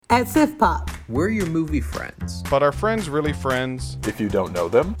At Sif Pop, we're your movie friends. But are friends really friends if you don't know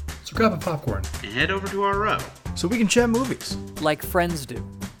them? So grab a popcorn and head over to our row so we can chat movies. Like friends do.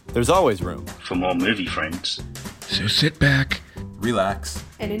 There's always room for more movie friends. So sit back, relax,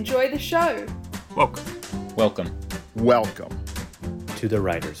 and enjoy the show. Welcome to the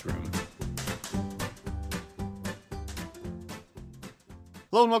writer's room.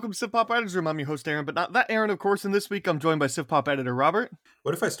 Hello and welcome to Sif Pop Writer's Room. I'm your host Aaron, but not that Aaron, of course. And this week I'm joined by Sif Pop editor Robert.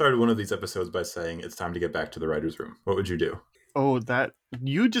 What if I started one of these episodes by saying it's time to get back to the writer's room? What would you do? Oh, that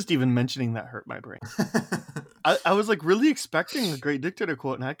you just even mentioning that hurt my brain. I was like really expecting a great dictator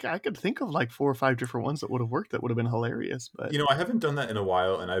quote, and I could think of like 4 or 5 different ones that would have worked, that would have been hilarious. But I haven't done that in a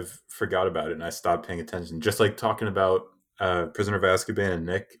while, and I've forgot about it, and I stopped paying attention. Just like talking about Prisoner of Azkaban and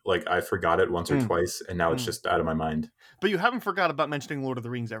Nick, like I forgot it once or twice, and now it's just out of my mind. But you haven't forgot about mentioning Lord of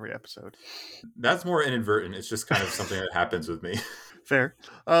the Rings every episode. That's more inadvertent. It's just kind of something that happens with me. Fair.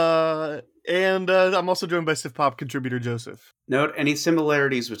 And I'm also joined by Sif Pop contributor Joseph. Note, any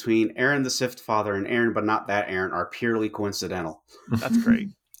similarities between Aaron the Sift father and Aaron but not that Aaron are purely coincidental. That's great.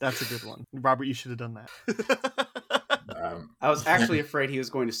 That's a good one. Robert, you should have done that. I was actually afraid he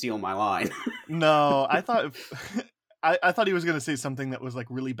was going to steal my line. No, I thought... I thought he was going to say something that was like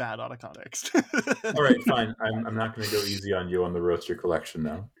really bad out of context. All right, fine. I'm not going to go easy on you on the roaster collection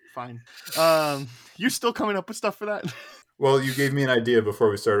now. Fine. You're still coming up with stuff for that? Well, you gave me an idea before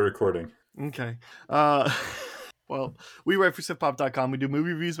we started recording. Okay. Well, we write for SifPop.com. We do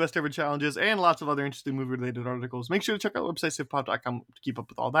movie reviews, best ever challenges, and lots of other interesting movie-related articles. Make sure to check out our website, SifPop.com, to keep up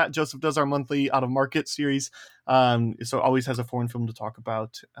with all that. Joseph does our monthly Out of Market series, so always has a foreign film to talk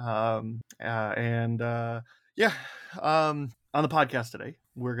about. On the podcast today,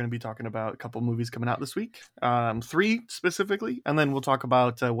 we're going to be talking about a couple movies coming out this week, 3 specifically, and then we'll talk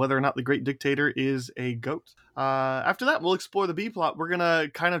about whether or not The Great Dictator is a goat. After that, we'll explore the B-plot. We're going to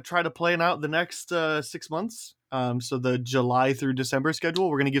kind of try to plan out the next 6 months. So the July through December schedule,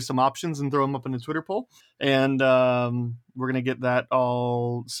 we're going to give some options and throw them up in a Twitter poll. And we're going to get that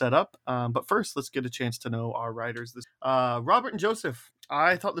all set up. But first, let's get a chance to know our writers. Robert and Joseph,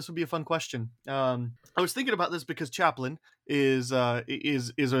 I thought this would be a fun question. I was thinking about this because Chaplin is a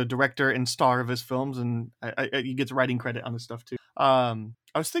director and star of his films, and he gets writing credit on his stuff too.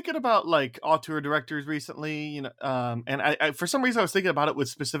 I was thinking about like auteur directors recently, and I for some reason I was thinking about it with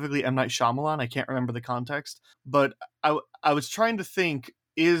specifically M. Night Shyamalan. I can't remember the context, but I was trying to think,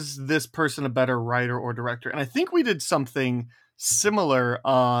 is this person a better writer or director? And I think we did something similar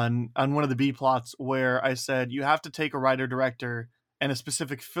on one of the B plots where I said you have to take a writer director and a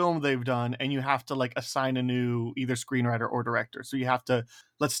specific film they've done, and you have to like assign a new either screenwriter or director. So you have to,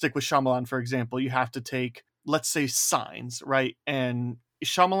 let's stick with Shyamalan, for example, you have to take, let's say, Signs, right? And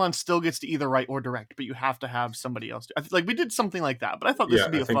Shyamalan still gets to either write or direct, but you have to have somebody else. Like we did something like that, but I thought this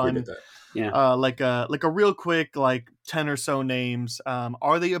would be a fun, like a real quick, like 10 or so names.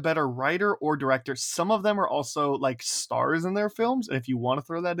 Are they a better writer or director? Some of them are also like stars in their films, and if you want to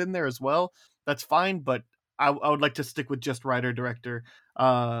throw that in there as well, that's fine. But I would like to stick with just writer director,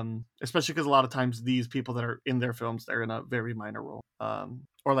 especially because a lot of times these people that are in their films, they're in a very minor role.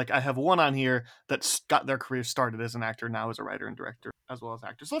 Or like I have one on here that's got their career started as an actor, now as a writer and director as well as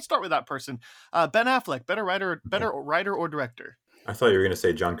actor. So let's start with that person. Ben Affleck, better writer or director? I thought you were going to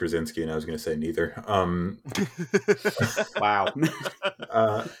say John Krasinski, and I was going to say neither. Wow. Ben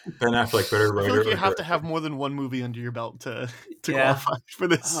Affleck, better writer. I feel like you have to have more than one movie under your belt to qualify for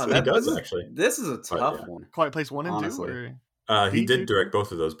this. He does, actually. This is a tough one. Quiet Place 1 and Honestly. 2? Or... He did direct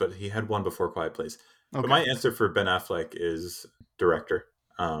both of those, but he had one before Quiet Place. Okay. But my answer for Ben Affleck is director.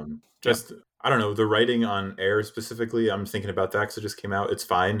 I don't know, the writing on Air specifically, I'm thinking about that because it just came out. It's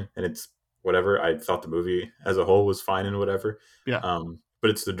fine, and it's whatever. I thought the movie as a whole was fine and whatever. Yeah.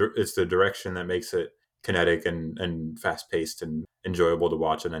 But it's the direction that makes it kinetic and fast paced and enjoyable to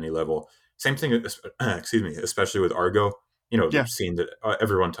watch on any level. Same thing, especially with Argo. The scene that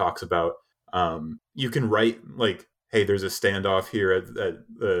everyone talks about. You can write like, hey, there's a standoff here at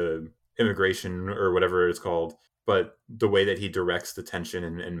the immigration or whatever it's called. But the way that he directs the tension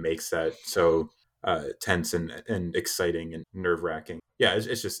and makes that so tense and exciting and nerve-wracking. Yeah,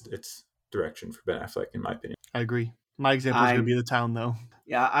 it's direction for Ben Affleck, in my opinion. I agree. My example is going to be The Town, though.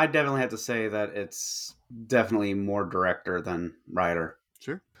 Yeah, I definitely have to say that it's definitely more director than writer.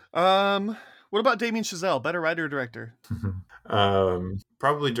 Sure. What about Damien Chazelle? Better writer or director?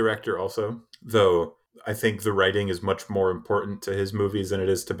 Probably director also, though I think the writing is much more important to his movies than it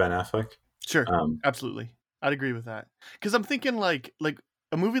is to Ben Affleck. Sure, absolutely. I'd agree with that. Because I'm thinking like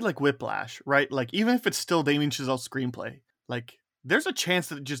a movie like Whiplash, right? Like even if it's still Damien Chazelle's screenplay, like there's a chance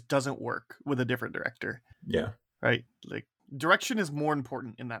that it just doesn't work with a different director. Yeah. Right? Like direction is more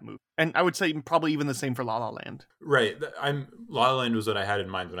important in that movie, and I would say probably even the same for La La Land. Right. La La Land was what I had in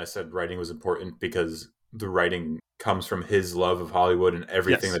mind when I said writing was important, because the writing comes from his love of Hollywood and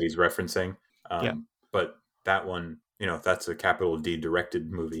everything that he's referencing. But that one, that's a capital D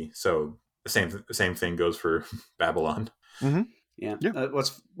directed movie. So the same thing goes for Babylon. Mm-hmm. Yeah.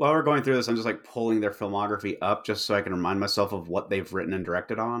 While we're going through this, I'm just like pulling their filmography up just so I can remind myself of what they've written and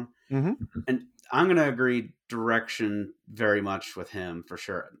directed on. Mm-hmm. And I'm going to agree direction very much with him for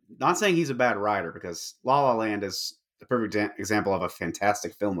sure. Not saying he's a bad writer, because La La Land is the perfect example of a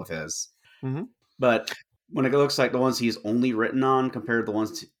fantastic film of his. Mm-hmm. But when it looks like the ones he's only written on compared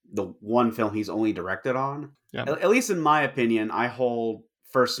to the one film he's only directed on, at least in my opinion, I hold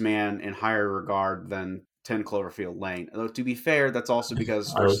First Man in higher regard than 10 Cloverfield Lane. Although, to be fair, that's also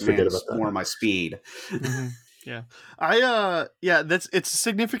because First Man is more my speed. Mm-hmm. Yeah, it's a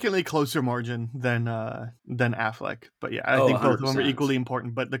significantly closer margin than Affleck. But yeah, I think both of them are equally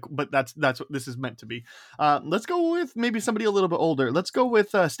important. But that's what this is meant to be. Let's go with maybe somebody a little bit older. Let's go with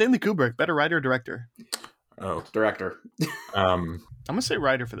Stanley Kubrick. Better writer or director? Oh, director. I'm gonna say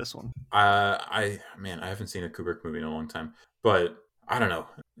writer for this one. I haven't seen a Kubrick movie in a long time, but I don't know.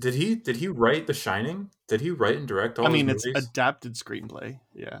 Did he write The Shining? Did he write and direct all? It's adapted screenplay.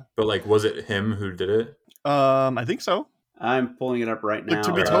 Yeah, but was it him who did it? I think so. I'm pulling it up right now.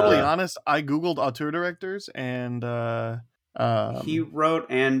 To be totally honest, I googled auteur directors, and he wrote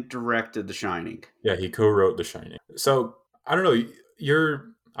and directed The Shining. Yeah, he co-wrote The Shining. So I don't know.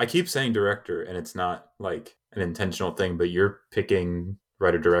 I keep saying director, and it's not like an intentional thing, but you're picking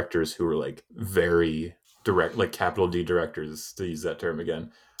writer directors who are very direct, capital D directors, to use that term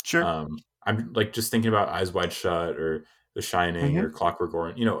again. Sure. I'm just thinking about Eyes Wide Shut or The Shining or Clockwork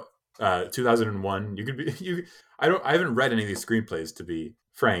Orange. 2001. I haven't read any of these screenplays, to be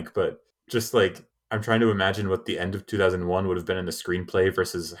frank, but just I'm trying to imagine what the end of 2001 would have been in the screenplay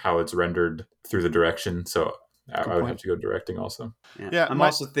versus how it's rendered through the direction. So I would have to go directing also. Yeah, I'm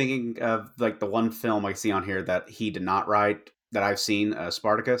also thinking of the one film I see on here that he did not write that I've seen,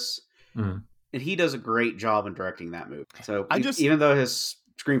 Spartacus. Mm-hmm. And he does a great job in directing that movie. So even though his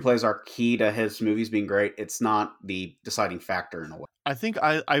screenplays are key to his movies being great, it's not the deciding factor in a way. I think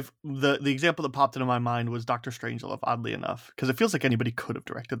the example that popped into my mind was Dr. Strangelove, oddly enough, because it feels like anybody could have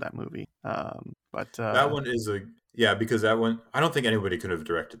directed that movie. But that one is because that one, I don't think anybody could have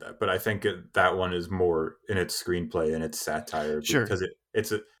directed that, but I think that one is more in its screenplay and its satire. Sure. Because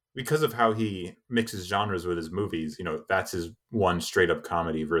because of how he mixes genres with his movies, that's his one straight up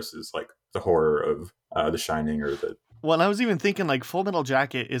comedy versus the horror of The Shining or the. Well, and I was even thinking Full Metal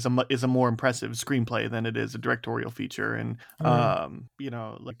Jacket is a more impressive screenplay than it is a directorial feature, and I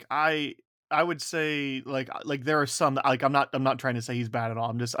would say there are some I'm not trying to say he's bad at all.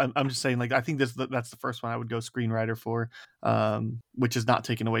 I'm just saying I think that's the first one I would go screenwriter for, which is not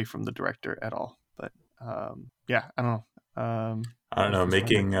taken away from the director at all. But I don't know. I don't know.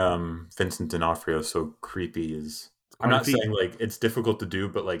 Making Vincent D'Onofrio so creepy is. I'm not saying it's difficult to do,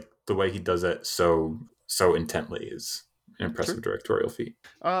 but the way he does it so intently is an impressive directorial feat.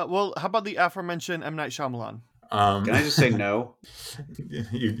 Well, how about the aforementioned M. Night Shyamalan? Can I just say no?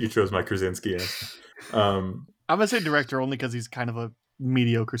 You chose my Krasinski answer. I'm gonna say director only because he's kind of a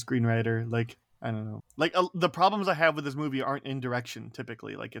mediocre screenwriter. I don't know. The problems I have with this movie aren't in direction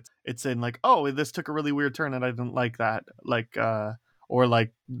typically. It's in this took a really weird turn and I didn't like that. Or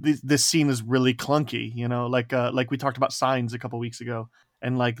this scene is really clunky. Like we talked about Signs a couple weeks ago,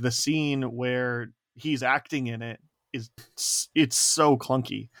 and the scene where he's acting in it's so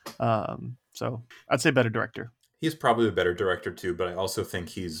clunky. So I'd say better director. He's probably a better director too, but I also think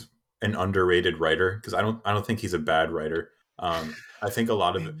he's an underrated writer because I don't think he's a bad writer. I think a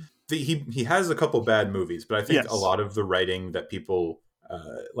lot of he has a couple bad movies, but I think a lot of the writing that people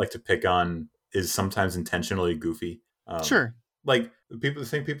like to pick on is sometimes intentionally goofy. Sure. The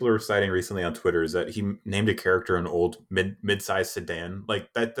thing people are citing recently on Twitter is that he named a character an old mid-sized sedan.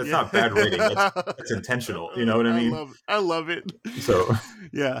 That's not bad writing. That's intentional. You know what I mean? I love it. So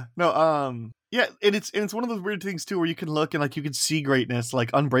yeah, no, yeah, and it's one of those weird things too, where you can look and you can see greatness.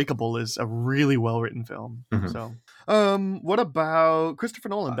 Unbreakable is a really well written film. Mm-hmm. So, what about Christopher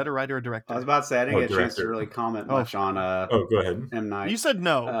Nolan? Better writer or director? I was about to say I didn't get a chance to really comment much on. Go ahead. M. Night. You said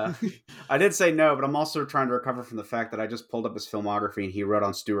no. I did say no, but I'm also trying to recover from the fact that I just pulled up his filmography and he wrote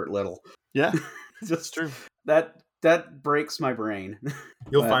on Stuart Little. Yeah, that's true. That breaks my brain.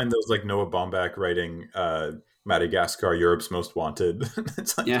 You'll find those Noah Baumbach writing Madagascar, Europe's Most Wanted.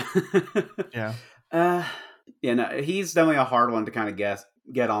 Yeah. Yeah. No, he's definitely a hard one to kind of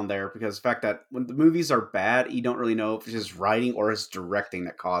get on there because the fact that when the movies are bad, you don't really know if it's his writing or his directing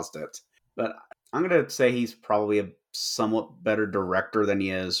that caused it. But I'm going to say he's probably a somewhat better director than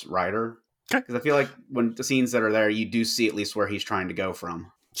he is writer. Because I feel like when the scenes that are there, you do see at least where he's trying to go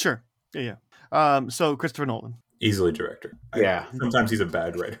from. Sure. Yeah. So Christopher Nolan. Easily director. Yeah. Sometimes he's a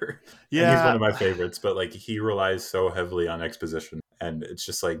bad writer. Yeah. And he's one of my favorites, but like he relies so heavily on exposition. And it's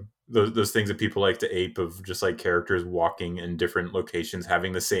just like those things that people like to ape of just like characters walking in different locations,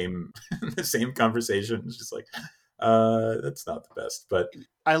 having the same conversation. It's just like, that's not the best. But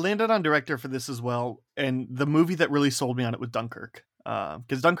I landed on director for this as well. And the movie that really sold me on it was Dunkirk.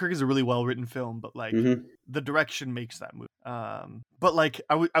 Because Dunkirk is a really well-written film, but like the direction makes that movie. But like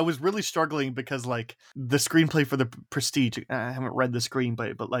I was really struggling because like the screenplay for The Prestige, I haven't read the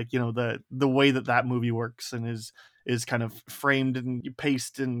screenplay, but like, you know, the way that movie works and is kind of framed and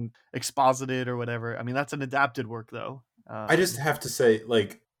paced and exposited or whatever. I mean, that's an adapted work though. I just have to say,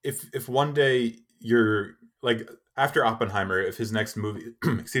 like, if one day you're like, after Oppenheimer, if his next movie,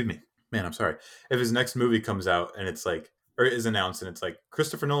 excuse me, man, I'm sorry. If his next movie comes out and it's like, or is announced and it's like,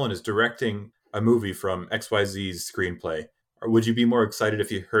 Christopher Nolan is directing a movie from XYZ's screenplay, or would you be more excited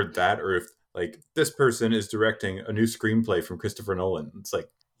if you heard that? Or if like this person is directing a new screenplay from Christopher Nolan? It's like,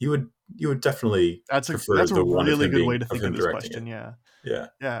 you would definitely that's a really good way to think of this question. Yeah.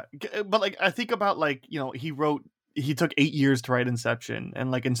 But like, I think about like, you know, he took 8 years to write Inception, and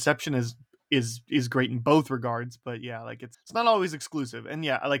like Inception is great in both regards, but yeah, like it's not always exclusive. And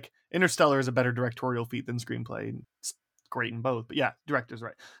yeah, like Interstellar is a better directorial feat than screenplay. It's great in both, but yeah, director's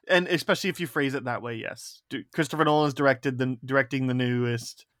right. And especially if you phrase it that way, yes. Christopher Nolan's directing the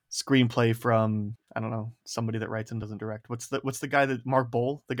newest screenplay from, I don't know, somebody that writes and doesn't direct. What's the guy that Mark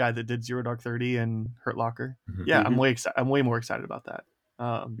Bowl, the guy that did Zero Dark 30 and Hurt Locker? Mm-hmm. Yeah, I'm way more excited about that.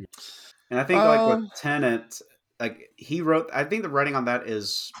 And I think like with Tenet, like he wrote, I think the writing on that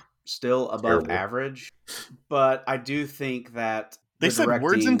is still above average, but I do think that they said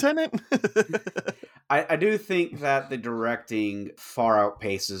words in Tenet. I do think that the directing far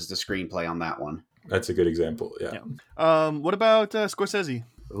outpaces the screenplay on that one. That's a good example. Yeah. What about Scorsese?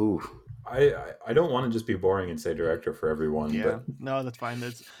 Ooh. I don't want to just be boring and say director for everyone. Yeah. But no, that's fine.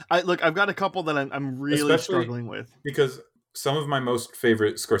 I've got a couple that I'm really struggling with, because some of my most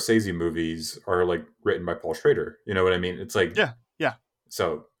favorite Scorsese movies are like written by Paul Schrader. You know what I mean? It's like, yeah.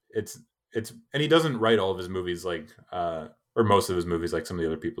 So it's and he doesn't write all of his movies like or most of his movies like some of the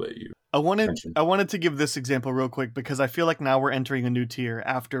other people that you mentioned. I wanted to give this example real quick because I feel like now we're entering a new tier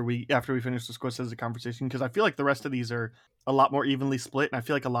after we finish the Scorsese conversation, because I feel like the rest of these are a lot more evenly split, and I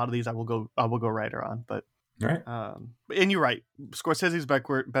feel like a lot of these I will go writer on. But right. And you're right, Scorsese's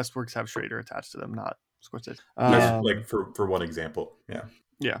best works have Schrader attached to them, not Scorsese. Like for one example, yeah.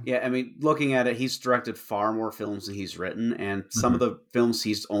 I mean, looking at it, he's directed far more films than he's written, and some of the films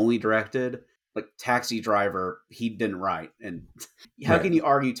he's only directed, like Taxi Driver, he didn't write. And how can you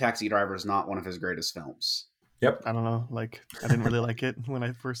argue Taxi Driver is not one of his greatest films? Yep. I don't know. Like, I didn't really like it when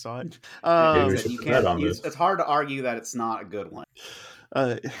I first saw it. It's hard to argue that it's not a good one.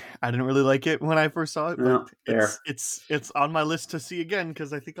 I didn't really like it when I first saw it, but no, it's on my list to see again,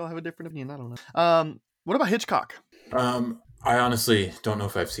 because I think I'll have a different opinion. I don't know. What about Hitchcock? I honestly don't know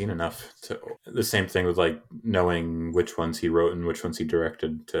if I've seen enough to. The same thing with like knowing which ones he wrote and which ones he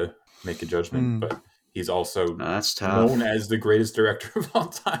directed to make a judgment. But he's also known as the greatest director of all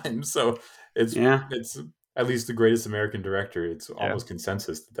time. So it's at least the greatest American director. It's almost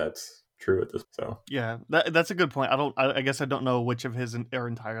consensus that's true at this. So yeah, that's a good point. I guess I don't know which of his are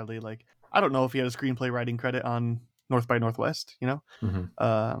entirely like. I don't know if he had a screenplay writing credit on North by Northwest. You know,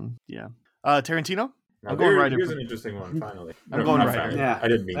 Tarantino. I'm going writer. Here's an interesting one. Finally, I'm going writer. Finally. Yeah, I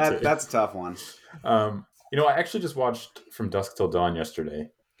didn't mean to. That's a tough one. I actually just watched From Dusk Till Dawn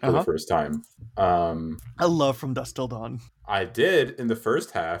yesterday for the first time. I love From Dusk Till Dawn. I did in the first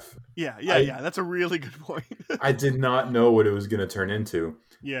half. Yeah. That's a really good point. I did not know what it was going to turn into.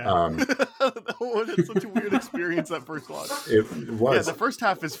 Yeah. It's such a weird experience, that first watch. It was. Yeah, the first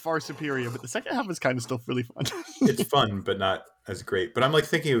half is far superior, but the second half is kind of still really fun. It's fun, but not as great. But I'm like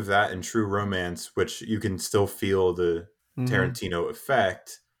thinking of that in True Romance, which you can still feel the Tarantino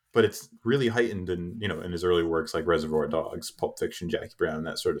effect, but it's really heightened in his early works like Reservoir Dogs, Pulp Fiction, Jackie Brown,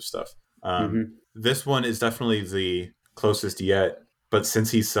 that sort of stuff. This one is definitely the closest yet, but since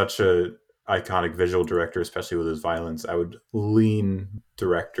he's such a iconic visual director, especially with his violence, I would lean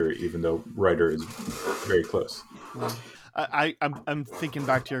director, even though writer is very close. I'm thinking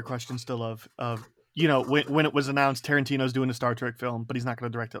back to your question still of when it was announced Tarantino's doing a Star Trek film, but he's not going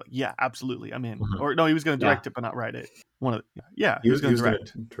to direct it. Like, yeah, absolutely, I'm in. Or no, he was going to direct it but not write it. He was going to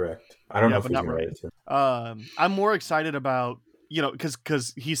direct. I don't know if he's going to write it too. I'm more excited about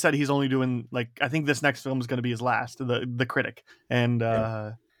because he said he's only doing like, I think this next film is going to be his last, the Critic, and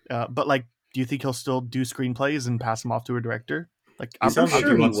but like do you think he'll still do screenplays and pass them off to a director? Like, I'm sure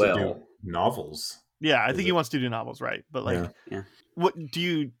he wants will. to do novels. Yeah, I think he wants to do novels, right? But like, Yeah. what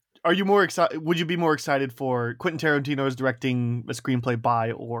are you more excited? Would you be more excited for Quentin Tarantino is directing a screenplay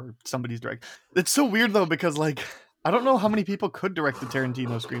by, or somebody's direct? It's so weird though, because like, I don't know how many people could direct a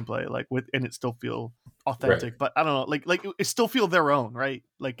Tarantino screenplay and it still feel authentic. Right. But I don't know, like it still feel their own, right?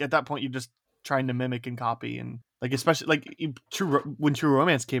 Like at that point, you're just trying to mimic and copy, and like especially like when True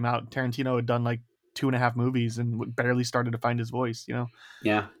Romance came out, Tarantino had done like 2.5 movies and barely started to find his voice, you know?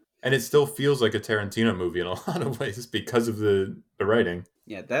 Yeah. And it still feels like a Tarantino movie in a lot of ways because of the writing.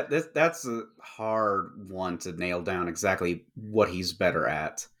 Yeah, that's a hard one to nail down exactly what he's better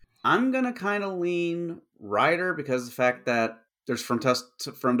at. I'm going to kind of lean writer because of the fact that there's From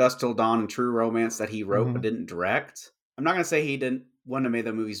Dusk Till Dawn and True Romance that he wrote but didn't direct. I'm not going to say he wouldn't have made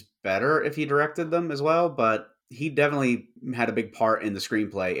the movies better if he directed them as well, but he definitely had a big part in the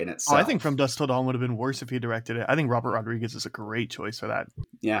screenplay in itself. Oh, I think From Dusk Till Dawn would have been worse if he directed it. I think Robert Rodriguez is a great choice for that.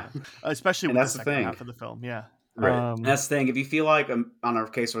 Yeah. Especially with the second half of the film, yeah. Right. That's the thing. If you feel like on a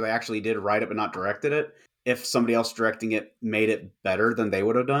case where they actually did write it but not directed it, if somebody else directing it made it better than they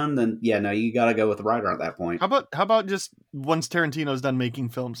would have done, then yeah, no, you got to go with the writer at that point. How about just once Tarantino's done making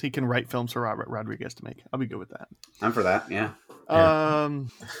films, he can write films for Robert Rodriguez to make. I'll be good with that. I'm for that, yeah.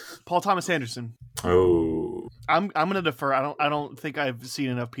 Paul Thomas Anderson. Oh, I'm gonna defer. I don't think I've seen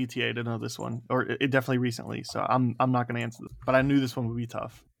enough PTA to know this one, or it definitely recently. So I'm not gonna answer this, but I knew this one would be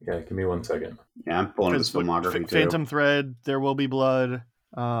tough. Yeah, give me 1 second. Yeah, I'm pulling his filmography too. Phantom Thread, There Will Be Blood.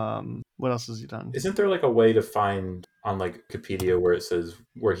 What else has he done? Isn't there like a way to find on like Wikipedia where it says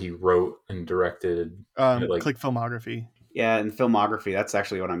where he wrote and directed? Click filmography. Yeah, and filmography. That's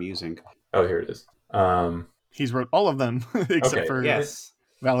actually what I'm using. Oh, here it is. He's wrote all of them except for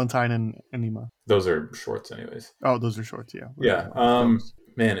Valentine and Enigma. Those are shorts, anyways. Oh, those are shorts. Yeah. Yeah.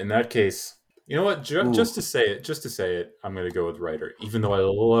 Man, in that case, you know what? Just to say it, I'm going to go with writer. Even though I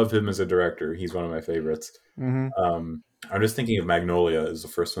love him as a director, he's one of my favorites. Mm-hmm. I'm just thinking of Magnolia as the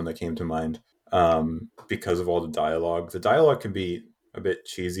first one that came to mind because of all the dialogue. The dialogue can be a bit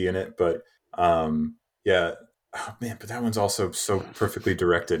cheesy in it, but yeah. Oh, man, but that one's also so perfectly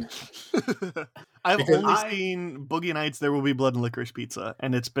directed. I've only seen Boogie Nights, There Will Be Blood, and Licorice Pizza,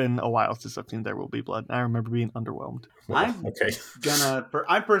 and it's been a while since I've seen There Will Be Blood. I remember being underwhelmed.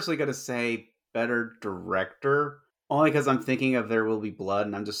 I'm personally gonna say better director, only because I'm thinking of There Will Be Blood,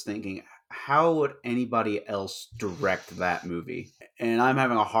 and I'm just thinking, how would anybody else direct that movie? And I'm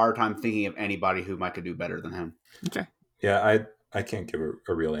having a hard time thinking of anybody who might could do better than him. Okay. Yeah, I can't give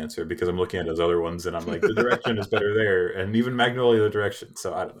a real answer because I'm looking at his other ones and I'm like, the direction is better there. And even Magnolia, the direction.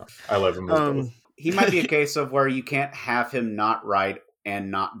 So I don't know. I love him as both. He might be a case of where you can't have him not write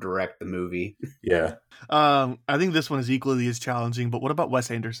and not direct the movie. Yeah. I think this one is equally as challenging, but what about Wes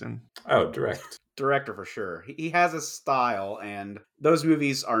Anderson? Oh, director for sure. He has a style, and those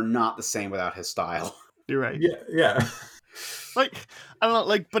movies are not the same without his style. You're right. Yeah. Like, I don't know,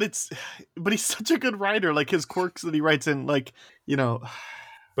 like, but he's such a good writer. Like his quirks that he writes in, like, you know.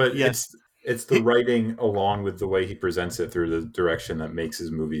 But yes, it's the writing along with the way he presents it through the direction that makes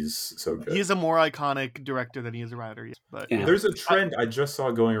his movies so good. He's a more iconic director than he is a writer. But there's a trend I just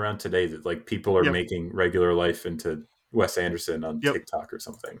saw going around today that like people are making Regular Life into Wes Anderson on TikTok or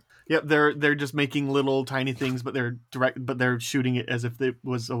something. Yep, they're just making little tiny things, but they're shooting it as if it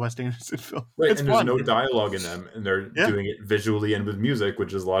was a Wes Anderson film. Right, and there's no dialogue in them, and they're doing it visually and with music,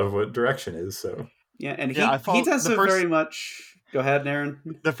 which is a lot of what direction is. So he tends to very much. Go ahead, Aaron.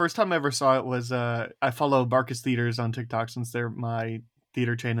 The first time I ever saw it was I follow Barkus Theaters on TikTok since they're my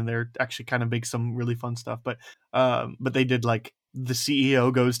theater chain, and they're actually kind of make some really fun stuff. But they did like the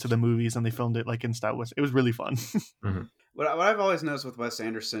CEO goes to the movies and they filmed it like in style. It was really fun. Mm-hmm. What I've always noticed with Wes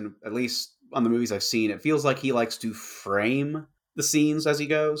Anderson, at least on the movies I've seen, it feels like he likes to frame the scenes as he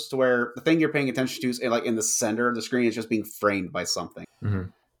goes, to where the thing you're paying attention to is like in the center of the screen is just being framed by something. Mm-hmm.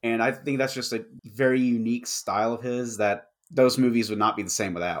 And I think that's just a very unique style of his that those movies would not be the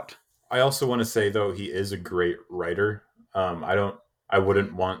same without. I also want to say, though, he is a great writer. I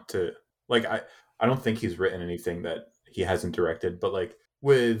wouldn't want to, like, I don't think he's written anything that he hasn't directed, but like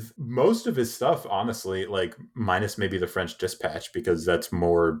with most of his stuff, honestly, like minus maybe The French Dispatch, because that's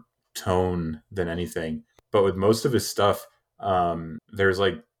more tone than anything. But with most of his stuff, there's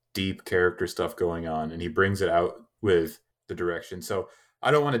like deep character stuff going on, and he brings it out with the direction. So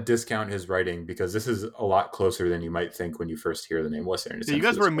I don't want to discount his writing because this is a lot closer than you might think when you first hear the name Wes Anderson. Yeah, you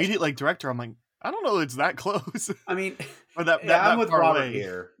guys were immediate like director. I'm like, I don't know, it's that close. I mean, I'm with Robert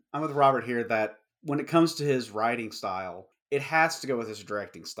here. I'm with Robert here that when it comes to his writing style, it has to go with his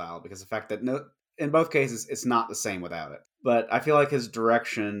directing style because the fact that in both cases it's not the same without it. but I feel like his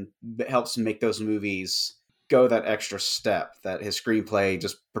direction helps make those movies go that extra step that his screenplay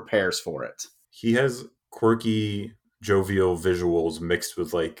just prepares for it. He has quirky, jovial visuals mixed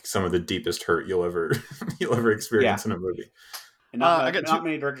with like some of the deepest hurt you'll ever experience in a movie. And not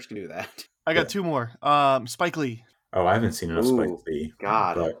many directors can do that. I got two more. Spike Lee. Oh, I haven't seen enough Spike Lee.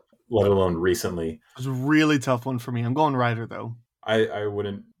 God. But let alone recently. It was a really tough one for me. I'm going writer, though. I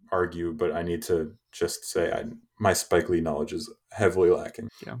wouldn't argue, but I need to just say my Spike Lee knowledge is heavily lacking.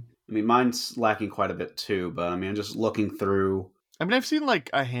 Yeah. I mean, mine's lacking quite a bit too, but I mean, I'm just looking through. I mean, I've seen like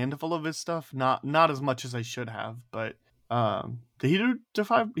a handful of his stuff, not as much as I should have, but did he do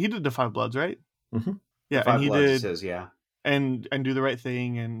Defy Bloods, right? Mm-hmm. Yeah, Five and he Bloods did, yeah. and Do the Right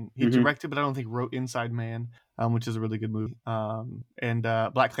Thing, and he directed, but I don't think wrote Inside Man, which is a really good movie. And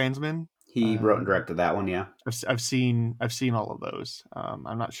Black Klansman. He wrote and directed that one, yeah. I've seen all of those.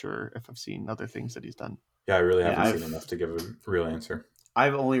 I'm not sure if I've seen other things that he's done. Yeah, I really haven't seen enough to give a real answer.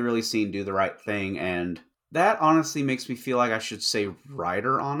 I've only really seen Do the Right Thing, and that honestly makes me feel like I should say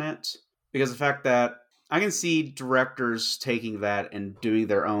writer on it, because the fact that I can see directors taking that and doing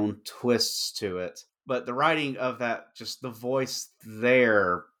their own twists to it, but the writing of that, just the voice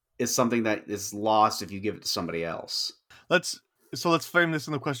there, is something that is lost if you give it to somebody else. Let's frame this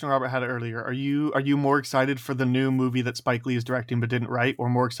in the question Robert had earlier. Are you more excited for the new movie that Spike Lee is directing but didn't write, or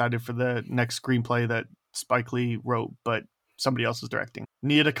more excited for the next screenplay that Spike Lee wrote but somebody else is directing?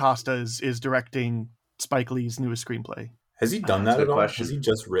 Nia DaCosta is directing Spike Lee's newest screenplay. Has he done that at all? Question. Has he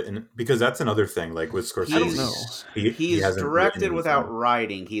just written? Because that's another thing, like with Scorsese. I don't know. He's directed without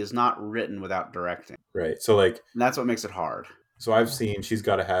writing. He is not written without directing. Right. So like, and that's what makes it hard. So I've seen She's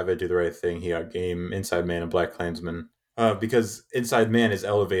Gotta Have It, Do the Right Thing, He Got Game, Inside Man, and Black Klansman. Because Inside Man is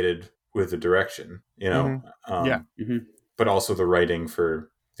elevated with the direction, you know? Mm-hmm. But also the writing for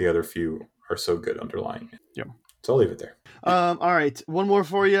the other few are so good underlying it. Yeah. So I'll leave it there. All right. One more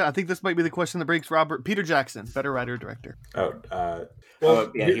for you. I think this might be the question that breaks Robert. Peter Jackson, better writer or director?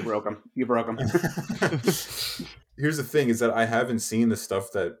 You broke him. You broke him. Here's the thing is that I haven't seen the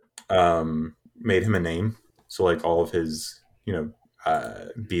stuff that made him a name. So like all of his,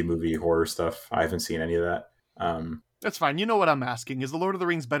 B-movie horror stuff. I haven't seen any of that. That's fine. You know what I'm asking. Is The Lord of the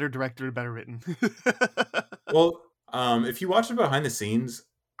Rings better directed or better written? Well, if you watch it behind the scenes,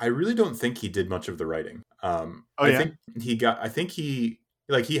 I really don't think he did much of the writing. I think he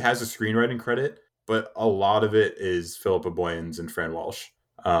has a screenwriting credit, but a lot of it is Philippa Boyens and Fran Walsh.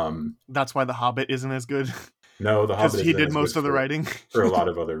 That's why The Hobbit isn't as good. No, The Hobbit. He did most of the writing for a lot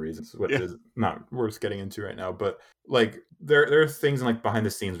of other reasons, which is not worth getting into right now. But like, there are things like behind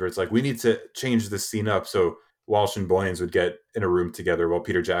the scenes where it's like we need to change this scene up so Walsh and Boyens would get in a room together while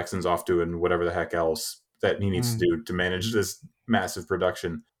Peter Jackson's off doing whatever the heck else that he needs to do to manage this massive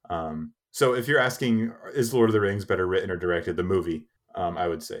production. So if you're asking, is Lord of the Rings better written or directed, the movie, I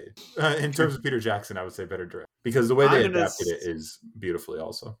would say. In terms of Peter Jackson, I would say better directed. Because the way they adapted it is beautifully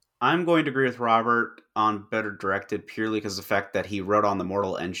also. I'm going to agree with Robert on better directed purely because of the fact that he wrote on the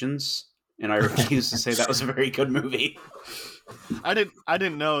Mortal Engines, and I refuse to say that was a very good movie. I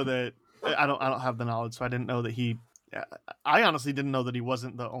didn't know that. I don't have the knowledge, so I didn't know that he. I honestly didn't know that he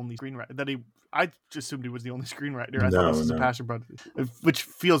wasn't the only screenwriter. I just assumed he was the only screenwriter. I thought this was a passion project, which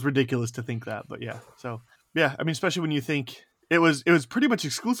feels ridiculous to think that. But yeah, so yeah, I mean, especially when you think it was pretty much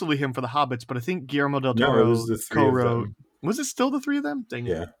exclusively him for the Hobbits, but I think Guillermo del Toro co-wrote. Was it still the three of them? Dang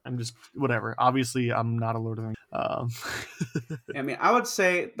it. I'm just whatever. Obviously, I'm not a Lord of the Rings. I mean, I would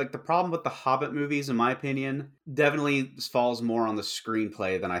say like the problem with the Hobbit movies, in my opinion, definitely falls more on the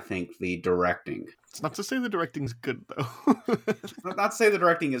screenplay than I think the directing. It's not to say the directing's good though. Not to say the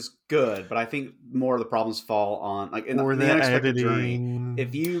directing is good, but I think more of the problems fall on like in the editing. Unexpected Journey.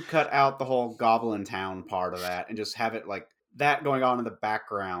 If you cut out the whole Goblin Town part of that and just have it like that going on in the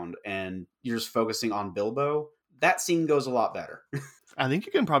background, and you're just focusing on Bilbo, that scene goes a lot better. I think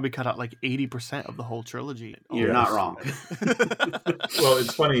you can probably cut out like 80% of the whole trilogy. You're not wrong. Well,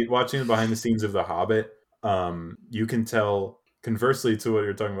 it's funny watching the behind the scenes of The Hobbit. You can tell, conversely to what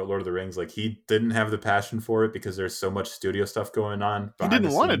you're talking about Lord of the Rings, like he didn't have the passion for it because there's so much studio stuff going on. He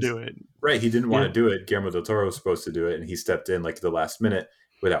didn't want to do it. Right. He didn't want to do it. Guillermo del Toro was supposed to do it, and he stepped in like the last minute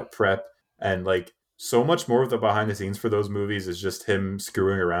without prep. And like, so much more of the behind the scenes for those movies is just him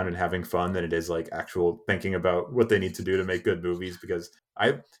screwing around and having fun than it is like actual thinking about what they need to do to make good movies. Because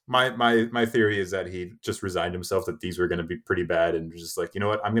my theory is that he just resigned himself that these were going to be pretty bad and just like, you know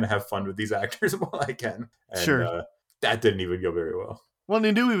what, I'm going to have fun with these actors while I can. And, sure. That didn't even go very well. Well,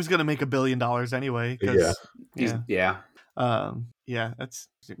 he knew he was going to make $1 billion anyway. Yeah. That's,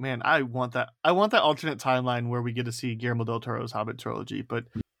 man, I want that alternate timeline where we get to see Guillermo del Toro's Hobbit trilogy, but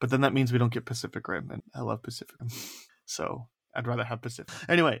then that means we don't get Pacific Rim, and I love Pacific Rim. So I'd rather have Pacific.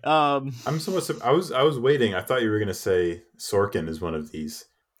 Anyway, I'm somewhat. I was waiting. I thought you were going to say Sorkin is one of these,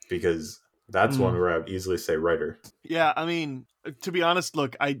 because that's one where I would easily say writer. Yeah, I mean, to be honest,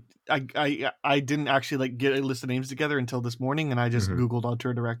 look, I didn't actually like get a list of names together until this morning, and I just Googled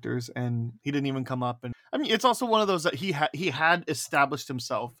auteur directors, and he didn't even come up. And I mean, it's also one of those that he had established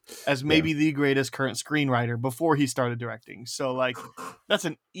himself as maybe the greatest current screenwriter before he started directing. So like, that's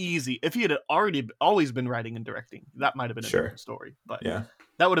an easy. If he had always been writing and directing, that might have been a different story. But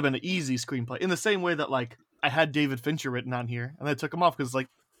that would have been an easy screenplay. In the same way that like I had David Fincher written on here, and I took him off because like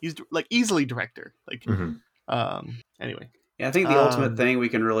he's like easily director. Like, anyway. Yeah, I think the ultimate thing we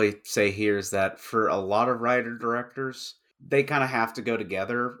can really say here is that for a lot of writer-directors, they kind of have to go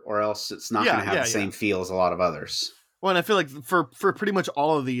together, or else it's not going to have the same feel as a lot of others. Well, and I feel like for pretty much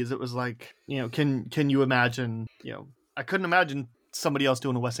all of these, it was like, can you imagine, I couldn't imagine somebody else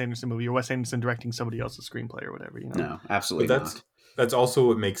doing a Wes Anderson movie or Wes Anderson directing somebody else's screenplay or whatever, No, absolutely not. That's also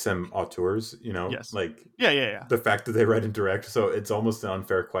what makes them auteurs, Yes. Like yeah. The fact that they write and direct, so it's almost an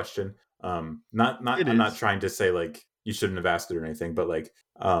unfair question. I'm not trying to say like you shouldn't have asked it or anything, but like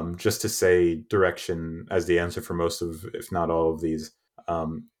just to say direction as the answer for most of, if not all of these,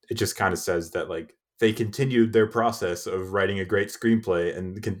 it just kind of says that like they continued their process of writing a great screenplay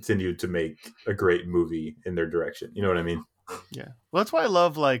and continued to make a great movie in their direction. You know what I mean? Yeah. Well, that's why I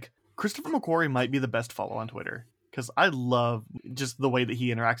love like Christopher McQuarrie might be the best follow on Twitter, because I love just the way that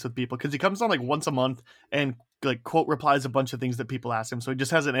he interacts with people, because he comes on like once a month and like quote replies a bunch of things that people ask him. So he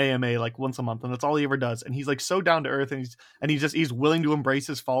just has an AMA like once a month, and that's all he ever does. And he's like so down to earth, and he's willing to embrace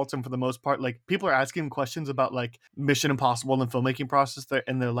his faults. And for the most part, like people are asking him questions about like Mission Impossible and the filmmaking process there,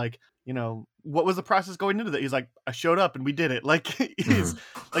 and they're like, what was the process going into that? He's like, I showed up and we did it. Like he's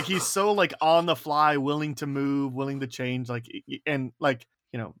like, he's so like on the fly, willing to move, willing to change, like, and like,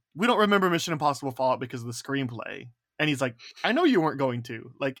 we don't remember Mission Impossible Fallout because of the screenplay. And he's like, I know you weren't going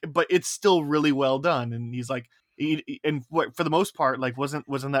to, like, but it's still really well done. And he's like, for the most part, like, wasn't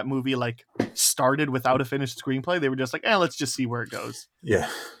that movie like started without a finished screenplay? They were just like, let's just see where it goes. Yeah.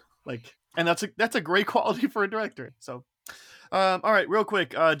 Like, and that's a great quality for a director. So, all right, real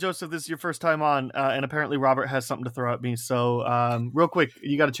quick, Joseph, this is your first time on, and apparently Robert has something to throw at me. So, real quick,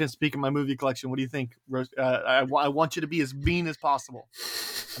 you got a chance to speak in my movie collection. What do you think? I want you to be as mean as possible.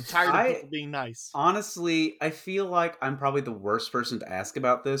 I'm tired of people being nice. Honestly, I feel like I'm probably the worst person to ask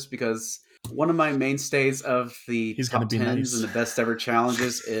about this, because one of my mainstays of the top 10s and the best ever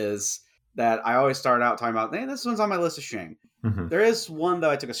challenges is that I always start out talking about, hey, this one's on my list of shame. Mm-hmm. There is one that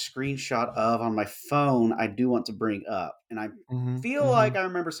I took a screenshot of on my phone I do want to bring up, and I feel like I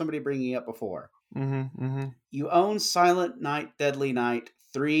remember somebody bringing it up before. You own Silent Night, Deadly Night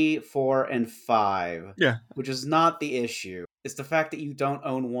 3, 4, and 5. Yeah. Which is not the issue. It's the fact that you don't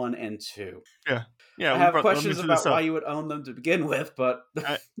own 1 and 2. Yeah. I have questions about why you would own them to begin with, but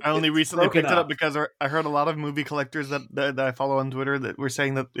I only recently picked it up because I heard a lot of movie collectors that I follow on Twitter that were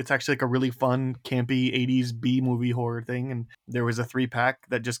saying that it's actually like a really fun, campy 80s B movie horror thing, and there was a 3-pack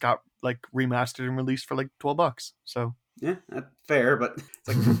that just got like remastered and released for like $12. So yeah, that's fair, but it's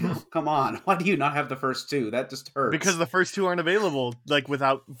like, come on, why do you not have the first 2? That just hurts. Because the first 2 aren't available, like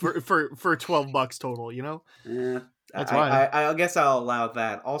without for $12 total, Yeah, that's why. I guess I'll allow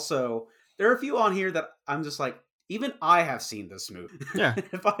that. Also, there are a few on here that I'm just like, even I have seen this movie. Yeah.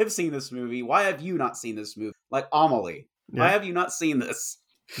 If I have seen this movie, why have you not seen this movie? Like Amelie. Yeah. Why have you not seen this?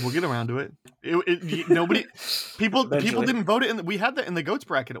 We'll get around to it. People didn't vote it. We had that in the GOATS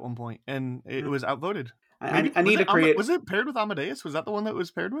bracket at one point, and it was outvoted. I need to create. Was it paired with Amadeus? Was that the one that was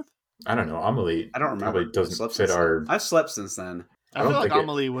paired with? I don't know. Amelie. I don't remember. Probably doesn't fit our. I've slept since then. I feel like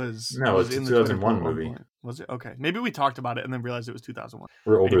Amelie was. No, it's a 2001 movie. Was it? Okay. Maybe we talked about it and then realized it was 2001.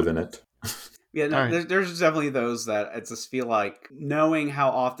 We're older than it. Yeah, no, right. There's definitely those that I just feel like, knowing how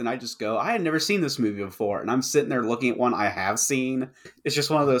often I just go, I had never seen this movie before, and I'm sitting there looking at one I have seen. It's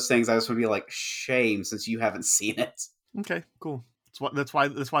just one of those things I just would be like, shame, since you haven't seen it. Okay, cool. That's why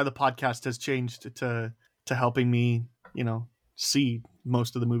the podcast has changed to helping me, see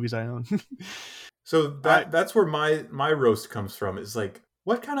most of the movies I own. So that's where my roast comes from. Is like,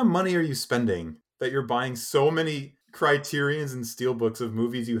 what kind of money are you spending that you're buying so many Criterions and Steelbooks of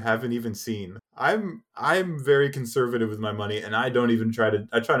movies you haven't even seen? I'm very conservative with my money, and I try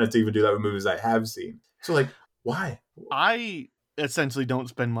not to even do that with movies I have seen. So like, why? I essentially don't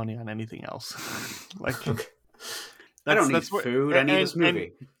spend money on anything else. Like, okay. I don't need food. I need this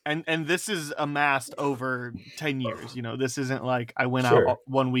movie. And this is amassed over 10 years. This isn't like I went out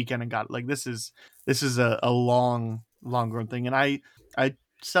one weekend and got it. Like, this is a long grown thing. And I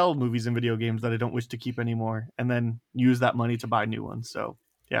sell movies and video games that I don't wish to keep anymore, and then use that money to buy new ones. So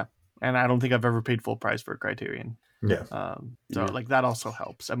yeah. And I don't think I've ever paid full price for a Criterion. Yeah. So like that also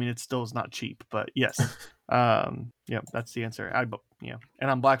helps. I mean, it still is not cheap, but yes. Yeah, that's the answer. And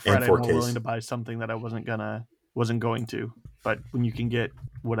on Black Friday, I'm more willing to buy something that I wasn't going to. But when you can get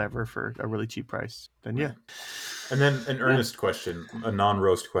whatever for a really cheap price, then yeah. And then an earnest question, a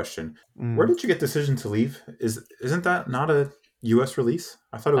non-roast question. Where did you get Decision to Leave? Isn't that not a U.S. release?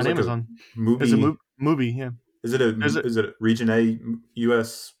 I thought it was on like Amazon. A movie. It's a movie, yeah. Is it a Region A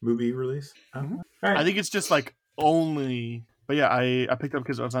U.S. movie release? Mm-hmm. Right. I think it's just like only. But yeah, I picked it up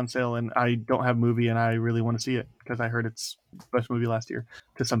because it was on sale, and I don't have movie, and I really want to see it because I heard it's best movie last year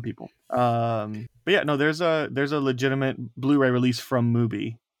to some people. But yeah, no, there's a legitimate Blu-ray release from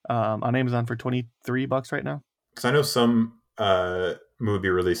Mubi on Amazon for $23 right now. Because I know some movie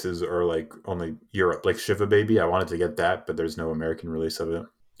releases are like only Europe, like Shiva Baby. I wanted to get that, but there's no American release of it.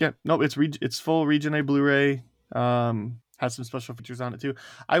 Yeah, no, it's full Region A Blu-ray. Has some special features on it too.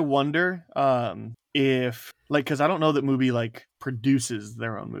 I wonder if because I don't know that Mubi like produces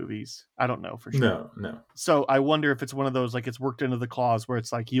their own movies. I don't know for sure. No. So I wonder if it's one of those like it's worked into the clause where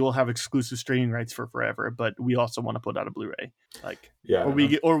it's like you will have exclusive streaming rights for forever, but we also want to put out a Blu-ray, like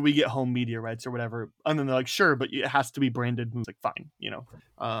or we get home media rights or whatever. And then they're like, sure, but it has to be branded. And it's like fine,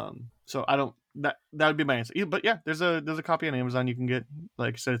 So I don't. That would be my answer. But yeah, there's a copy on Amazon you can get.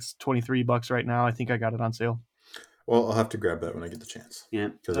 Like I said, it's $23 right now. I think I got it on sale. Well, I'll have to grab that when I get the chance. Yeah.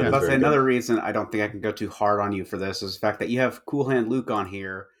 Another reason I don't think I can go too hard on you for this is the fact that you have Cool Hand Luke on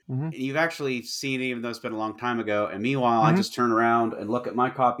here. Mm-hmm. And you've actually seen it, even though it's been a long time ago. And meanwhile, I just turn around and look at my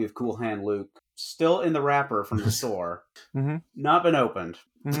copy of Cool Hand Luke, still in the wrapper from the store, not been opened.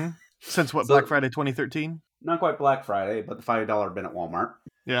 Mm-hmm. Since what, Black Friday 2013? Not quite Black Friday, but the $5 bin at Walmart.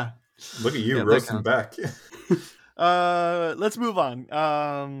 Yeah. Look at you roasting back. Let's move on.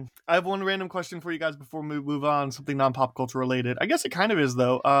 I have one random question for you guys before we move on. Something non-pop culture related. I guess it kind of is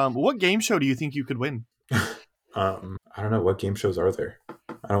though. What game show do you think you could win? I don't know. What game shows are there?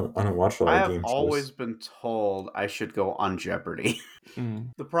 I don't watch a lot of game shows. I have always been told I should go on Jeopardy.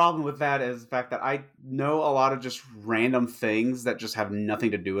 The problem with that is the fact that I know a lot of just random things that just have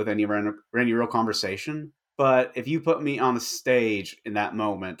nothing to do with any real conversation. But if you put me on the stage in that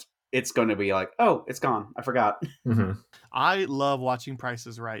moment, it's going to be like, oh, it's gone. I forgot. Mm-hmm. I love watching Price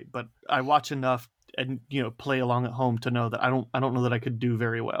is Right, but I watch enough and play along at home to know that I don't know that I could do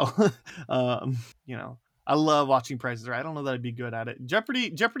very well. I love watching Price is Right. I don't know that I'd be good at it.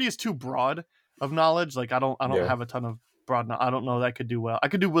 Jeopardy is too broad of knowledge. Like I don't have a ton of broad. I don't know that I could do well. I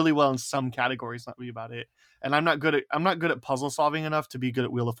could do really well in some categories, not be about it. And I'm not good at puzzle solving enough to be good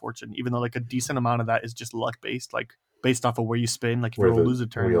at Wheel of Fortune, even though like a decent amount of that is just luck based, like based off of where you spin. Like if you lose a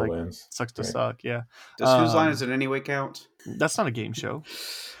turn, like lands. Sucks to suck. Yeah. Does Whose Line Is It Anyway count? That's not a game show.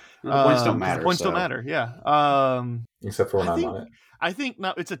 No, points don't matter. Points don't matter. Yeah. Except for when I'm on it. I think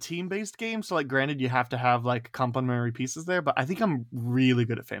now it's a team-based game, so like granted you have to have like complementary pieces there, but I think I'm really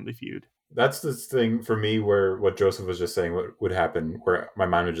good at Family Feud. That's the thing for me where what Joseph was just saying would happen, where my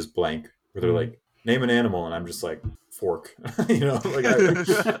mind would just blank, where they're like, name an animal, and I'm just like, fork.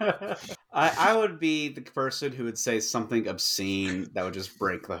 I would be the person who would say something obscene that would just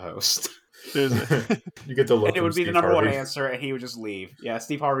break the host. You get the look. And it would be the number one answer, and he would just leave. Yeah,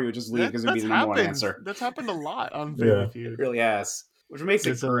 Steve Harvey would just leave because it would be the number one answer. That's happened a lot on Family Feud. It really has. Which makes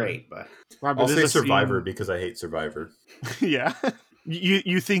it great, but I'll say Survivor because I hate Survivor. Yeah.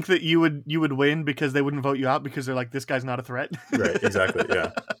 You think that you would win because they wouldn't vote you out because they're like, this guy's not a threat? Right, exactly,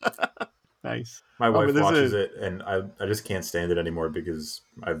 yeah. Nice. My wife watches it, and I just can't stand it anymore because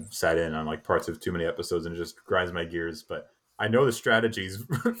I've sat in on like parts of too many episodes and it just grinds my gears. But I know the strategies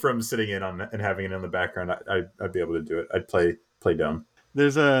from sitting in on and having it in the background. I'd be able to do it. I'd play dumb.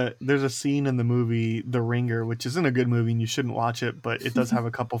 There's a scene in the movie The Ringer, which isn't a good movie and you shouldn't watch it, but it does have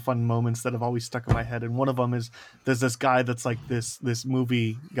a couple fun moments that have always stuck in my head. And one of them is there's this guy that's like this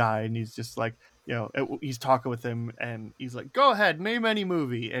movie guy, and he's just like, he's talking with him and he's like, go ahead, name any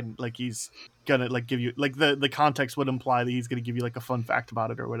movie. And like, he's gonna like give you like the context would imply that he's gonna give you like a fun fact about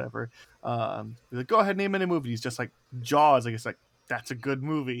it or whatever. He's like, go ahead, name any movie. He's just like, Jaws. I guess like, that's a good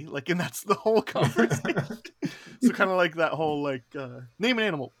movie. Like, and that's the whole conversation. So kind of like that whole like name an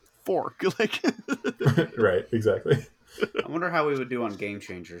animal, fork. Like right, exactly. I wonder how we would do on Game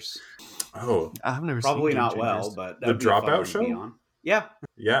Changers. Oh, I've never probably seen Game not Changers. well, but the Dropout show. Yeah,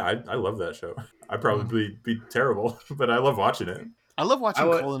 I love that show. I'd probably be terrible, but I love watching it. I love watching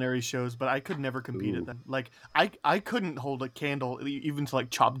culinary shows, but I could never compete at them. Like I couldn't hold a candle even to like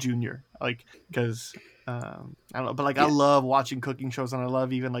Chop Junior, like because I don't know, but like I love watching cooking shows, and I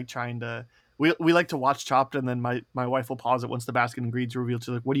love even like trying to. We like to watch Chopped, and then my wife will pause it once the basket ingredients are revealed. She's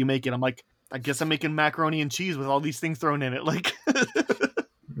like, "What are you making?" I'm like, "I guess I'm making macaroni and cheese with all these things thrown in it." Like,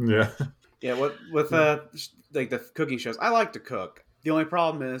 yeah. Yeah, with like the cooking shows, I like to cook. The only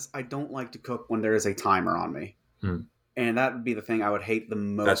problem is I don't like to cook when there is a timer on me. And that would be the thing I would hate the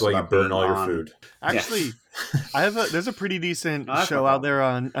most. That's why you burn all your food. Actually, there's a pretty decent show out there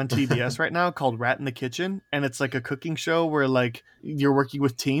on TBS right now called Rat in the Kitchen, and it's like a cooking show where like you're working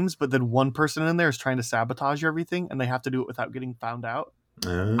with teams, but then one person in there is trying to sabotage everything, and they have to do it without getting found out.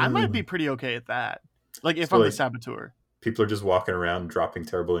 I might be pretty okay at that. Like if I'm the saboteur. People are just walking around dropping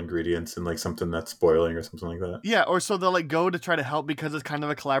terrible ingredients in like something that's spoiling or something like that. Yeah, or so they'll like go to try to help because it's kind of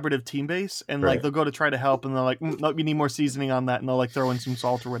a collaborative team base, and like they'll go to try to help, and they're like, "No, you need more seasoning on that," and they'll like throw in some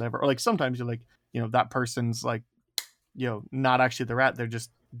salt or whatever. Or like sometimes you're like, that person's like, not actually the rat, they're just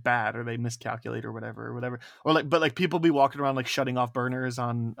bad, or they miscalculate or whatever. Or like, but like people be walking around like shutting off burners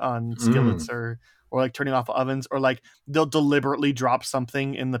on skillets or like turning off ovens, or like they'll deliberately drop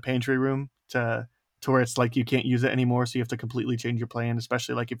something in the pantry room to where it's like you can't use it anymore, so you have to completely change your plan,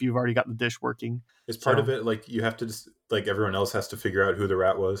 especially like if you've already got the dish working. Is part of it like you have to just like everyone else has to figure out who the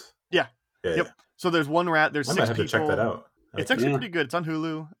rat was? Yeah. Yep. So there's one rat. There's 6 people. I might have to check that out. It's actually pretty good. It's on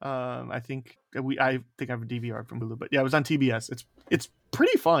Hulu. I think I have a DVR from Hulu, but yeah, it was on TBS. It's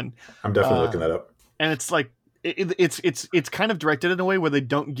pretty fun. I'm definitely looking that up. And it's like it's kind of directed in a way where they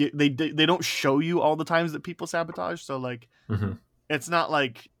don't show you all the times that people sabotage. So like it's not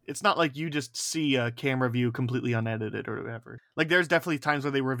like you just see a camera view completely unedited or whatever. Like there's definitely times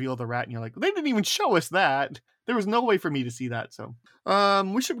where they reveal the rat and you're like, they didn't even show us that. There was no way for me to see that. So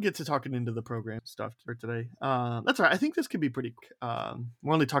we should get to talking into the program stuff for today. That's all right. I think this could be pretty quick.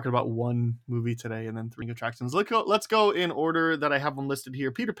 We're only talking about one movie today and then 3 attractions. Let's go in order that I have them listed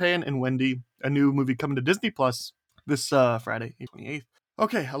here. Peter Pan and Wendy, a new movie coming to Disney Plus this Friday, April 28th.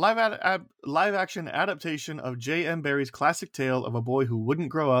 Okay, a live-action adaptation of J.M. Barrie's classic tale of a boy who wouldn't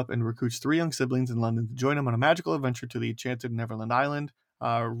grow up and recruits 3 young siblings in London to join him on a magical adventure to the enchanted Neverland Island.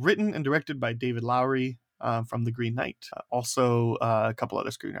 Written and directed by David Lowery from The Green Knight. Also, a couple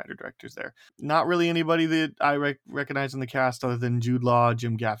other screenwriter directors there. Not really anybody that I recognize in the cast other than Jude Law,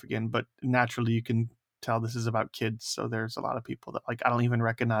 Jim Gaffigan, but naturally you can tell this is about kids, so there's a lot of people that like I don't even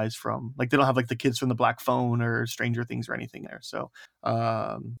recognize from like they don't have like the kids from The Black Phone or Stranger Things or anything there. So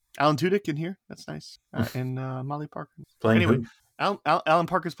Alan Tudyk in here, that's nice, and Molly Parker playing. Anyway, Alan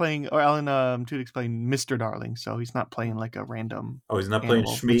Parker's playing, or Alan Tudyk's playing Mr. Darling, so he's not playing like a random. Oh, he's not playing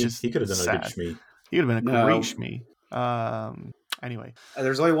Shmi. He could have done a good Shmi. He would have been a great Shmi. Anyway,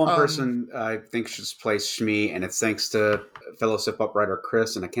 there's only one person I think should play Shmi, and it's thanks to fellow Sip Up writer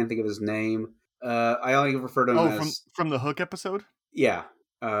Chris, and I can't think of his name. I only refer to him as from the Hook episode. Yeah.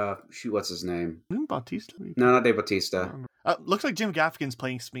 What's his name? Bautista? No, not Dave Bautista. Looks like Jim Gaffigan's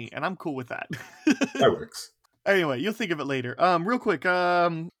playing Smee, and I'm cool with that. That works. Anyway, you'll think of it later. Real quick,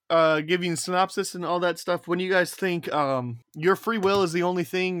 giving synopsis and all that stuff. When you guys think your free will is the only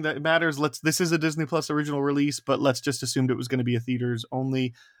thing that matters, this is a Disney Plus original release, but let's just assume it was going to be a theaters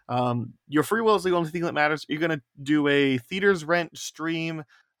only. Your free will is the only thing that matters. You're going to do a theaters rent stream.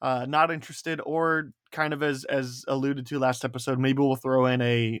 Not interested, or kind of as alluded to last episode, maybe we'll throw in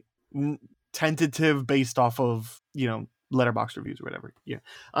a tentative based off of Letterboxd reviews or whatever. Yeah.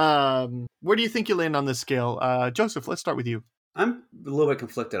 Where do you think you land on this scale? Joseph, let's start with you. I'm a little bit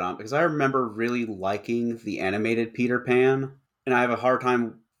conflicted on it because I remember really liking the animated Peter Pan, and I have a hard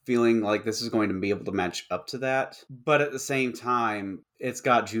time feeling like this is going to be able to match up to that. But at the same time, it's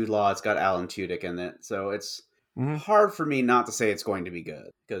got Jude Law, it's got Alan Tudyk in it, so it's hard for me not to say it's going to be good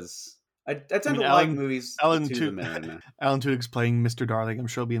because I tend to like movies. Alan Tudyk's playing Mr. Darling. I'm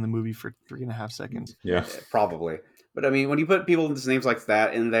sure he'll be in the movie for 3.5 seconds. Yeah, probably. But I mean, when you put people with names like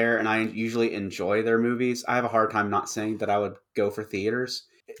that in there, and I usually enjoy their movies, I have a hard time not saying that I would go for theaters.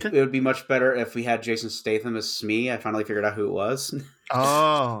 It would be much better if we had Jason Statham as Smee. I finally figured out who it was.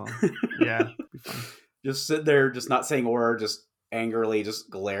 Oh, yeah. Just sit there, just not saying a word, just angrily, just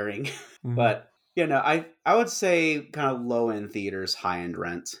glaring. Mm-hmm. But I would say kind of low-end theaters, high-end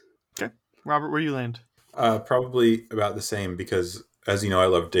rent. Okay. Robert, where do you land? Probably about the same because, as you know, I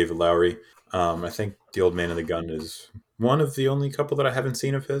love David Lowery. I think The Old Man and the Gun is one of the only couple that I haven't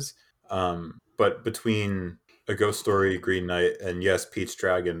seen of his. But between A Ghost Story, Green Knight, and yes, Pete's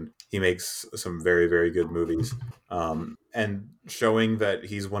Dragon, he makes some very, very good movies. And showing that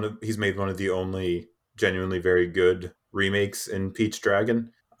he's made one of the only genuinely very good remakes in Pete's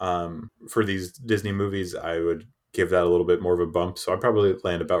Dragon. For these Disney movies, I would give that a little bit more of a bump. So I'd probably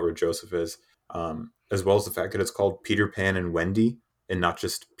land about where Joseph is, as well as the fact that it's called Peter Pan and Wendy and not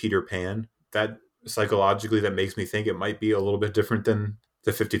just Peter Pan. That psychologically, that makes me think it might be a little bit different than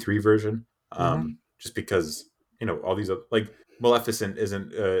the 53 version. Just because, all these like Maleficent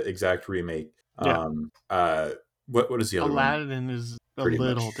isn't an exact remake. Yeah. What is the other Aladdin one? is a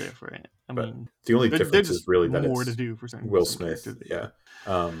little different. I mean, the only difference is really that more it's to do for some Will Smith. Yeah.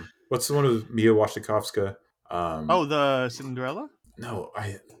 What's the one with Mia Wasikowska? The Cinderella? No,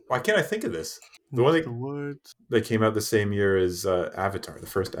 why can't I think of this? The one that came out the same year as Avatar, the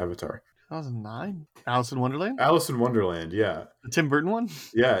first Avatar. 2009? Alice in Wonderland? Alice in Wonderland, yeah. The Tim Burton one?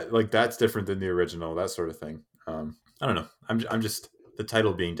 Yeah, like that's different than the original, that sort of thing. I don't know. I'm just, the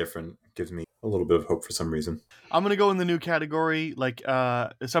title being different gives me a little bit of hope for some reason. I'm gonna go in the new category. So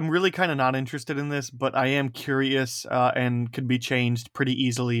I'm really kind of not interested in this, but I am curious and could be changed pretty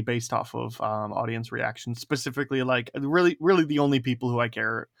easily based off of audience reactions. Specifically, like really the only people who I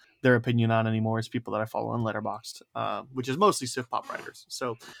care their opinion on anymore is people that I follow on Letterboxd, which is mostly Sif Pop writers.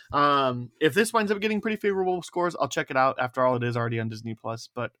 So if this winds up getting pretty favorable scores, I'll check it out. After all, it is already on Disney Plus,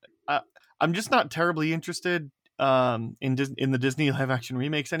 but I'm just not terribly interested in the Disney live action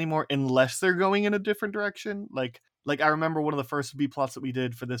remakes anymore, unless they're going in a different direction. Like I remember one of the first B plots that we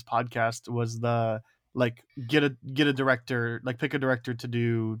did for this podcast was the get a director, pick a director to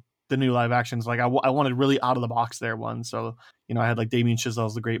do the new live actions. I wanted really out of the box there one. So, I had Damien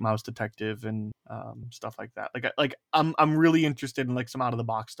Chazelle's The Great Mouse Detective and stuff like that. I'm really interested in some out of the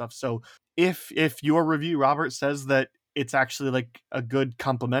box stuff. So if your review, Robert, says that it's actually a good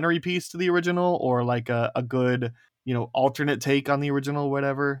complementary piece to the original, or a good, alternate take on the original,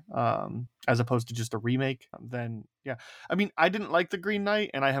 whatever, as opposed to just a remake, then yeah. I mean, I didn't like The Green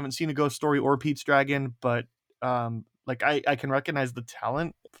Knight, and I haven't seen A Ghost Story or Pete's Dragon, but I can recognize the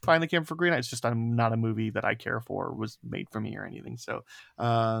talent finally came for Green Knight. It's just not a movie that I care for, was made for me or anything. So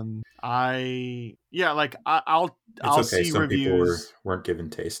I'll okay. see Some reviews. People weren't given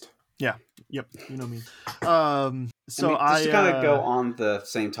taste. Yeah. Yep. You know me. So just to kind of go on the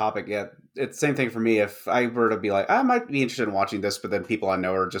same topic, yeah, it's the same thing for me. If I were to be I might be interested in watching this, but then people I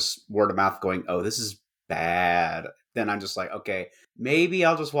know are just word of mouth going, "Oh, this is bad." Then I'm just okay, maybe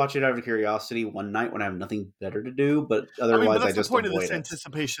I'll just watch it out of curiosity one night when I have nothing better to do. But otherwise, that's I just the point avoid of this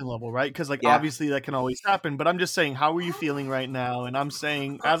anticipation level, right? Because obviously that can always happen. But I'm just saying, how are you feeling right now? And I'm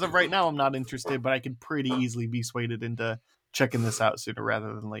saying, as of right now, I'm not interested, but I could pretty easily be swayed into checking this out sooner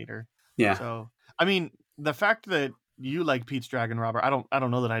rather than later. Yeah. So I mean, the fact that you like Pete's Dragon, Robert, I don't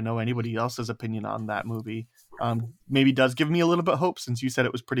know that I know anybody else's opinion on that movie. Maybe does give me a little bit of hope, since you said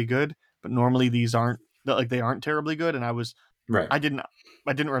it was pretty good. But normally these aren't they aren't terribly good, and I was right. I didn't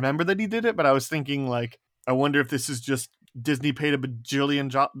remember that he did it, but I was thinking I wonder if this is just Disney paid a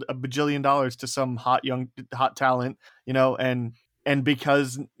bajillion dollars to some hot talent, and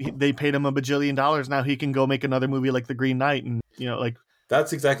because they paid him a bajillion dollars, now he can go make another movie like The Green Knight, and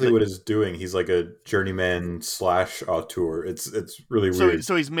that's exactly what he's doing. He's like a journeyman / auteur. It's really weird.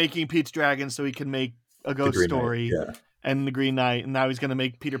 So he's making Pete's Dragon so he can make A Ghost Story. Yeah. And The Green Knight, and now he's going to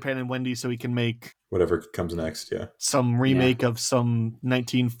make Peter Pan and Wendy so he can make whatever comes next. Yeah, some remake of some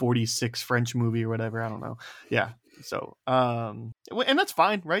 1946 French movie or whatever. I don't know. Yeah. So, and that's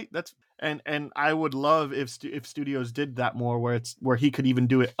fine, right? That's and I would love if studios did that more, where he could even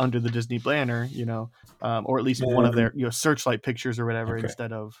do it under the Disney banner, or at least one of their Searchlight Pictures or whatever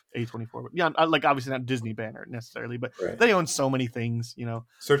instead of A24. But yeah, obviously not Disney banner necessarily, but they own so many things,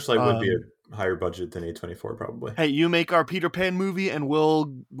 Searchlight would be a higher budget than A24 probably. Hey, you make our Peter Pan movie, and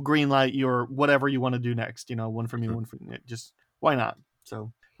we'll greenlight your whatever you want to do next. One for me, one for me. Just why not?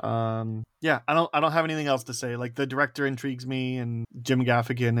 So. Yeah, I don't have anything else to say. The director intrigues me, and Jim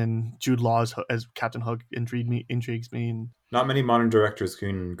Gaffigan and Jude Law as Captain Hook intrigues me. And not many modern directors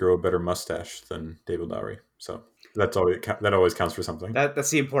can grow a better mustache than David Lowery. So that always counts for something.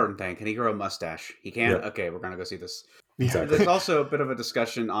 That's the important thing. Can he grow a mustache? He can. Yep. Okay, we're gonna go see this. Exactly. There's also a bit of a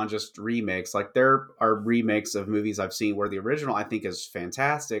discussion on just remakes. There are remakes of movies I've seen where the original I think is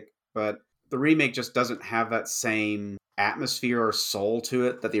fantastic, but the remake just doesn't have that same atmosphere or soul to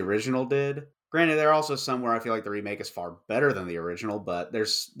it that the original did. Granted, there are also some where I feel like the remake is far better than the original, but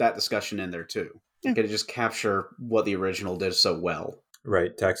there's that discussion in there too. Yeah. Could just capture what the original did so well.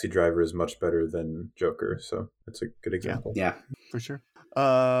 Right. Taxi Driver is much better than Joker, so it's a good example. Yeah, for sure.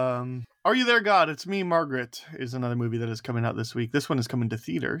 Are You There, God? It's Me, Margaret is another movie that is coming out this week. This one is coming to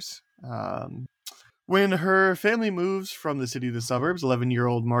theaters. When her family moves from the city to the suburbs,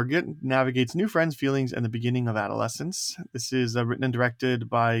 11-year-old Margaret navigates new friends, feelings, and the beginning of adolescence. This is written and directed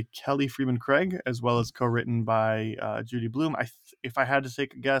by Kelly Freeman Craig, as well as co-written by Judy Blume. If I had to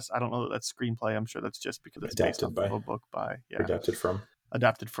take a guess, I don't know that that's screenplay. I'm sure that's just because it's based on a book by... Yeah.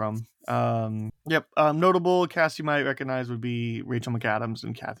 Adapted from. Notable cast you might recognize would be Rachel McAdams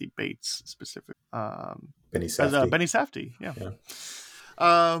and Kathy Bates, specific. Benny Safdie. Benny Safdie, yeah.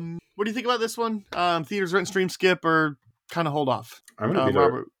 What do you think about this one? Theaters, rent, stream, skip, or kind of hold off? I'm going to be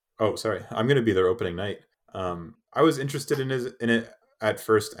there. Oh, sorry. I'm going to be there opening night. I was interested in it at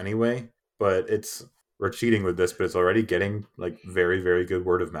first anyway, but we're cheating with this, but it's already getting like very, very good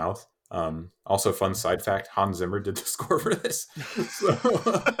word of mouth. Also, fun side fact: Hans Zimmer did the score for this, so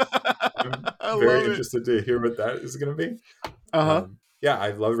I'm very interested to hear what that is going to be. Yeah,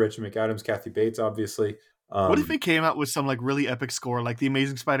 I love Rachel McAdams, Kathy Bates, obviously. What if they came out with some like really epic score, like the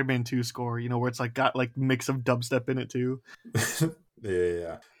Amazing Spider-Man 2 score? You know, where it's like got like mix of dubstep in it too.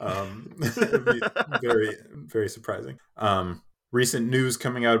 Yeah. It'd be very, very surprising. Recent news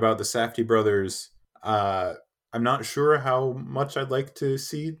coming out about the Safdie brothers. I'm not sure how much I'd like to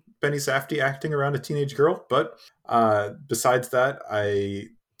see Benny Safdie acting around a teenage girl, but besides that, I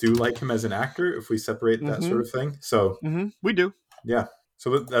do like him as an actor. If we separate that sort of thing, so we do. Yeah.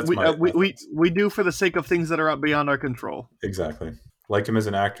 So that's we do for the sake of things that are out beyond our control. Exactly. Like him as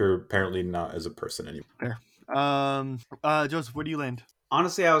an actor, apparently not as a person anymore. Fair. Joseph, where do you land?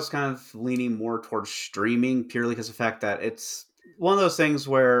 Honestly, I was kind of leaning more towards streaming purely because of the fact that it's one of those things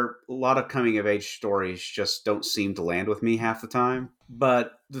where a lot of coming of age stories just don't seem to land with me half the time.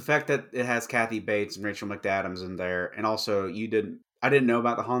 But the fact that it has Kathy Bates and Rachel McAdams in there, and also I didn't know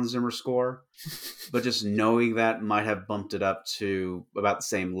about the Hans Zimmer score, but just knowing that might have bumped it up to about the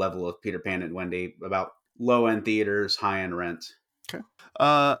same level of Peter Pan and Wendy, about low-end theaters, high-end rent. Okay.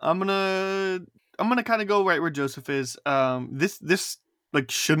 I'm gonna kind of go right where Joseph is. This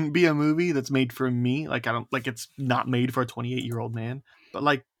like shouldn't be a movie that's made for me. Like it's not made for a 28-year-old man. But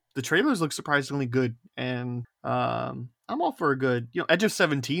like the trailers look surprisingly good, and I'm all for a good, Edge of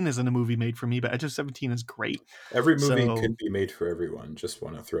 17 isn't a movie made for me, but Edge of 17 is great. Every movie could be made for everyone. Just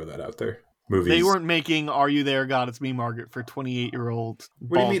want to throw that out there. Movies. They weren't making Are You There, God? It's Me, Margaret for 28-year-old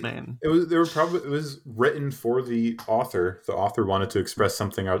bald man. It was written for the author. The author wanted to express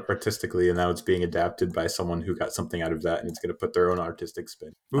something artistically, and now it's being adapted by someone who got something out of that, and it's going to put their own artistic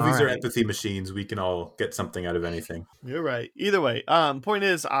spin. Movies are empathy machines. We can all get something out of anything. You're right. Either way, point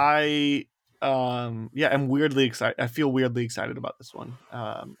is, I'm weirdly excited. I feel weirdly excited about this one.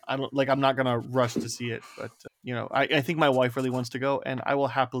 I'm not gonna rush to see it, but I think my wife really wants to go, and I will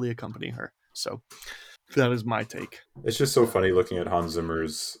happily accompany her. So that is my take. It's just so funny looking at Hans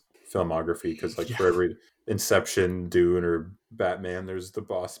Zimmer's filmography, because for every Inception, Dune, or Batman, there's The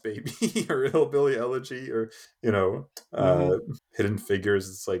Boss Baby or Hillbilly Elegy, or Hidden Figures.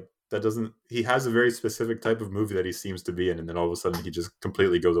 It's like he has a very specific type of movie that he seems to be in, and then all of a sudden he just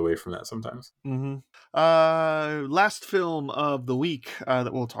completely goes away from that sometimes. Last film of the week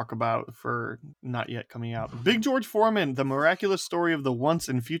that we'll talk about for not yet coming out. Big George Foreman, The Miraculous Story of the Once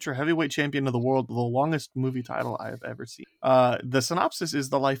and Future Heavyweight Champion of the World, the longest movie title I have ever seen. The synopsis is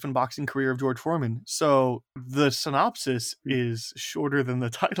the life and boxing career of George Foreman. So the synopsis is shorter than the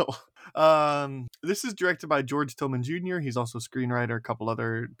title. This is directed by George Tillman Jr. He's also a screenwriter, a couple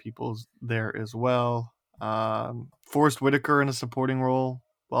other people's there as well. Forrest Whitaker in a supporting role,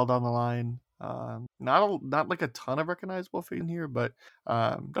 well down the line. Not like a ton of recognizable fame here, but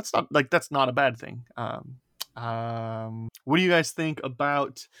that's not a bad thing. What do you guys think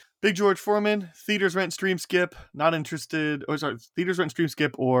about Big George Foreman? Theaters, rent, stream, skip. Not interested. Theaters, rent, stream,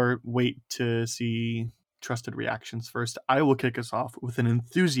 skip, or wait to see trusted reactions first. I will kick us off with an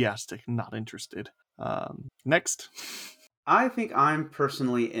enthusiastic not interested. Next. I think I'm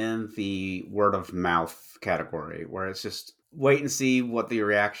personally in the word of mouth category, where it's just wait and see what the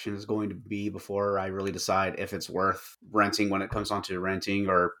reaction is going to be before I really decide if it's worth renting when it comes onto renting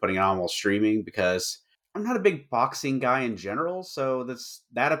or putting it on while streaming, because I'm not a big boxing guy in general, so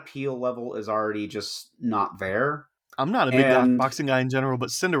that appeal level is already just not there. I'm not a big boxing guy in general, but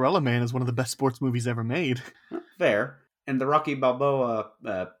Cinderella Man is one of the best sports movies ever made. Fair. And the Rocky Balboa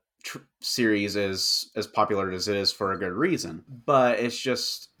series is as popular as it is for a good reason. But it's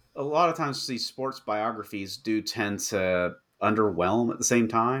just, a lot of times these sports biographies do tend to underwhelm at the same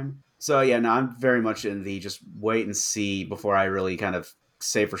time. So yeah, no, I'm very much in the just wait and see before I really kind of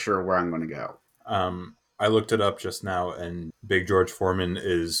say for sure where I'm going to go. I looked it up just now, and Big George Foreman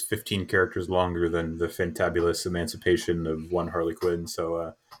is 15 characters longer than the fantabulous emancipation of one Harley Quinn.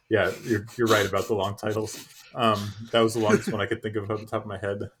 So, yeah, you're right about the long titles. That was the longest one I could think of off the top of my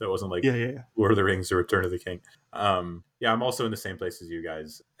head. That wasn't like Lord of the Rings or Return of the King. Yeah, I'm also in the same place as you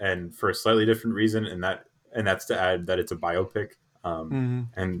guys, and for a slightly different reason, and that's to add that it's a biopic.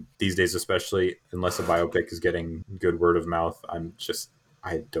 And these days, especially, unless a biopic is getting good word of mouth,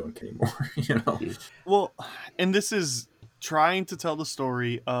 I don't care anymore, Well, and this is trying to tell the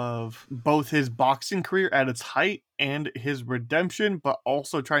story of both his boxing career at its height and his redemption, but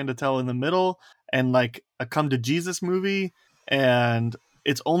also trying to tell in the middle, and like a come to Jesus movie, and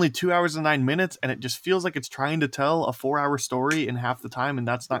it's only 2 hours and 9 minutes, and it just feels like it's trying to tell a 4-hour story in half the time, and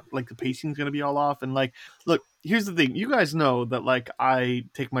that's not like the pacing's gonna be all off. And like, look, here's the thing, you guys know that like I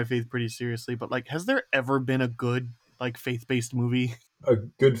take my faith pretty seriously, but like, has there ever been a good like faith-based movie? A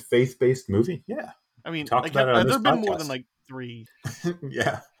good faith-based movie? Yeah. I mean, Talked like, about it on have this there been more podcast. than like 3?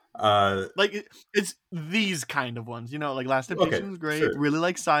 Yeah. Like it's these kind of ones, you know, like Last Temptation was great. Sure. Really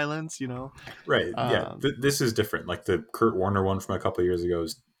like Silence, you know. Right. Yeah. This is different. Like the Kurt Warner one from a couple of years ago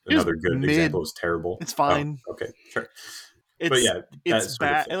is another good example. Is terrible. It's fine. Oh, okay. Sure. But yeah, it's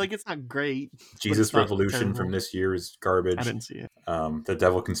bad. Like it's not great. Jesus Revolution from this year is garbage. I didn't see it. The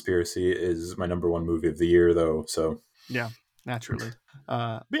Devil Conspiracy is my number 1 movie of the year, though. So yeah, naturally.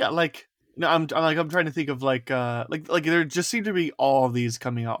 But yeah, like. No, I'm trying to think of like there just seem to be all of these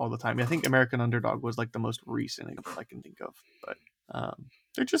coming out all the time. I think American Underdog was like the most recent I can think of, but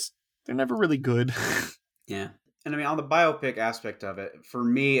they're never really good. Yeah, and I mean on the biopic aspect of it, for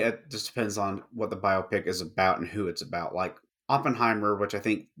me it just depends on what the biopic is about and who it's about. Like Oppenheimer, which I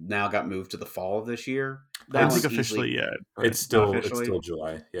think now got moved to the fall of this year. I don't think officially yet. It's still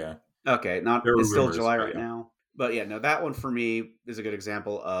July. Yeah. Okay, it's still July right now. But yeah, no, that one for me is a good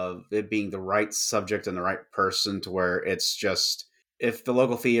example of it being the right subject and the right person to where it's just, if the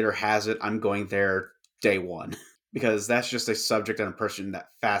local theater has it, I'm going there day one because that's just a subject and a person that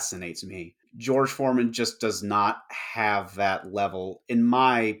fascinates me. George Foreman just does not have that level in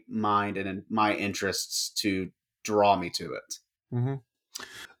my mind and in my interests to draw me to it.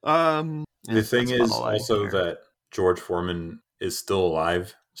 Mm-hmm. The thing is also that George Foreman is still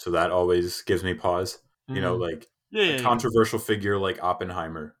alive, so that always gives me pause. You know, like a controversial figure like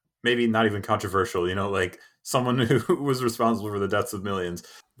Oppenheimer, maybe not even controversial, you know, like someone who was responsible for the deaths of millions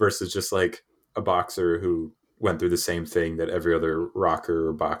versus just like a boxer who went through the same thing that every other rocker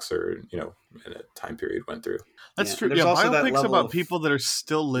or boxer, you know, in a time period went through. That's true. Yeah, biopics about people that are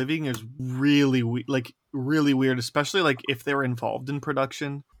still living is really really weird, especially like if they're involved in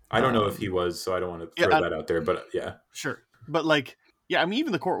production. I don't know if he was, so I don't want to throw that out there, but yeah. Sure. But like, yeah, I mean,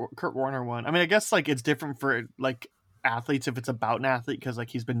 even the Kurt Warner one. I mean, I guess like it's different for like athletes if it's about an athlete because like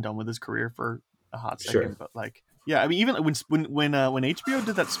he's been done with his career for a hot second. Sure. But like, yeah, I mean, even when HBO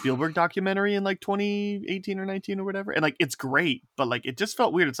did that Spielberg documentary in like 2018 or 19 or whatever, and like it's great, but like it just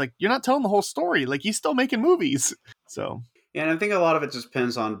felt weird. It's like you're not telling the whole story. Like he's still making movies. So yeah, and I think a lot of it just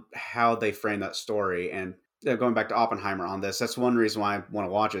depends on how they frame that story. And going back to Oppenheimer on this, that's one reason why I want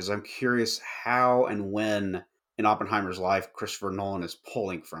to watch it. Is I'm curious how and when in Oppenheimer's life Christopher Nolan is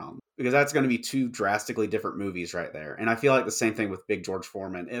pulling from, because that's going to be 2 drastically different movies right there. And I feel like the same thing with Big George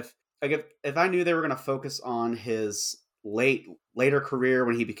Foreman. If I knew they were going to focus on his later career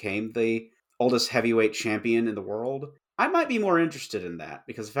when he became the oldest heavyweight champion in the world, I might be more interested in that,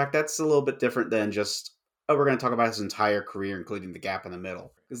 because in fact that's a little bit different than just, oh, we're going to talk about his entire career, including the gap in the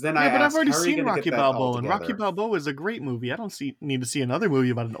middle. Because then but I've already seen Rocky Balboa, and Rocky Balboa is a great movie. I don't need to see another movie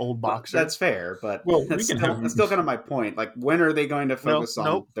about an old boxer. That's fair, but that's still kind of my point. Like, when are they going to focus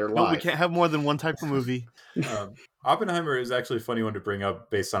on their life? No, we can't have more than one type of movie. Oppenheimer is actually a funny one to bring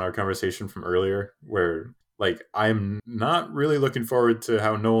up based on our conversation from earlier, where like I'm not really looking forward to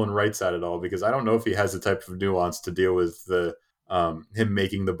how Nolan writes that at all, because I don't know if he has the type of nuance to deal with the him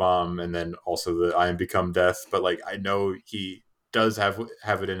making the bomb and then also the I am become death. But like I know he does have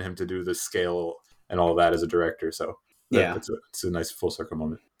it in him to do the scale and all that as a director. So it's a nice full circle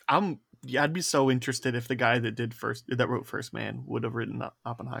moment. I'd be so interested if the guy that wrote First Man would have written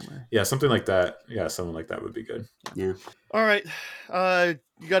Oppenheimer. Yeah, something like that. Yeah, someone like that would be good. Yeah. All right.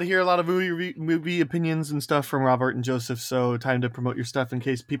 You got to hear a lot of movie opinions and stuff from Robert and Joseph. So time to promote your stuff in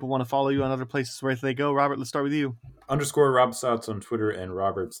case people want to follow you on other places where they go. Robert, let's start with you. _Rob's Thoughts on Twitter and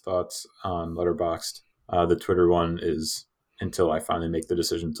Robert's Thoughts on Letterboxd. The Twitter one is until I finally make the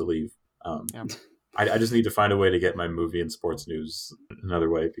decision to leave. I just need to find a way to get my movie and sports news another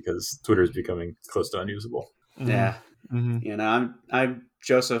way, because Twitter is becoming close to unusable. Yeah. Mm-hmm. You know, I'm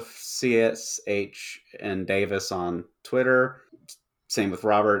Joseph CSH and Davis on Twitter. Same with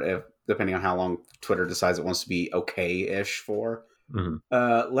Robert, depending on how long Twitter decides it wants to be okay-ish for. Mm-hmm.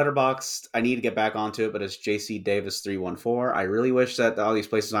 Letterboxd, I need to get back onto it, but it's JC Davis 314. I really wish that all these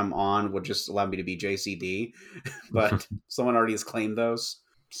places I'm on would just allow me to be JCD, but someone already has claimed those.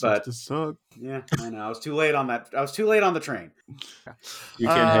 But yeah, I know. I was too late on that. I was too late on the train. You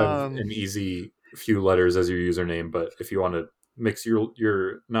can't have an easy few letters as your username, but if you want to mix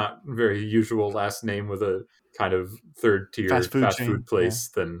your not very usual last name with a kind of third tier fast food place,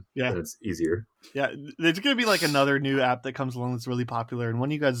 then it's easier. Yeah, there's going to be like another new app that comes along that's really popular, and one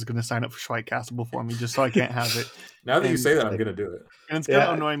of you guys is going to sign up for Schweik Castle before me just so I can't have it. Now that you say that, I'm going to do it. And it's going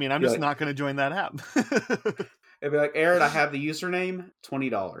to annoy me, and I'm just not going to join that app. It'd be like, Aaron, I have the username,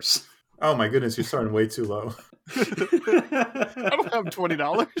 $20. Oh my goodness, you're starting way too low. I don't have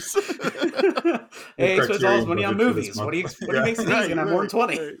 $20. Hey, he spends all his money on movies. What do you makes it easy? And I'm more than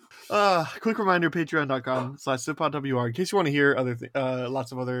 20. Quick reminder: patreon.com/SipPodWR. In case you want to hear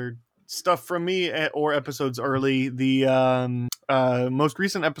lots of other stuff from me or episodes early. The most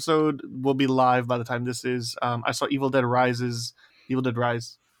recent episode will be live by the time this is. I saw Evil Dead Rise this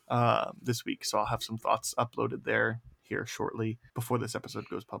week, so I'll have some thoughts uploaded there here shortly before this episode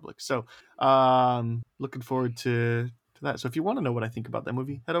goes public. So looking forward to that. So if you want to know what I think about that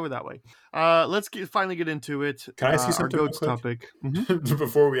movie, head over that way. Let's finally get into it. Can I ask you something our goats topic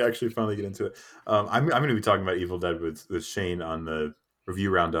before we actually finally get into it? I'm going to be talking about Evil Dead with Shane on the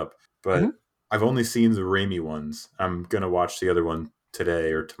review roundup, but I've only seen the Raimi ones. I'm going to watch the other one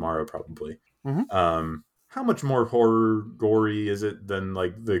today or tomorrow probably. How much more horror gory is it than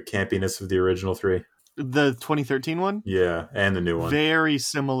like the campiness of the original three? The 2013 one? Yeah, and the new one. Very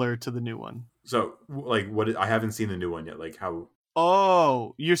similar to the new one. So, like, I haven't seen the new one yet. Like, how?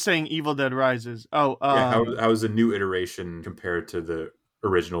 Oh, you're saying Evil Dead Rises. Oh, yeah. How is the new iteration compared to the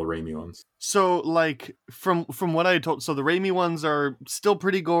original Raimi ones? So, like, from what I told, so the Raimi ones are still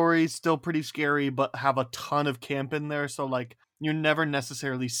pretty gory, still pretty scary, but have a ton of camp in there. So, like, you're never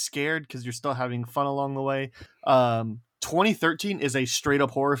necessarily scared because you're still having fun along the way. 2013 is a straight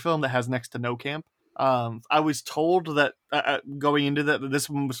up horror film that has next to no camp. I was told that going into that this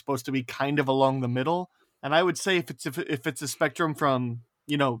one was supposed to be kind of along the middle, and I would say if it's a spectrum from,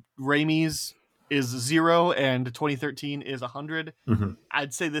 you know, Raimi's is 0 and 2013 is 100,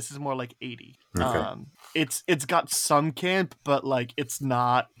 I'd say this is more like 80. Okay. It's got some camp, but like it's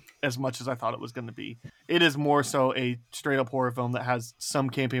not as much as I thought it was going to be. It is more so a straight up horror film that has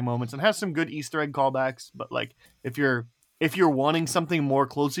some camping moments and has some good Easter egg callbacks, but like if you're wanting something more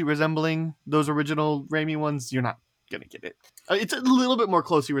closely resembling those original Raimi ones, you're not going to get it. It's a little bit more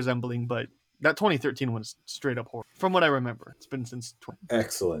closely resembling, but that 2013 one is straight up horror. From what I remember, it's been since 20.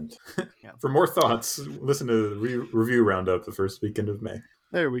 Excellent. Yeah. For more thoughts, listen to the review roundup the first weekend of May.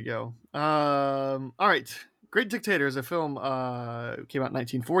 There we go. All right. Great Dictator is a film came out in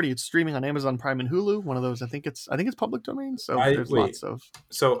 1940. It's streaming on Amazon Prime and Hulu. One of those, I think it's public domain. So lots of.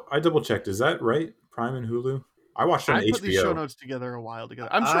 So I double checked. Is that right? Prime and Hulu? I watched it on HBO. I put these show notes together a while ago.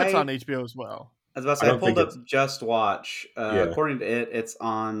 I'm sure it's on HBO as well. I was about to say, I pulled up Just Watch. According to it, it's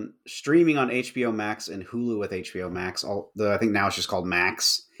on streaming on HBO Max and Hulu with HBO Max. I think now it's just called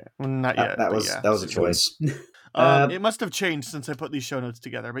Max. Well, not yet. That was a choice. It must have changed since I put these show notes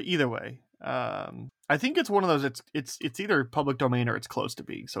together. But either way, I think it's one of those. It's either public domain or it's close to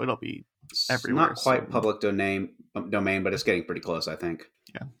being. So it'll be everywhere. Not quite public domain, but it's getting pretty close, I think.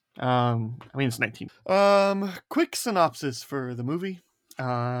 Yeah. I mean, it's 19. Quick synopsis for the movie.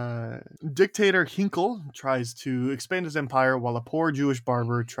 Dictator Hinkle tries to expand his empire while a poor Jewish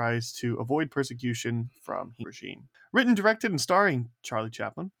barber tries to avoid persecution from the regime. Written, directed, and starring Charlie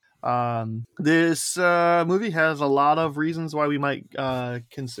Chaplin. This movie has a lot of reasons why we might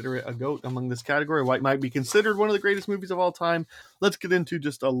consider it a GOAT among this category, why it might be considered one of the greatest movies of all time. Let's get into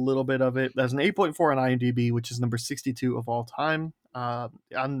just a little bit of it. There's an 8.4 on IMDb, which is number 62 of all time.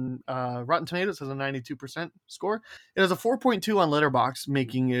 On Rotten Tomatoes has a 92% score. It has a 4.2 on Letterboxd,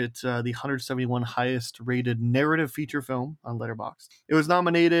 making it the 171 highest rated narrative feature film on Letterboxd. It was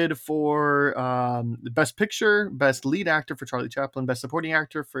nominated for the Best Picture, Best Lead Actor for Charlie Chaplin, Best Supporting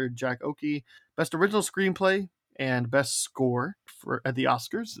Actor for Jack Oakie, Best Original Screenplay, and Best Score at the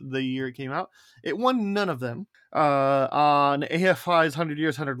Oscars the year it came out. It won none of them. On AFI's 100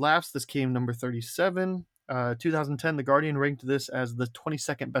 Years, 100 Laughs, this came number 37. 2010, The Guardian ranked this as the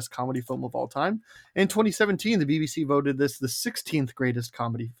 22nd best comedy film of all time. In 2017, the BBC voted this the 16th greatest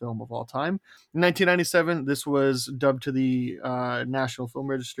comedy film of all time. In 1997, this was dubbed to the National Film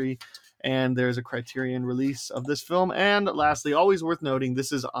Registry, and there's a Criterion release of this film. And lastly, always worth noting,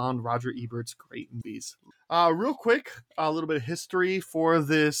 this is on Roger Ebert's Great Movies. Real quick, a little bit of history for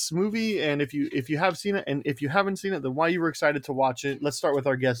this movie, and if you have seen it, and if you haven't seen it, then why you were excited to watch it. Let's start with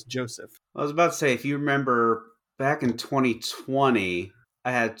our guest, Joseph. I was about to say, if you remember back in 2020,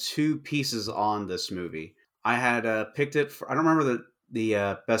 I had two pieces on this movie. I had picked it for, I don't remember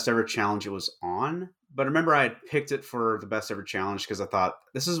the best ever challenge it was on, but I remember I had picked it for the best ever challenge because I thought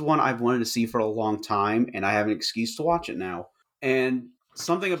this is one I've wanted to see for a long time, and I have an excuse to watch it now. And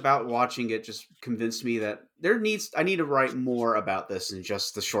something about watching it just convinced me that I need to write more about this than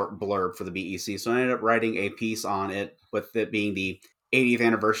just the short blurb for the BEC. So I ended up writing a piece on it, with it being the 80th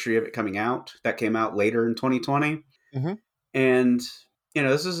anniversary of it coming out. That came out later in 2020. Mm-hmm. And,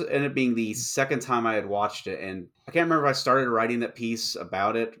 this ended up being the second time I had watched it. And I can't remember if I started writing that piece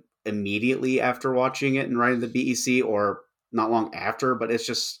about it immediately after watching it and writing the BEC or not long after, but it's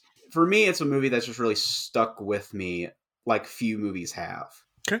just, for me, it's a movie that's just really stuck with me like few movies have.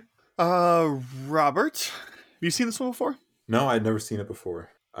 Okay. Robert, have you seen this one before? No, I'd never seen it before.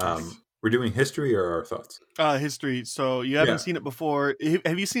 We're doing history or our thoughts? History. So you haven't seen it before.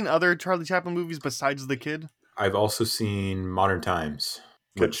 Have you seen other Charlie Chaplin movies besides The Kid? I've also seen Modern Times,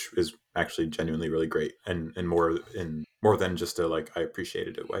 which is actually genuinely really great and more than just a like I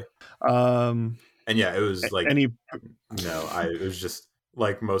appreciated it way. And yeah, it was like it was just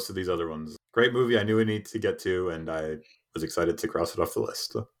like most of these other ones. Great movie. I knew I needed to get to, and I was excited to cross it off the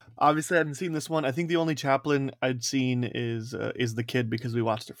list. Obviously, I hadn't seen this one. I think the only Chaplin I'd seen is The Kid because we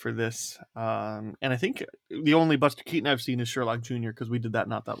watched it for this. And I think the only Buster Keaton I've seen is Sherlock Jr. because we did that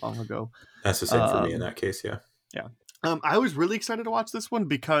not that long ago. That's the same for me in that case, yeah. Yeah. I was really excited to watch this one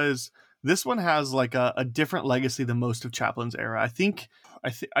because this one has like a different legacy than most of Chaplin's era. I think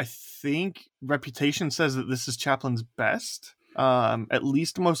Reputation says that this is Chaplin's best. At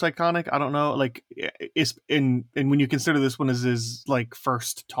least most iconic. I don't know, like it's and when you consider this one as his like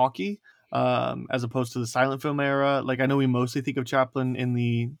first talkie, as opposed to the silent film era. Like I know we mostly think of Chaplin in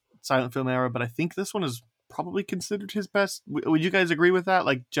the silent film era, but I think this one is probably considered his best. Would you guys agree with that?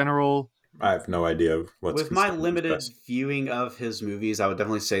 Like general. I have no idea what's with my limited viewing of his movies. I would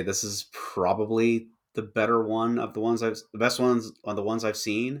definitely say this is probably the better one of the best ones on the ones I've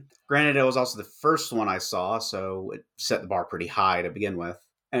seen. Granted, it was also the first one I saw, so it set the bar pretty high to begin with.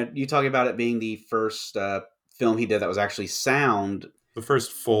 And you talking about it being the first film he did that was actually sound. The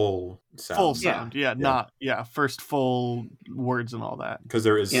first full sound. Full sound, first full words and all that. Because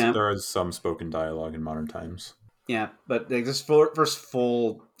there is some spoken dialogue in Modern Times. Yeah, but this first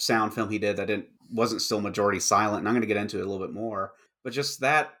full sound film he did that wasn't still majority silent, and I'm going to get into it a little bit more. But just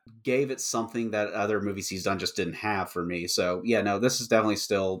that gave it something that other movies he's done just didn't have for me. So yeah, no, this is definitely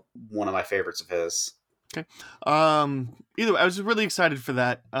still one of my favorites of his. Okay. Either way, I was really excited for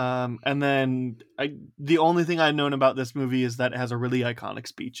that. And then the only thing I'd known about this movie is that it has a really iconic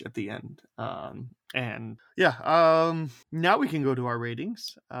speech at the end. And yeah, now we can go to our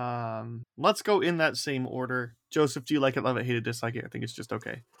ratings. Let's go in that same order. Joseph, do you like it, love it, hate it, dislike it? I think it's just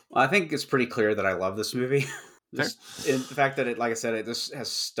okay. Well, I think it's pretty clear that I love this movie. Just in the fact that it, like I said, it just has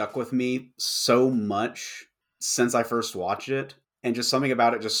stuck with me so much since I first watched it, and just something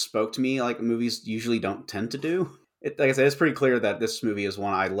about it just spoke to me like movies usually don't tend to do. Like I said, it's pretty clear that this movie is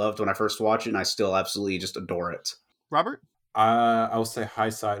one I loved when I first watched it, and I still absolutely just adore it. Robert? I will say high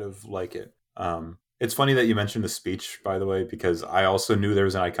side of like it. It's funny that you mentioned the speech, by the way, because I also knew there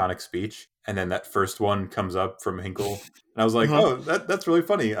was an iconic speech, and then that first one comes up from Hinkle, and I was like, oh, that's really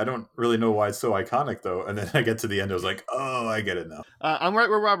funny. I don't really know why it's so iconic, though. And then I get to the end, I was like, oh, I get it now. I'm right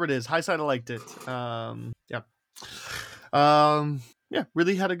where Robert is. High side, I liked it.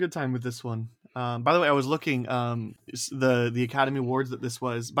 Really had a good time with this one. By the way, I was looking the Academy Awards that this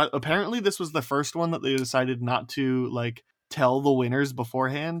was, but apparently this was the first one that they decided not to like tell the winners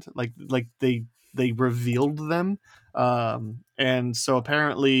beforehand. Like they revealed them, and so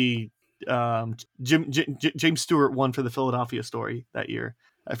apparently James Stewart won for The Philadelphia Story that year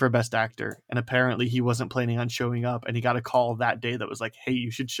for Best Actor, and apparently he wasn't planning on showing up, and he got a call that day that was like, hey,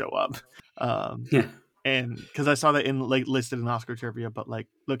 you should show up. And because I saw that in like listed in Oscar trivia, but like,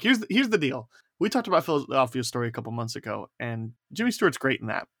 look, here's the deal. We talked about Philadelphia Story a couple months ago, and Jimmy Stewart's great in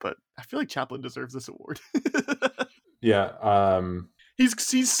that, but I feel like Chaplin deserves this award. Yeah.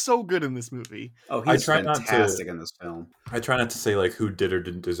 He's so good in this movie. Oh, he's fantastic in this film. I try not to say like who did or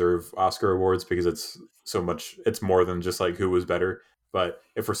didn't deserve Oscar awards because it's more than just like who was better. But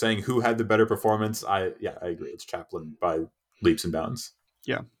if we're saying who had the better performance, I agree. It's Chaplin by leaps and bounds.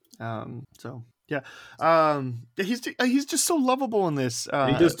 Yeah. He's just so lovable in this.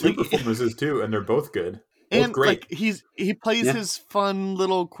 He does two performances too, and they're both good. And great. Like he plays his fun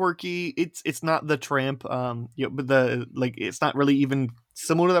little quirky. It's not the tramp, but it's not really even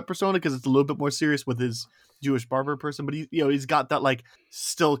similar to that persona because it's a little bit more serious with his Jewish barber person. But he's got that like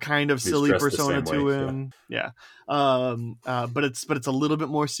still kind of silly persona to him. Yeah. But it's a little bit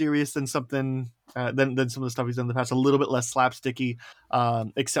more serious than something than some of the stuff he's done in the past. A little bit less slapsticky,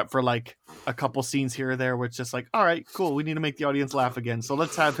 except for like a couple scenes here or there where it's just like, all right, cool, we need to make the audience laugh again, so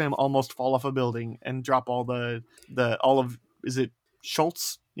let's have him almost fall off a building and drop all is it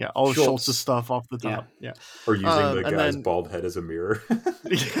Schultz? Yeah, all of Schultz's stuff off the top. Yeah. Or using the guy's bald head as a mirror.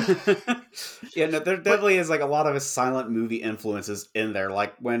 Yeah, no, there definitely is like a lot of his silent movie influences in there.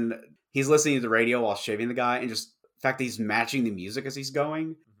 Like when he's listening to the radio while shaving the guy, and just the fact that he's matching the music as he's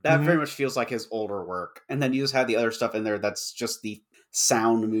going, that very much feels like his older work. And then you just had the other stuff in there that's just the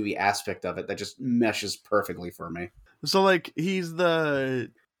sound movie aspect of it that just meshes perfectly for me. So like he's the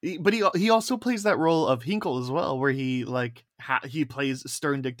but he also plays that role of Hinkle as well, where he like he plays a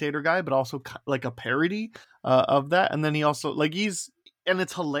stern dictator guy, but also like a parody of that. And then he also like and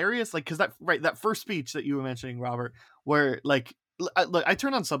it's hilarious, like because that first speech that you were mentioning, Robert, where like I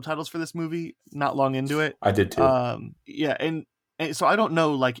turned on subtitles for this movie not long into it. I did too. Yeah, and so I don't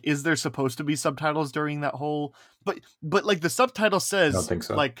know, like, is there supposed to be subtitles during that whole? But like the subtitle says, I don't think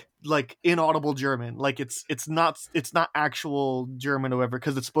so. like inaudible German, like it's not actual German or whatever,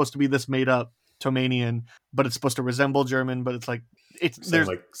 because it's supposed to be this made up Tomanian, but it's supposed to resemble German, but it's like there's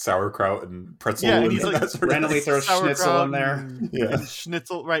like sauerkraut and pretzel. Yeah, and he's like randomly throws schnitzel in there. And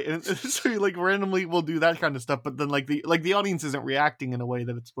schnitzel, right? And so he like randomly will do that kind of stuff, but then like the audience isn't reacting in a way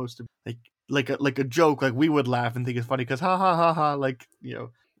that it's supposed to be. Like a joke, like we would laugh and think it's funny because ha ha ha ha, like, you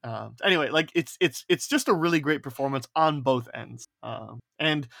know. Anyway, like it's just a really great performance on both ends.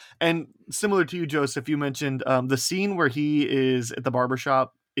 And similar to you, Joseph, you mentioned the scene where he is at the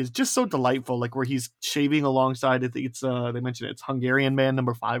barbershop is just so delightful, like where he's shaving alongside, I think it's they mentioned it's Hungarian Man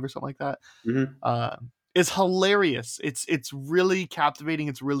number 5 or something like that. Mm-hmm. It's hilarious. It's really captivating.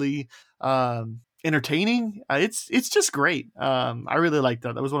 It's really entertaining. It's just great. I really liked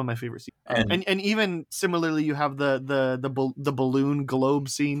that. That was one of my favorite scenes. And even similarly, you have the balloon globe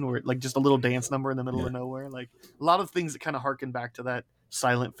scene where like just a little dance number in the middle of nowhere. Like a lot of things that kind of harken back to that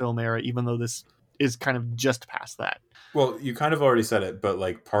silent film era, even though this is kind of just past that. Well, you kind of already said it, but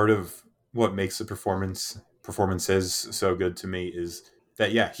like part of what makes the performances so good to me is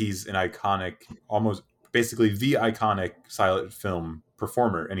that he's an iconic, almost basically the iconic silent film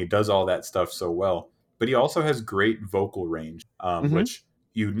performer, and he does all that stuff so well. But he also has great vocal range, which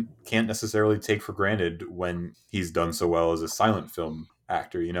you can't necessarily take for granted when he's done so well as a silent film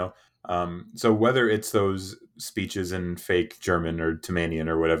actor, you know? So whether it's those speeches in fake German or Tomanian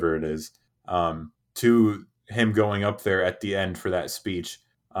or whatever it is, to him going up there at the end for that speech,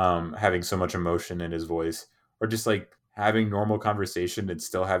 having so much emotion in his voice, or just like having normal conversation and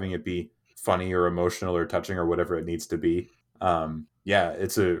still having it be funny or emotional or touching or whatever it needs to be.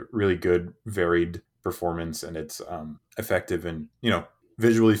 It's a really good, varied performance, and it's effective and, you know,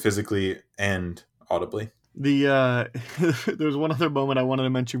 visually, physically, and audibly. There's one other moment I wanted to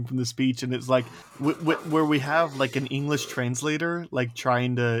mention from the speech, and it's like where we have like an English translator like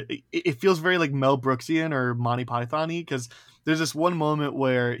trying to. It feels very like Mel Brooksian or Monty Python-y, because there's this one moment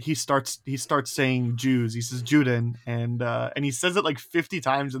where he starts saying Jews. He says Juden, and he says it like 50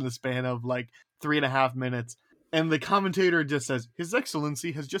 times in the span of like 3.5 minutes. And the commentator just says, "His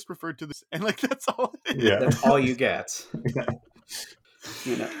Excellency has just referred to this," and like that's all. That's all you get.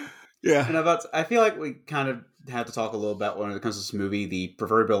 You know. Yeah. And I feel like we kind of have to talk a little about, when it comes to this movie, the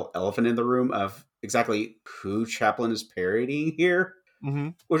proverbial elephant in the room of exactly who Chaplin is parodying here,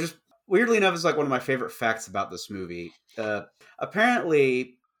 which is weirdly enough is like one of my favorite facts about this movie.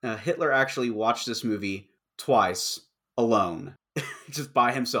 Apparently, Hitler actually watched this movie twice alone. Just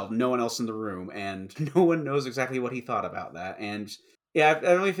by himself, no one else in the room, and no one knows exactly what he thought about that. And I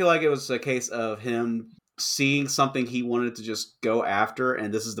really feel like it was a case of him seeing something he wanted to just go after,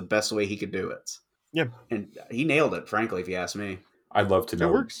 and this is the best way he could do it. Yeah, and he nailed it, frankly, if you ask me. I'd love to know.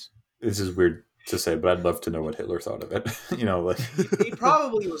 It works. This is weird to say, but I'd love to know what Hitler thought of it. You know, like he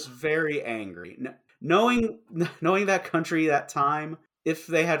probably was very angry, knowing that country, that time. If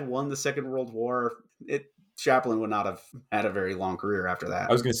they had won the Second World War, Chaplin would not have had a very long career after that.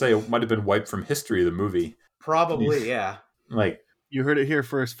 I was going to say it might have been wiped from history, the movie. Probably, yeah. Like, you heard it here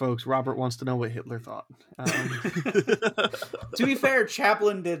first, folks. Robert wants to know what Hitler thought. To be fair,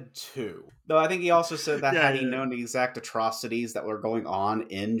 Chaplin did too. Though I think he also said that had he known the exact atrocities that were going on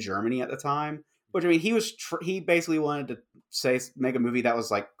in Germany at the time, which I mean, he basically wanted to make a movie that was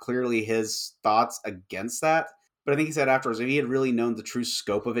like clearly his thoughts against that. But I think he said afterwards, if he had really known the true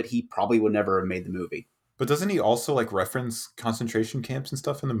scope of it, he probably would never have made the movie. But doesn't he also like reference concentration camps and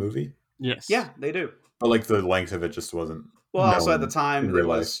stuff in the movie? Yes. Yeah, they do. But like the length of it just wasn't. Well, also at the time it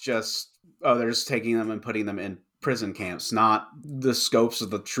was just, they're just taking them and putting them in prison camps, not the scopes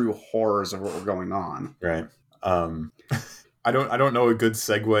of the true horrors of what were going on. Right. I don't know a good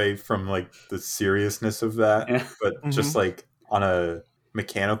segue from like the seriousness of that, but just like on a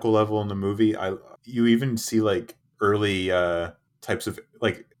mechanical level in the movie, you even see like early types of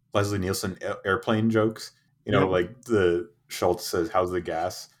like Leslie Nielsen airplane jokes. You know, like the Schultz says, "How's the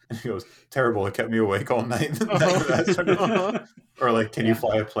gas?" And he goes, "Terrible. It kept me awake all night." Or like, "Can you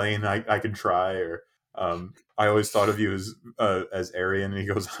fly a plane? I can try." Or I always thought of you as Aryan, and he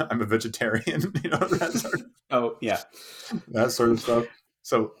goes, "I'm a vegetarian." You know, that sort of, oh yeah, that sort of stuff.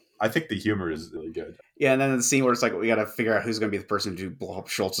 So I think the humor is really good. Yeah, and then the scene where it's like, we got to figure out who's going to be the person to blow up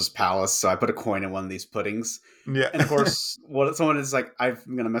Schultz's palace. So I put a coin in one of these puddings. Yeah. And of course, someone is like, I'm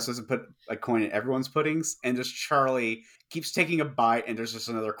going to mess with this and put a coin in everyone's puddings. And just Charlie keeps taking a bite and there's just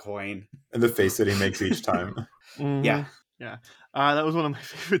another coin. And the face that he makes each time. Mm-hmm. Yeah. Yeah. That was one of my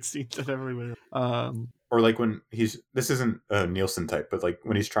favorite scenes I've ever read. Or like when this isn't a Nielsen type, but like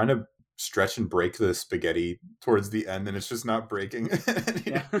when he's trying to stretch and break the spaghetti towards the end and it's just not breaking.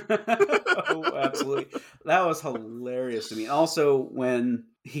 Yeah. Oh, absolutely. That was hilarious to me. Also, when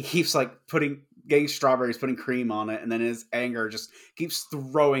he keeps like getting strawberries, putting cream on it, and then in his anger just keeps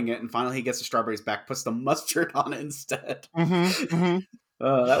throwing it, and finally he gets the strawberries back, puts the mustard on it instead. That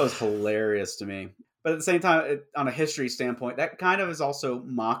was hilarious to me. But at the same time, on a history standpoint, that kind of is also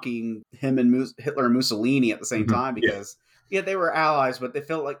mocking him and Hitler and Mussolini at the same time, because they were allies, but they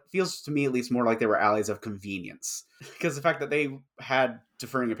feels to me at least more like they were allies of convenience, because the fact that they had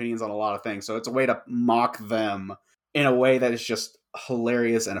differing opinions on a lot of things, so it's a way to mock them in a way that is just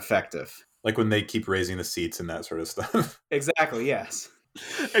hilarious and effective. Like when they keep raising the seats and that sort of stuff. Exactly. Yes.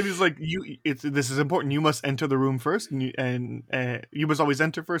 And he's like, this is important. You must enter the room first, and you must always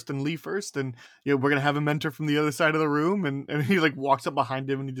enter first and leave first. And we're gonna have him enter from the other side of the room. And he like walks up behind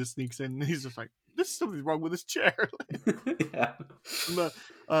him and he just sneaks in. And he's just like, "There's something wrong with this chair." Yeah.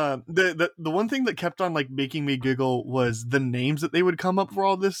 The one thing that kept on like making me giggle was the names that they would come up for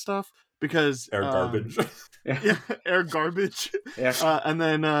all this stuff, because air garbage. Air garbage. Yeah. And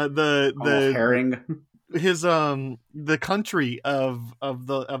then the herring. His the country of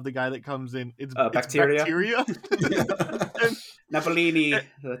the guy that comes in, it's bacteria. And Napolini,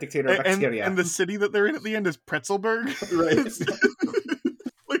 the dictator of bacteria. And the city that they're in at the end is Pretzelberg. Right.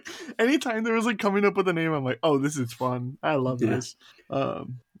 Like anytime there was like coming up with a name, I'm like, oh, this is fun. I love this.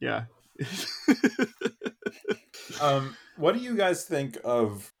 Yeah. What do you guys think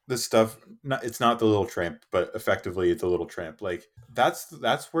of the stuff? It's not the Little Tramp, but effectively it's a Little Tramp. Like that's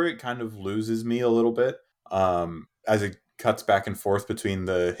where it kind of loses me a little bit, as it cuts back and forth between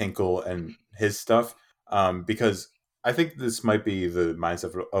the Hinkle and his stuff, because I think this might be the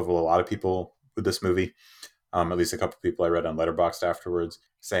mindset of a lot of people with this movie. At least a couple of people I read on Letterboxd afterwards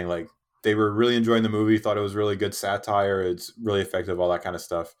saying like they were really enjoying the movie, thought it was really good satire, it's really effective, all that kind of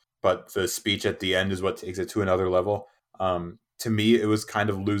stuff. But the speech at the end is what takes it to another level. To me, it was kind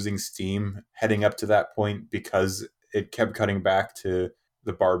of losing steam heading up to that point because it kept cutting back to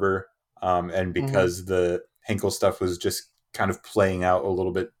the barber, and because the Hinkle stuff was just kind of playing out a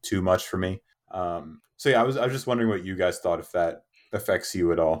little bit too much for me. So yeah, I was just wondering what you guys thought, if that affects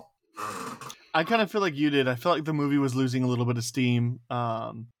you at all. I kind of feel like you did. I feel like the movie was losing a little bit of steam,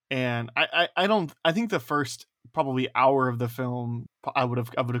 and I think the first probably hour of the film I would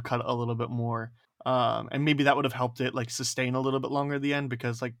have cut a little bit more. And maybe that would have helped it like sustain a little bit longer at the end,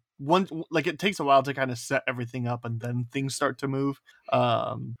 because like it takes a while to kind of set everything up and then things start to move.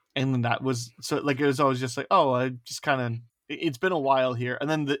 And then that was so like it was always just like, oh, I just kind of, it's been a while here, and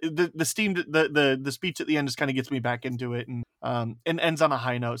then the steam the speech at the end just kind of gets me back into it, and ends on a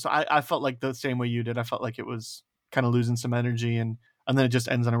high note. So I felt like the same way you did. I felt like it was kind of losing some energy, and then it just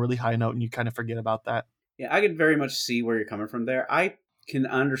ends on a really high note, and you kind of forget about that. Yeah, I could very much see where you're coming from there. I can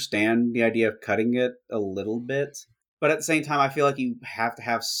understand the idea of cutting it a little bit, but at the same time, I feel like you have to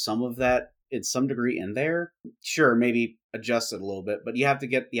have some of that in some degree in there. Sure, maybe adjust it a little bit, but you have to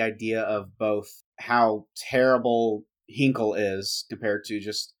get the idea of both how terrible Hinkle is compared to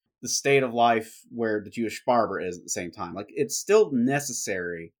just the state of life where the Jewish barber is at the same time. Like, it's still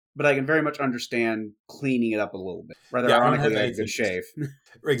necessary, but I can very much understand cleaning it up a little bit. Rather ironically, a good shave.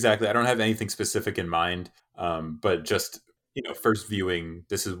 Exactly. I don't have anything specific in mind, but just, first viewing,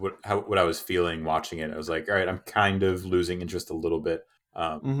 this is what I was feeling watching it. I was like, all right, I'm kind of losing interest a little bit.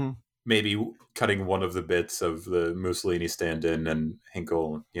 Maybe cutting one of the bits of the Mussolini stand-in and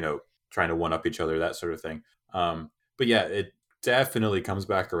Hinkle, trying to one-up each other, that sort of thing. But yeah, it definitely comes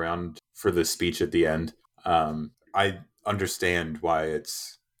back around for the speech at the end. I understand why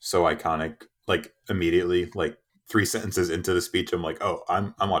it's so iconic. Like immediately, like 3 sentences into the speech, I'm like, oh,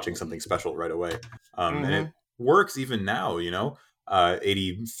 I'm watching something special right away. And it works even now,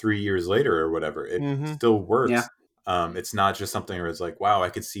 83 years later or whatever. It still works. Yeah. It's not just something where it's like, wow, I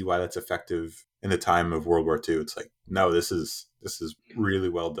could see why that's effective in the time of World War II. It's like, no, this is really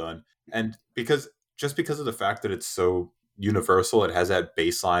well done. And because of the fact that it's so universal, it has that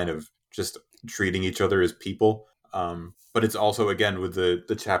baseline of just treating each other as people. But it's also, again, with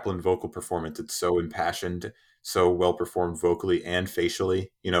the Chaplin vocal performance, it's so impassioned, so well performed vocally and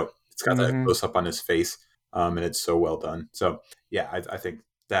facially. It's got that close up on his face, and it's so well done. So yeah, I think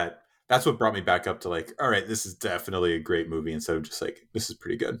that's what brought me back up to like, all right, this is definitely a great movie, instead of just like, this is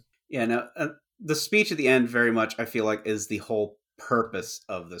pretty good. Yeah, no, the speech at the end very much, I feel like, is the whole purpose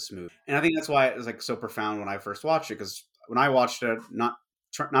of this movie. And I think that's why it was like so profound when I first watched it, because when I watched it, not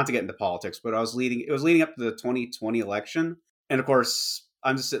to get into politics, but it was leading up to the 2020 election. And of course,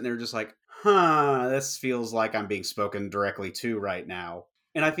 I'm just sitting there just like, this feels like I'm being spoken directly to right now.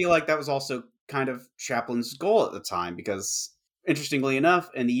 And I feel like that was also kind of Chaplin's goal at the time, because interestingly enough,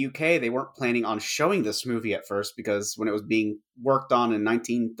 in the UK, they weren't planning on showing this movie at first, because when it was being worked on in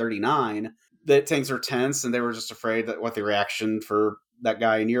 1939, that things were tense and they were just afraid that what the reaction for that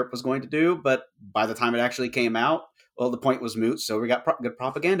guy in Europe was going to do. But by the time it actually came out, well, the point was moot, so we got good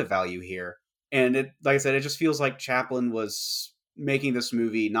propaganda value here. And it, like I said, it just feels like Chaplin was making this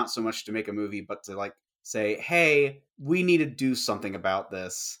movie not so much to make a movie, but to like say, hey, we need to do something about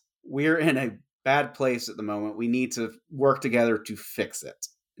this. We're in a bad place at the moment. We need to work together to fix it.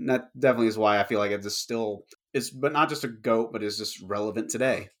 And that definitely is why I feel like it just still is, but not just a GOAT, but is just relevant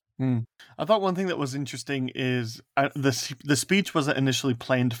today. I thought one thing that was interesting is the speech wasn't initially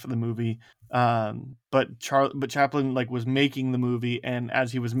planned for the movie, but Chaplin like was making the movie, and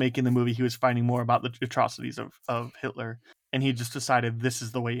as he was making the movie, he was finding more about the atrocities of Hitler, and he just decided this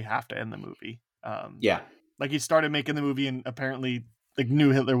is the way you have to end the movie. Like he started making the movie, and apparently like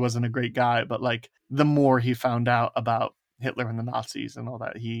knew Hitler wasn't a great guy, but like the more he found out about Hitler and the Nazis and all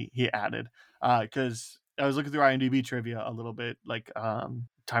that, he added, because I was looking through IMDb trivia a little bit, like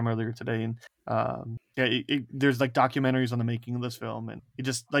time earlier today, and there's like documentaries on the making of this film, and it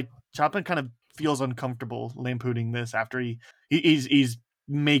just like Chaplin kind of feels uncomfortable lampooning this after he's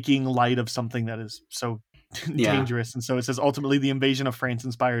making light of something that is so dangerous. And so it says ultimately the invasion of France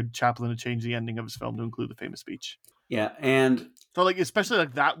inspired Chaplin to change the ending of his film to include the famous speech. Yeah, and so like especially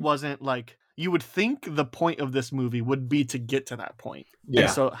like that wasn't like, you would think the point of this movie would be to get to that point. Yeah. And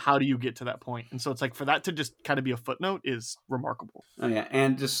so how do you get to that point? And so it's like for that to just kind of be a footnote is remarkable. Oh yeah,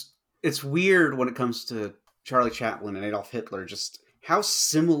 and just it's weird when it comes to Charlie Chaplin and Adolf Hitler, just how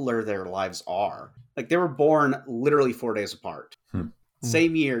similar their lives are. Like they were born literally 4 days apart.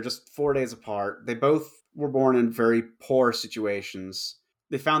 Same year, just 4 days apart. They both were born in very poor situations.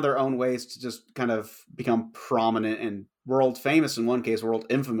 They found their own ways to just kind of become prominent and world famous in one case, world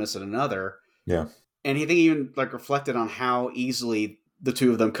infamous in another. Yeah. And he even like reflected on how easily the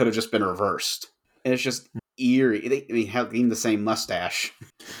two of them could have just been reversed. And it's just eerie. They have even the same mustache.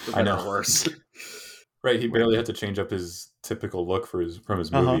 I know. Worse. Right. He barely had to change up his typical look from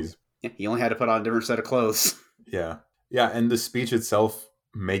his movies. Yeah, he only had to put on a different set of clothes. Yeah. Yeah. And the speech itself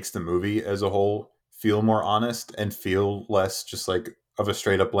makes the movie as a whole feel more honest and feel less just like of a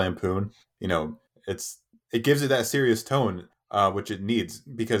straight up lampoon. You know, it gives it that serious tone, which it needs,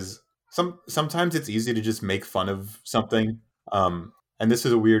 because sometimes it's easy to just make fun of something. And this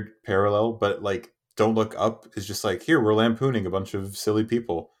is a weird parallel, but like Don't Look Up is just like, here, we're lampooning a bunch of silly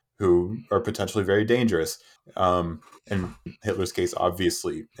people who are potentially very dangerous. In Hitler's case,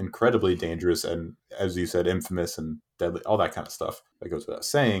 obviously incredibly dangerous and, as you said, infamous and deadly, all that kind of stuff that goes without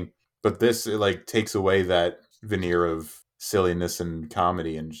saying. But this, it like takes away that veneer of silliness and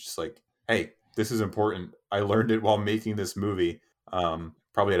comedy and just like, hey, this is important. I learned it while making this movie.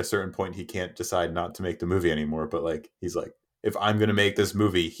 Probably at a certain point he can't decide not to make the movie anymore, but like he's like, if I'm going to make this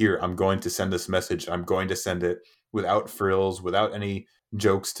movie, here, I'm going to send this message. I'm going to send it without frills, without any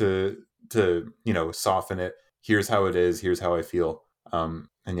jokes to soften it. Here's how it is. Here's how I feel. And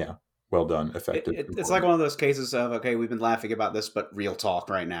yeah, well done, effective. It's like one of those cases of, okay, we've been laughing about this, but real talk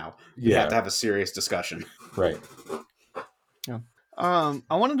right now. We have to have a serious discussion. Right. Yeah.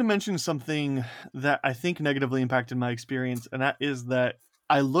 I wanted to mention something that I think negatively impacted my experience, and that is that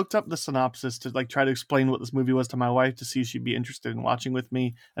I looked up the synopsis to like try to explain what this movie was to my wife to see if she'd be interested in watching with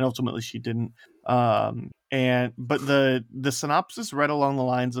me, and ultimately she didn't. But the synopsis read along the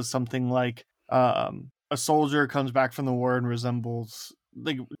lines of something like a soldier comes back from the war and resembles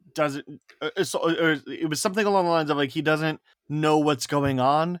like it was something along the lines of like he doesn't know what's going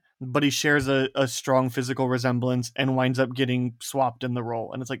on, but he shares a strong physical resemblance and winds up getting swapped in the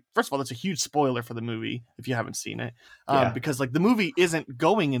role. And it's like, first of all, that's a huge spoiler for the movie if you haven't seen it, because like the movie isn't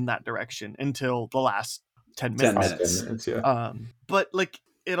going in that direction until the last 10 minutes. 10 minutes, yeah. But like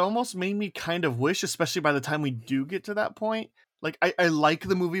it almost made me kind of wish, especially by the time we do get to that point, like I like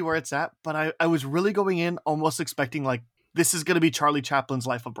the movie where it's at, but I was really going in almost expecting like this is going to be Charlie Chaplin's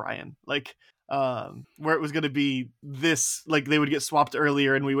Life of Brian, like where it was going to be this, like they would get swapped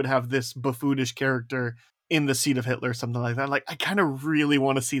earlier and we would have this buffoonish character in the seat of Hitler, something like that. Like I kind of really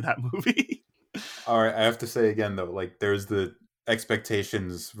want to see that movie. All right, I have to say again though, like there's the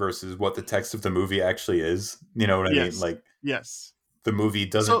expectations versus what the text of the movie actually is. You know what I mean? Like yes, the movie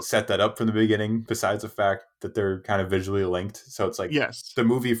doesn't set that up from the beginning, besides the fact that they're kind of visually linked. So it's like, yes, the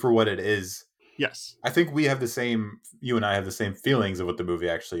movie for what it is. Yes. I think you and I have the same feelings of what the movie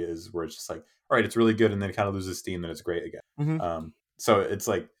actually is, where it's just like, all right, it's really good, and then it kind of loses steam, then it's great again. Mm-hmm. So it's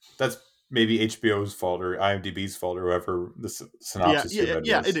like, that's maybe HBO's fault or IMDb's fault or whoever the synopsis it is.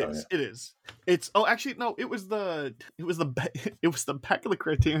 So, it is. It's actually no, it was the back of the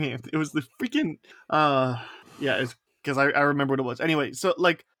Criterion. It was the freaking it's because I remember what it was. Anyway, so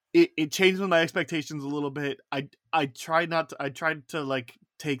like it changed my expectations a little bit. I tried to like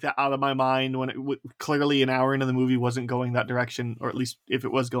take that out of my mind when clearly an hour into the movie wasn't going that direction, or at least if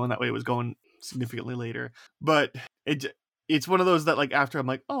it was going that way, it was going significantly later. But it's one of those that like after I'm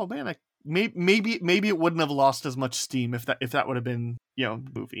like, oh man, maybe it wouldn't have lost as much steam if that would have been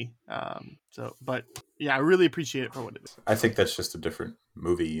movie. But yeah, I really appreciate it for what it is. I think that's just a different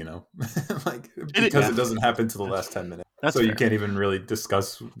movie, like because it doesn't happen to the last 10 minutes. That's so fair. You can't even really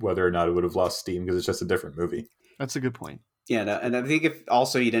discuss whether or not it would have lost steam because it's just a different movie. That's a good point. Yeah, no, and I think if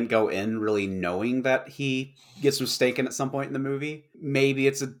also you didn't go in really knowing that he gets mistaken at some point in the movie, maybe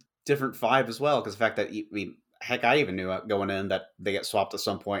it's a different vibe as well. Because the fact that I even knew going in that they get swapped at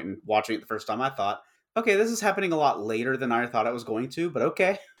some point, and watching it the first time, I thought, okay, this is happening a lot later than I thought it was going to, but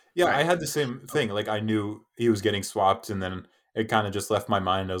okay. Yeah, right. I had the same thing. Like I knew he was getting swapped, and then it kind of just left my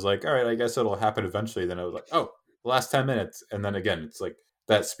mind. I was like, all right, I guess it'll happen eventually. Then I was like, oh, the last 10 minutes, and then again, it's like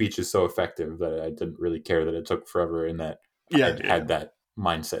that speech is so effective that I didn't really care that it took forever, and that I had that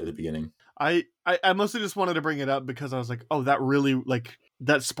mindset at the beginning. I mostly just wanted to bring it up because I was like, oh, that really like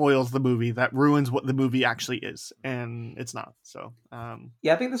that spoils the movie. That ruins what the movie actually is, and it's not. So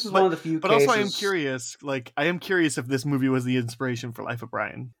yeah, I think this is one of the few but cases... also I am curious if this movie was the inspiration for Life of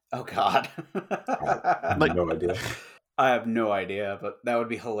Brian. Oh god. I have no idea. I have no idea, but that would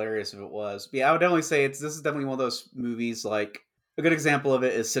be hilarious if it was. But yeah, I would definitely say this is definitely one of those movies. Like a good example of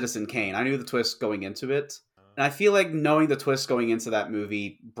it is Citizen Kane. I knew the twist going into it, and I feel like knowing the twist going into that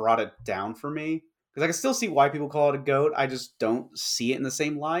movie brought it down for me. Because I can still see why people call it a GOAT. I just don't see it in the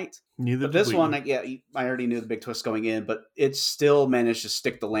same light. Neither but this one, I already knew the big twist going in, but it still managed to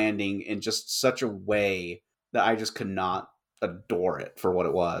stick the landing in just such a way that I just could not adore it for what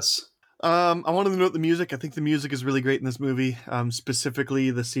it was. I wanted to note the music. I think the music is really great in this movie.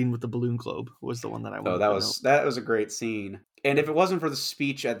 Specifically, the scene with the balloon globe was the one that I wanted to note. That was a great scene. And if it wasn't for the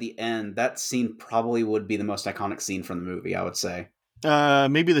speech at the end, that scene probably would be the most iconic scene from the movie, I would say.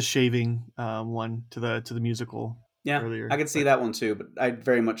 Maybe the shaving one to the musical. Yeah, earlier. I could see that one too, but I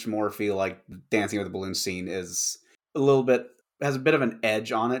very much more feel like the Dancing with the Balloon scene is has a bit of an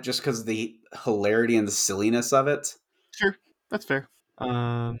edge on it just because of the hilarity and the silliness of it. Sure, that's fair.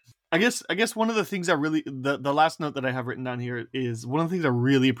 I guess one of the things I really the last note that I have written down here is one of the things I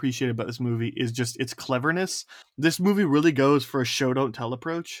really appreciate about this movie is just its cleverness. This movie really goes for a show don't tell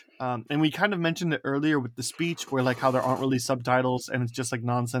approach, and we kind of mentioned it earlier with the speech where like how there aren't really subtitles and it's just like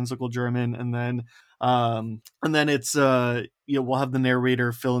nonsensical German, and then it's we'll have the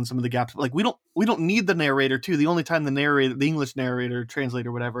narrator fill in some of the gaps. Like we don't need the narrator too. The only time the English narrator,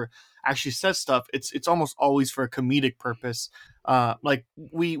 translator, whatever, actually says stuff, it's almost always for a comedic purpose. Like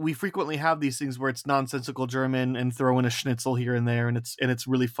we frequently have these things where it's nonsensical German and throw in a schnitzel here and there, and it's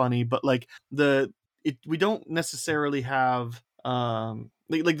really funny. But like we don't necessarily have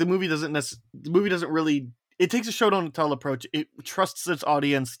the movie doesn't really. It takes a show don't tell approach. It trusts its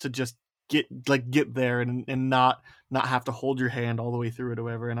audience to just get there and not have to hold your hand all the way through it or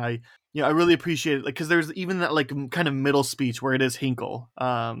whatever. And I really appreciate it, like, because there's even that like kind of middle speech where it is Hinkle,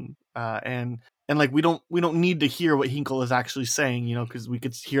 and like we don't need to hear what Hinkle is actually saying, because we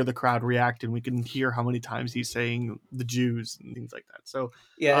could hear the crowd react and we can hear how many times he's saying the Jews and things like that. So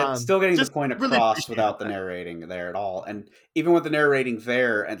yeah, it's still getting the point across without the narrating there at all. And even with the narrating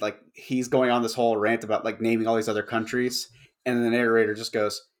there, and like he's going on this whole rant about like naming all these other countries, and the narrator just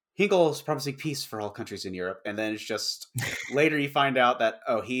goes, Hinkle is promising peace for all countries in Europe. And then it's just later you find out that,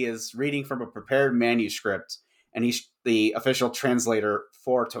 he is reading from a prepared manuscript and he's the official translator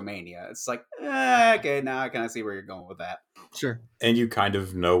for Tomania. It's like, okay, now I kind of see where you're going with that. Sure. And you kind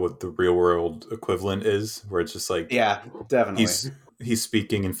of know what the real world equivalent is, where it's just like, yeah, definitely. He's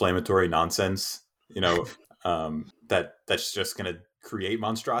speaking inflammatory nonsense, that's just going to create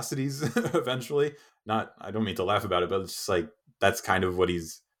monstrosities eventually. I don't mean to laugh about it, but it's just like, that's kind of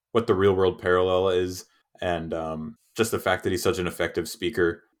what the real world parallel is. And just the fact that he's such an effective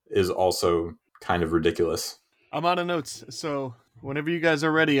speaker is also kind of ridiculous. I'm out of notes, so whenever you guys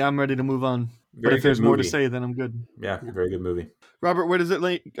are ready, I'm ready to move on. But if there's more to say, then I'm good. Yeah, very good movie. Robert, where does it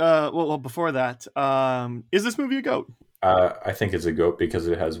lay? Well, before that, is this movie a GOAT? I think it's a GOAT because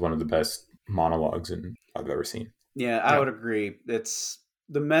it has one of the best monologues I've ever seen. Yeah, I would agree. It's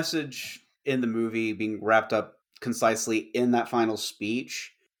the message in the movie being wrapped up concisely in that final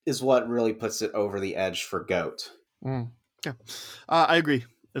speech is what really puts it over the edge for GOAT. Yeah, I agree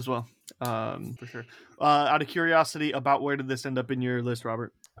as well, for sure. Out of curiosity, about where did this end up in your list,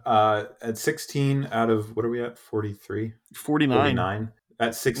 Robert? At 16 out of, what are we at? 43? 49.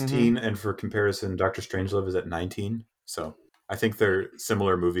 At 16, and for comparison, Doctor Strangelove is at 19. So I think they're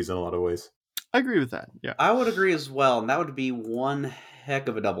similar movies in a lot of ways. I agree with that. Yeah, I would agree as well, and that would be one heck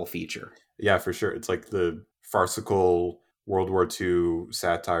of a double feature. Yeah, for sure. It's like the farcical World War II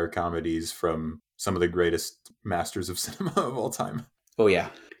satire comedies from some of the greatest masters of cinema of all time. Oh yeah.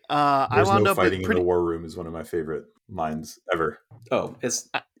 There's no fighting in the war room is one of my favorite lines ever. Oh, it's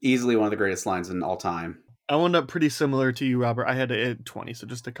easily one of the greatest lines in all time. I wound up pretty similar to you, Robert. I had it at 20, so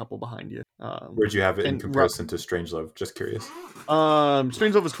just a couple behind you. Where'd you have it in comparison to Strangelove? Just curious.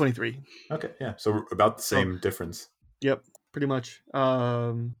 Strangelove was 23. Okay, yeah. So about the same difference. Yep, pretty much.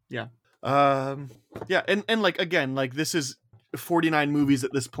 Yeah. And like, again, like this is 49 movies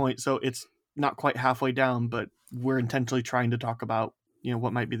at this point, so it's not quite halfway down, but we're intentionally trying to talk about,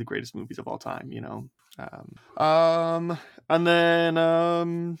 what might be the greatest movies of all time, and then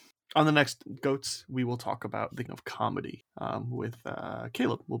on the next GOATs, we will talk about thinking of comedy with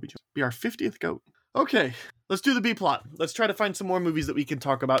Caleb. Will be our 50th GOAT. Okay, let's do the B plot. Let's try to find some more movies that we can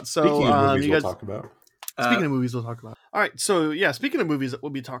talk about. So speaking of movies, we'll talk about. Speaking of movies, we'll talk about. All right, so yeah, speaking of movies that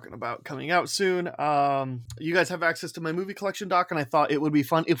we'll be talking about coming out soon, you guys have access to my movie collection doc, and I thought it would be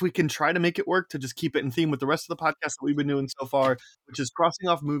fun if we can try to make it work to just keep it in theme with the rest of the podcast that we've been doing so far, which is crossing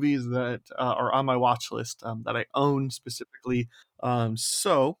off movies that are on my watch list that I own specifically.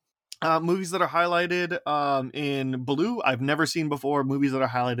 Movies that are highlighted in blue, I've never seen before. Movies that are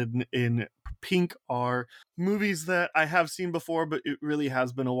highlighted in pink are movies that I have seen before, but it really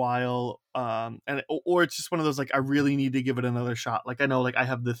has been a while. Or it's just one of those, like, I really need to give it another shot. Like, I know, like, I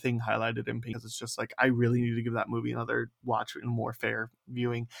have The Thing highlighted in pink because it's just like, I really need to give that movie another watch and more fair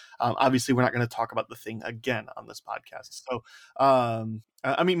viewing. Obviously, we're not going to talk about The Thing again on this podcast. So,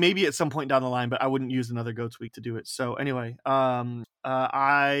 I mean, maybe at some point down the line, but I wouldn't use another GOATs week to do it. So anyway,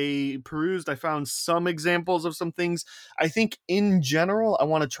 I perused, I found some examples of some things. I think in general, I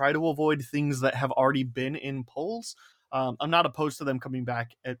want to try to avoid things that have already been in polls. I'm not opposed to them coming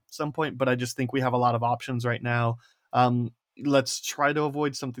back at some point, but I just think we have a lot of options right now. Let's try to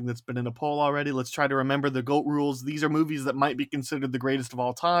avoid something that's been in a poll already. Let's try to remember the GOAT rules. These are movies that might be considered the greatest of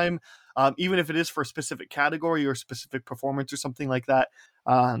all time, even if it is for a specific category or specific performance or something like that.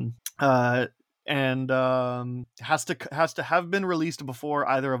 Has to have been released before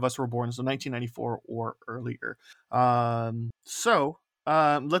either of us were born, so 1994 or earlier.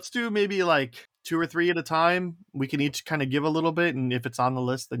 Let's do maybe like 2 or 3 at a time. We can each kind of give a little bit, and if it's on the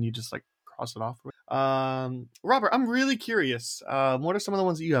list, then you just like cross it off. Robert, I'm really curious. What are some of the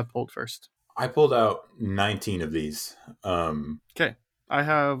ones that you have pulled first? I pulled out 19 of these. Okay. I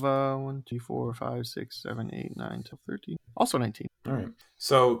have 1, 2, 4, 5, 6, 7, 8, 9, 10, 13. Also 19. All right.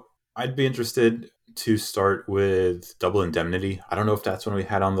 So I'd be interested to start with Double Indemnity. I don't know if that's one we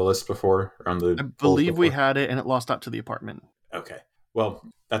had on the list before. Or on the I believe we had it, and it lost out to The Apartment. Okay. Well,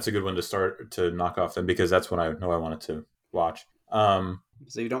 that's a good one to start to knock off then, because that's one I know I wanted to watch. So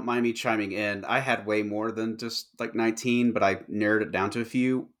if you don't mind me chiming in, I had way more than just like 19, but I narrowed it down to a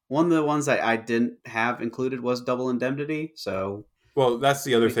few. One of the ones that I didn't have included was Double Indemnity. So, well, that's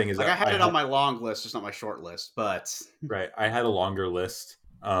the other thing is like that I had it on my long list, just not my short list. But right, I had a longer list,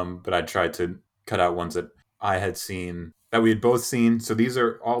 but I tried to cut out ones that I had seen that we had both seen. So these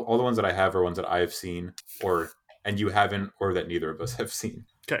are all the ones that I have are ones that I have seen, and you haven't, or that neither of us have seen.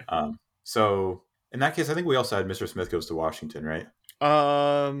 Okay. So in that case, I think we also had Mr. Smith Goes to Washington, right?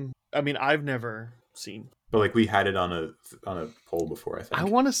 I mean, I've never seen, but like we had it on a poll before. I think I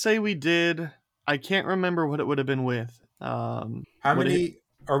want to say we did. I can't remember what it would have been with. How many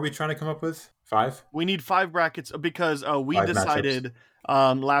are we trying to come up with? 5? We need 5 brackets because we 5 decided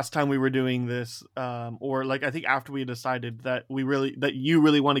last time we were doing this, or like I think after we decided that you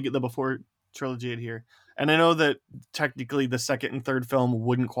really want to get the Before trilogy in here. And I know that technically the second and third film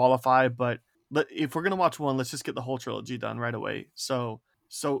wouldn't qualify, but if we're going to watch one, let's just get the whole trilogy done right away. So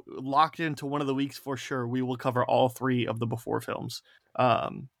locked into one of the weeks for sure, we will cover all 3 of the Before films.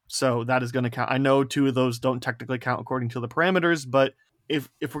 So that is going to count. I know 2 of those don't technically count according to the parameters, but if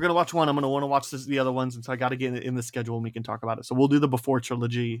we're going to watch one, I'm going to want to watch the other ones. And so I got to get it in the schedule and we can talk about it. So we'll do the Before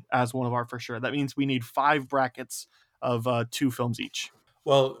trilogy as one of our for sure. That means we need 5 brackets of 2 films each.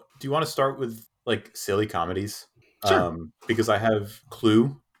 Well, do you want to start with like silly comedies? Sure. Because I have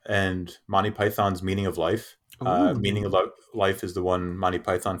Clue and Monty Python's Meaning of Life. Meaning of Life is the one Monty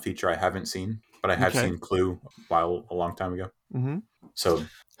Python feature I haven't seen, but I have seen Clue a long time ago. Mm-hmm. So,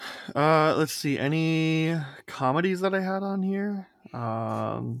 let's see. Any comedies that I had on here?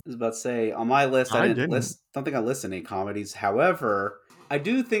 I was about to say, on my list, I don't think I listed any comedies. However, I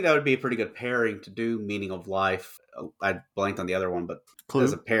do think that would be a pretty good pairing to do Meaning of Life. I blanked on the other one, but Clue.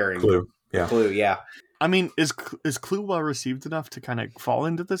 As a pairing. Clue, yeah. I mean, is Clue well received enough to kind of fall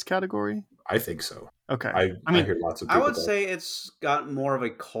into this category? I think so. Okay. I hear lots of people. I would say it's got more of a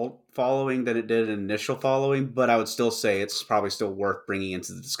cult following than it did an initial following, but I would still say it's probably still worth bringing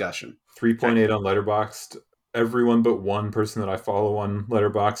into the discussion. 3.8 on Letterboxd. Everyone but one person that I follow on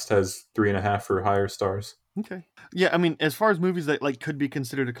Letterboxd has 3.5 or higher stars. Okay. Yeah, I mean, as far as movies that like could be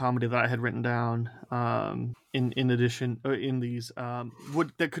considered a comedy that I had written down, in addition in these,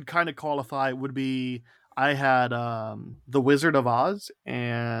 that could kind of qualify would be I had The Wizard of Oz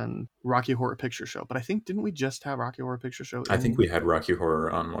and Rocky Horror Picture Show, but I think didn't we just have Rocky Horror Picture Show? I think we had Rocky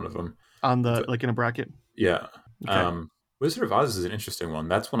Horror on one of them. On the like in a bracket. Yeah. Okay. Wizard of Oz is an interesting one.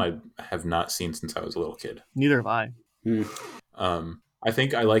 That's one I have not seen since I was a little kid. Neither have I. I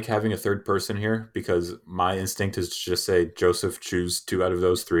think I like having a third person here because my instinct is to just say, Joseph, choose 2 out of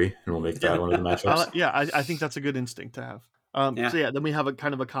those 3, and we'll make that one of the matchups. I think that's a good instinct to have. So yeah, then we have a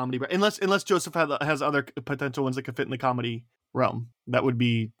kind of a comedy, unless Joseph has other potential ones that could fit in the comedy realm. That would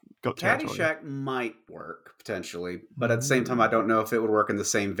be goat territory. Caddyshack might work potentially, but at the same time, I don't know if it would work in the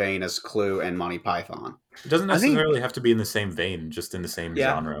same vein as Clue and Monty Python. It doesn't necessarily have to be in the same vein, just in the same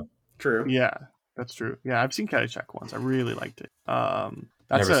genre. True. Yeah, that's true. Yeah, I've seen Caddyshack once. I really liked it.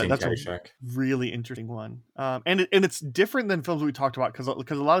 That's a really interesting one. And it's different than films we talked about because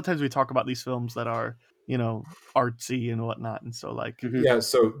a lot of times we talk about these films that are, you know, artsy and whatnot, and so like yeah,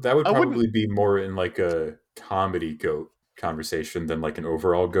 so that would probably be more in like a comedy goat conversation than like an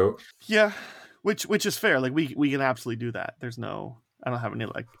overall goat. Yeah, which is fair. Like we can absolutely do that. I don't have any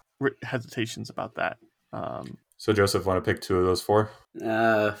like hesitations about that. So Joseph, want to pick 2 of those 4?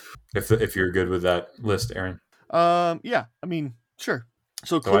 If you're good with that list, Aaron. Yeah, I mean, sure.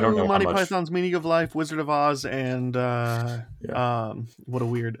 So Clue, Monty Python's Meaning of Life, Wizard of Oz, and what a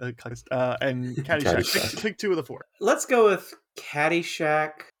weird and Caddyshack. Pick 2 of the 4. Let's go with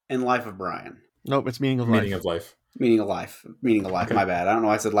Caddyshack and Life of Brian. Nope, it's Meaning of Life. Meaning of Life. Okay. My bad. I don't know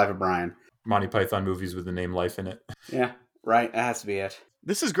why I said Life of Brian. Monty Python movies with the name Life in it. Yeah, right. That has to be it.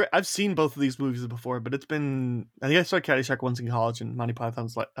 This is great. I've seen both of these movies before, but it's been... I think I saw Caddyshack once in college and Monty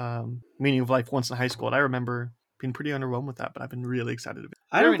Python's Meaning of Life once in high school, and I remember being pretty underwhelmed with that, but I've been really excited about it.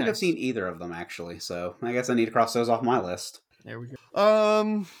 I don't think I've seen either of them, actually, so I guess I need to cross those off my list. There we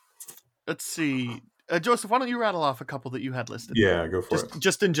go. Let's see. Joseph, why don't you rattle off a couple that you had listed? Yeah, go for it.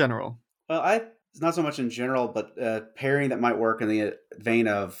 Just in general. Well, not so much in general, but pairing that might work in the vein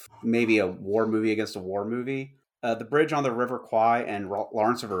of maybe a war movie against a war movie. The Bridge on the River Kwai and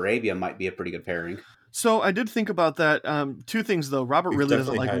Lawrence of Arabia might be a pretty good pairing. So I did think about that. 2 things, though. Robert really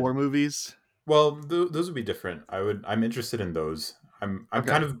doesn't like war movies. Well, those would be different. I'm interested in those. I'm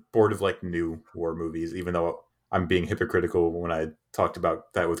kind of bored of like new war movies, even though I'm being hypocritical when I talked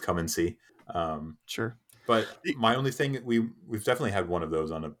about that with Come and See. Sure. But my only thing, we've definitely had one of those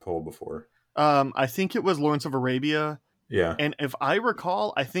on a poll before. I think it was Lawrence of Arabia. Yeah. And if I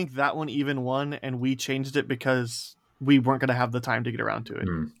recall, I think that one even won, and we changed it because we weren't going to have the time to get around to it.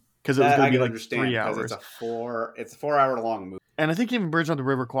 Because it was going to be like 3 hours. It's a 4-hour long movie. And I think even Bridge on the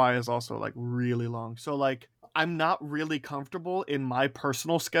River Kwai is also like really long. So like I'm not really comfortable in my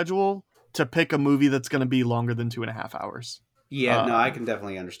personal schedule to pick a movie that's going to be longer than 2.5 hours. Yeah, no, I can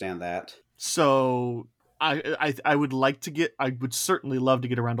definitely understand that. So I would certainly love to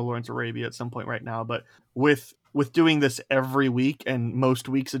get around to Lawrence of Arabia at some point right now. But with doing this every week, and most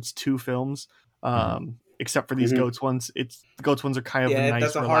weeks it's 2 films, except for these Goats ones, the Goats ones are kind of a nice,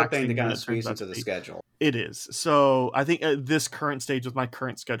 that's a hard thing to kind of squeeze into the schedule. It is. So I think at this current stage with my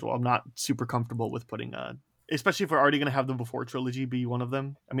current schedule, I'm not super comfortable with putting especially if we're already going to have the Before trilogy be one of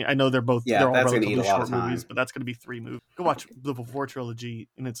them. I mean, I know they're all relatively short movies, but that's going to be 3 movies. Go watch the Before trilogy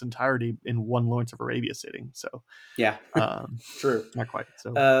in its entirety in one Lawrence of Arabia sitting. So yeah, true. Not quite.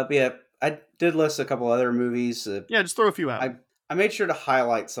 So but yeah, I did list a couple other movies. Just throw a few out. I made sure to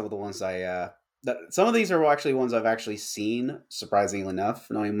highlight some of the ones some of these are actually ones I've actually seen, surprisingly enough,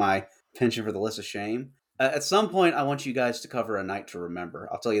 knowing my penchant for the list of shame. At some point, I want you guys to cover A Night to Remember.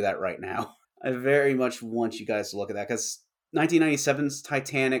 I'll tell you that right now. I very much want you guys to look at that, because 1997's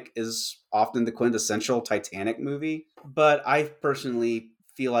Titanic is often the quintessential Titanic movie, but I personally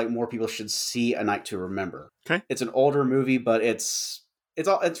feel like more people should see A Night to Remember. Okay. It's an older movie, but it's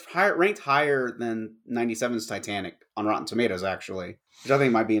ranked higher than 97's Titanic on Rotten Tomatoes, actually, which I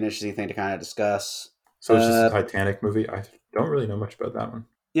think might be an interesting thing to kind of discuss. So it's just a Titanic movie? I don't really know much about that one.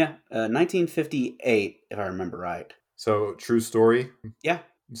 Yeah, 1958, if I remember right. So true story? Yeah.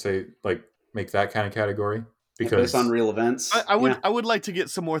 Say, like, make that kind of category? Because based on real events. I would like to get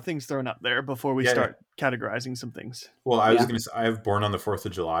some more things thrown up there before we start categorizing some things. Well, I was going to say, I have Born on the 4th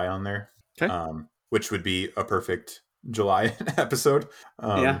of July on there. Okay. Which would be a perfect July episode.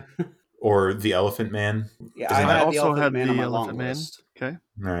 Or The Elephant Man. Yeah, I also had the Elephant Man. Okay.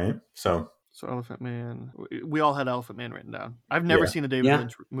 All right. So Elephant Man. We all had Elephant Man written down. I've never seen a David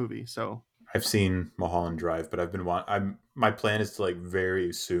Lynch movie, so I've seen Mulholland Drive, but my plan is to, like,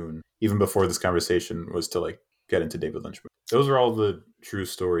 very soon, even before this conversation, was to, like, get into David Lynch movies. Those are all the true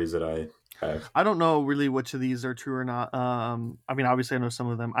stories that I have. I don't know really which of these are true or not. I mean, obviously I know some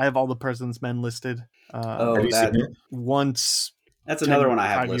of them. I have All the President's Men listed. Have you seen it? Once. That's another one I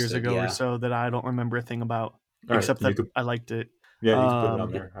have 5 years listed, ago or so that I don't remember a thing about, All except right, that I liked it. Yeah, you can put it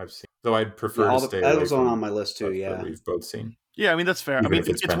on there. I've seen. Though I'd prefer to stay. That was on my list too. Yeah, that we've both seen. Yeah, I mean that's fair. Even I mean if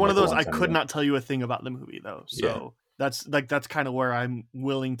it's it's been, one like, of a those long I time could ago. not tell you a thing about the movie though. So that's kind of where I'm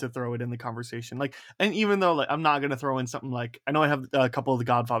willing to throw it in the conversation. Like, and even though, like, I'm not going to throw in something like, I know I have a couple of the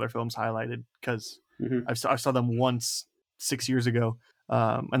Godfather films highlighted because I saw them once 6 years ago,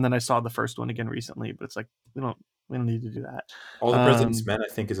 and then I saw the first one again recently. But it's like we don't need to do that. All the President's Men,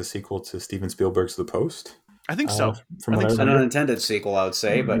 I think, is a sequel to Steven Spielberg's The Post. I think so. From what I an unintended sequel, I would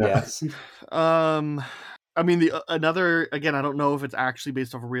say, but yes. I mean, another, again, I don't know if it's actually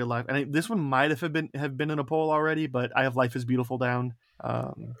based off of real life, and this one might have been in a poll already, but I have Life is Beautiful down.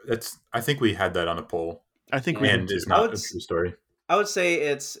 I think we had that on a poll. I think it's not a true story. I would say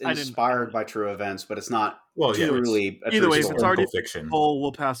it's inspired by true events, but it's not truly a either true way, story. if it's already fiction. Poll,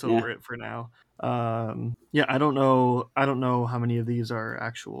 we'll pass over it for now. I don't know how many of these are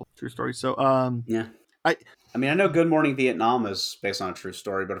actual true stories. So I mean, I know Good Morning Vietnam is based on a true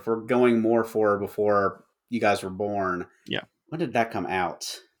story, but if we're going more for before you guys were born, when did that come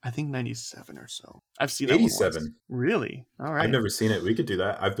out? I think 97 or so. I've seen 87. Really? All right. I've never seen it. We could do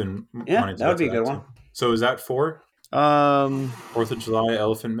that. I've been that wanting to would be a good one. So is that 4? 4th of July,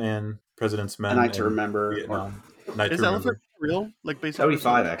 Elephant Man, President's Men, A Night to Remember. Night is to Elephant Remember real? Like based that would be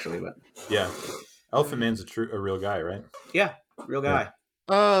 5 actually, but Elephant Man's a real guy, right? Yeah, real guy.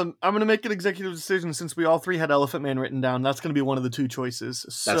 I'm gonna make an executive decision since we all three had Elephant Man written down. That's gonna be one of the two choices.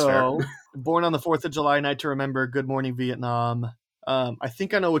 That's fair. Born on the 4th of July, Night to Remember, Good Morning Vietnam. I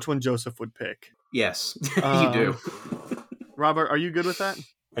think I know which one Joseph would pick. Yes, you do. Robert, are you good with that?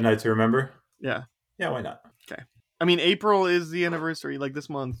 A Night to Remember? Yeah. Yeah, why not? Okay. I mean, April is the anniversary, like this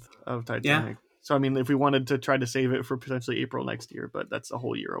month of Titanic. Yeah. So I mean, if we wanted to try to save it for potentially April next year, but that's a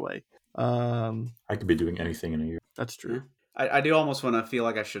whole year away. I could be doing anything in a year. That's true. I do almost want to feel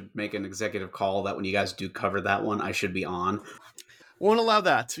like I should make an executive call that when you guys do cover that one, I should be on. Won't allow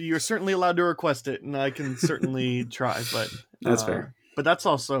that. You're certainly allowed to request it, and I can certainly try, but that's fair. But that's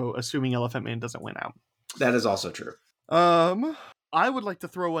also assuming Elephant Man doesn't win out. That is also true. I would like to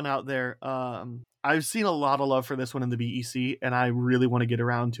throw one out there. I've seen a lot of love for this one in the BEC, and I really want to get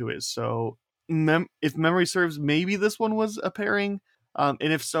around to it. So, if memory serves, maybe this one was a pairing. And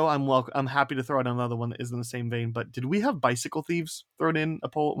if so, I'm happy to throw out another one that is in the same vein. But did we have Bicycle Thieves thrown in a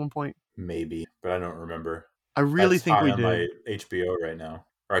poll at one point? Maybe, but I don't remember. I really think we did. On my HBO right now,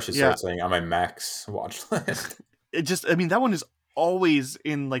 or I should start saying on my Max watch list. That one is always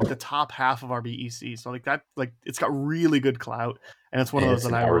in like the top half of our BEC. So like that, like it's got really good clout, and it's one of those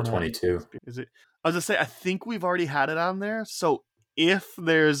that I want. 22. Is it? I was gonna say I think we've already had it on there. So if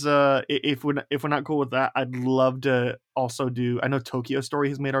there's if we're not cool with that, I'd love to also do. I know Tokyo Story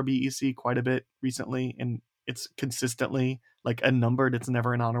has made our BEC quite a bit recently, and it's consistently like a numbered. It's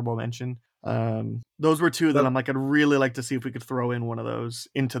never an honorable mention. Those were two that I'm like, I'd really like to see if we could throw in one of those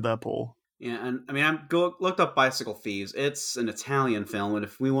into the poll. Yeah, and I mean, looked up Bicycle Thieves. It's an Italian film, and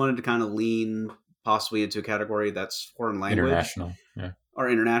if we wanted to kind of lean possibly into a category that's foreign language, international,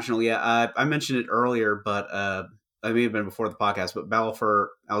 I mentioned it earlier, but I may have been before the podcast, but Battle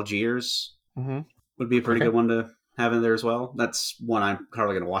for Algiers would be a pretty good one to have in there as well. That's one I'm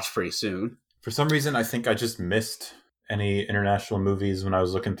probably going to watch pretty soon. For some reason, I think I just missed any international movies when I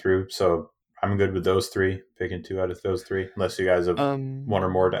was looking through, so I'm good with those 3, picking 2 out of those 3, unless you guys have one or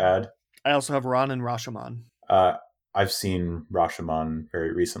more to add. I also have Ron and Rashomon. I've seen Rashomon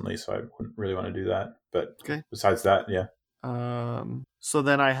very recently, so I wouldn't really want to do that. But besides that, yeah. So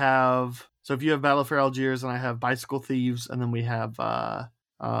then I have... So if you have Battle for Algiers, and I have Bicycle Thieves, and then we have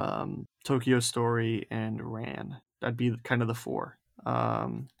Tokyo Story and Ran. That'd be kind of the 4.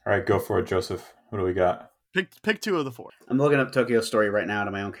 All right, go for it, Joseph. What do we got? Pick 2 of the 4. I'm looking up Tokyo Story right now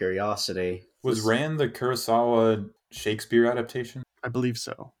to my own curiosity. Was Ran the Kurosawa Shakespeare adaptation? I believe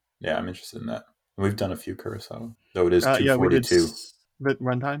so. Yeah, I'm interested in that. We've done a few Kurosawa, though it is 242. Yeah, we did. But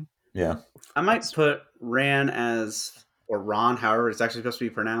runtime? Yeah. I might put Ran or Ron, however it's actually supposed to be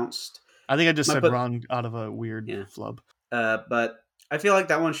pronounced. I think I just said Ron out of a weird flub. But I feel like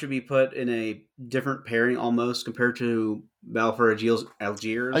that one should be put in a different pairing almost compared to Battle for Algiers.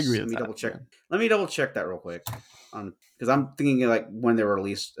 I agree with that. Double check. Let me double check that real quick. Because I'm thinking like when they were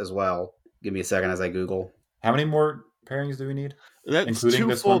released as well. Give me a second as I Google. How many more pairings do we need? That's including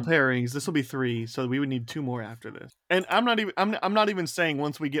 2 full pairings. This will be 3, so we would need 2 more after this. And I'm not even saying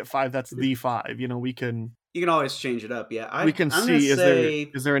once we get 5, that's the 5. You know, we can. You can always change it up. Yeah, We can see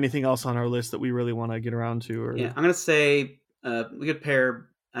is there anything else on our list that we really want to get around to? Or... Yeah, I'm gonna say we could pair.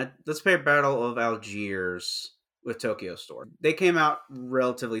 Let's pair Battle of Algiers with Tokyo Story. They came out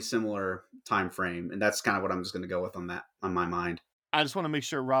relatively similar time frame, and that's kind of what I'm just gonna go with on my mind. I just want to make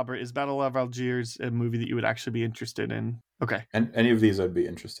sure, Robert, is Battle of Algiers a movie that you would actually be interested in? Okay. And any of these I'd be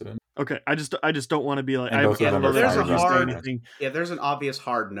interested in. Okay. I just don't want to be like, there's an obvious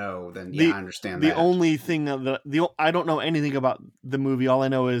hard no, then I understand that. The only thing I don't know anything about the movie. All I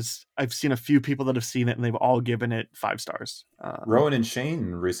know is I've seen a few people that have seen it and they've all given it 5 stars. Rowan and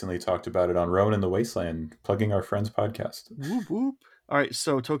Shane recently talked about it on Rowan in the Wasteland, plugging our friend's podcast. Whoop, whoop. All right,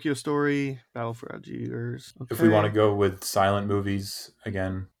 so Tokyo Story, Battle for Algiers. Okay. If we want to go with silent movies,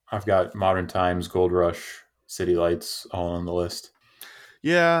 again, I've got Modern Times, Gold Rush, City Lights, all on the list.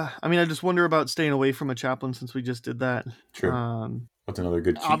 Yeah, I mean, I just wonder about staying away from a Chaplin since we just did that. True. What's another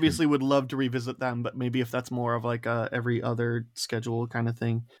good cheat? Obviously would love to revisit them, but maybe if that's more of like a every other schedule kind of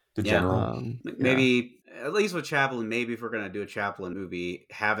thing. The general. Maybe, at least with Chaplin, maybe if we're going to do a Chaplin movie,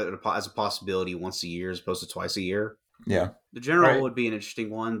 have it as a possibility once a year as opposed to twice a year. Yeah. The General would be an interesting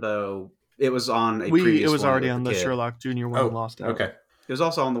one, though. It was on previous It was one already on the kid. Sherlock Jr. one and lost out. Okay. It was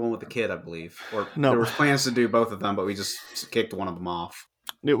also on the one with the kid, I believe. Or there were plans to do both of them, but we just kicked one of them off.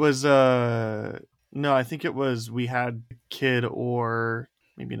 It was no, I think it was we had Kid or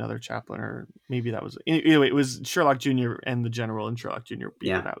maybe another Chaplin, or maybe that was anyway. It was Sherlock Jr. and the General, and Sherlock Jr.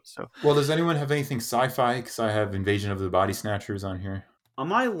 beat it out. So, well, does anyone have anything sci-fi? Because I have Invasion of the Body Snatchers on here. On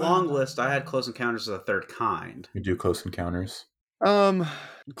my long list, I had Close Encounters of the Third Kind. You do Close Encounters.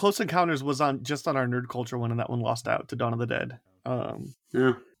 Close Encounters was on our Nerd Culture one, and that one lost out to Dawn of the Dead.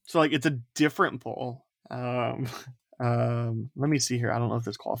 Yeah. So like it's a different poll. Let me see here. I don't know if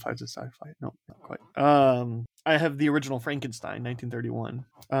this qualifies as sci-fi. No, not quite. I have the original Frankenstein, 1931.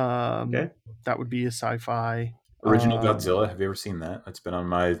 Okay. That would be a sci-fi. Original Godzilla. Have you ever seen that? That's been on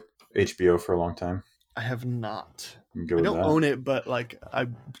my HBO for a long time. I have not. I don't own it, but like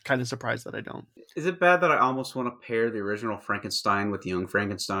I'm kind of surprised that I don't. Is it bad that I almost want to pair the original Frankenstein with Young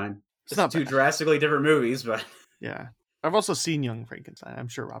Frankenstein? It's not two drastically different movies, but yeah. I've also seen Young Frankenstein. I'm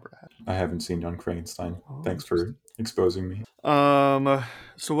sure Robert had. I haven't seen Young Frankenstein. Thanks for exposing me.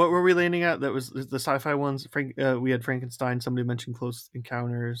 So what were we landing at? That was the sci-fi ones. We had Frankenstein. Somebody mentioned Close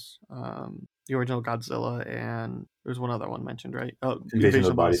Encounters. The original Godzilla, and there's one other one mentioned, right? Oh, Invasion of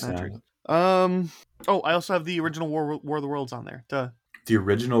the Body Snatchers. I also have the original War of the Worlds on there. Duh. The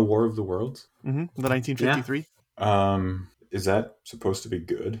original War of the Worlds? Mm-hmm. The 1953. Yeah. Is that supposed to be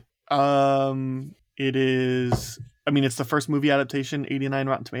good? It is. I mean, it's the first movie adaptation. 89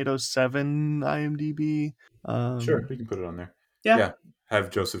 Rotten Tomatoes, 7 IMDb. Sure, we can put it on there. Yeah. Have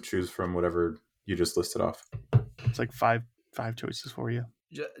Joseph choose from whatever you just listed off. It's like five choices for you.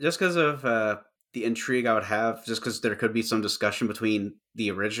 Just because of the intrigue I would have, just because there could be some discussion between the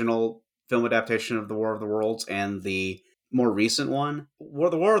original film adaptation of the War of the Worlds and the more recent one.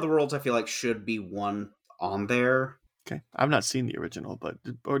 The War of the Worlds, I feel like, should be one on there. Okay, I've not seen the original,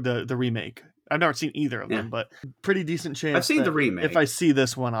 or the remake. I've never seen either of them, but pretty decent chance. I've seen the remake. If I see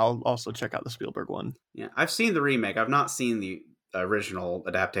this one, I'll also check out the Spielberg one. Yeah, I've seen the remake. I've not seen the original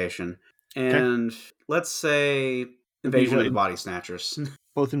adaptation. And let's say Invasion of the Body Snatchers.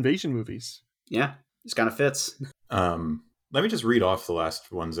 Both invasion movies. Yeah, just kind of fits. Let me just read off the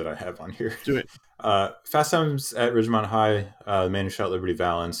last ones that I have on here. Do it. Fast Times at Ridgemont High, The Man Who Shot Liberty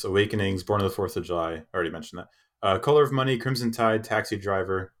Valance, Awakenings, Born on the 4th of July. I already mentioned that. Color of Money, Crimson Tide, Taxi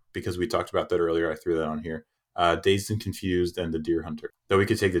Driver, because we talked about that earlier. I threw that on here. Dazed and Confused, and The Deer Hunter. Though we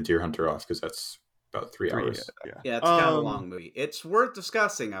could take The Deer Hunter off because that's about 3 hours. Yeah, it's kind of a long movie. It's worth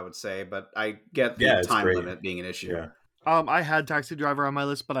discussing, I would say, but I get the time limit being an issue. Yeah. I had Taxi Driver on my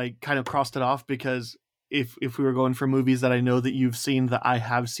list, but I kind of crossed it off because if we were going for movies that I know that you've seen, that I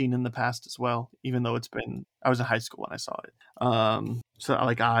have seen in the past as well, even though I was in high school when I saw it. So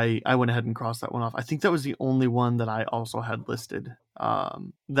like I went ahead and crossed that one off. I think that was the only one that I also had listed,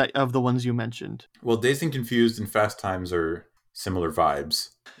 that of the ones you mentioned. Well, Dazed and Confused and Fast Times are similar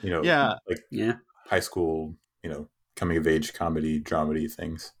vibes, Yeah. High school, coming of age comedy, dramedy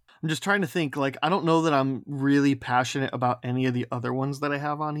things. I'm just trying to think. Like, I don't know that I'm really passionate about any of the other ones that I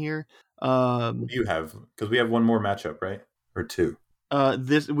have on here. You have, because we have one more matchup, right? Or two.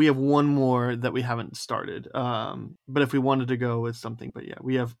 We have one more that we haven't started. But if we wanted to go with something, but yeah,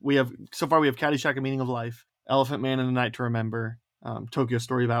 we have so far we have Caddyshack: A Meaning of Life, Elephant Man and A Night to Remember, Tokyo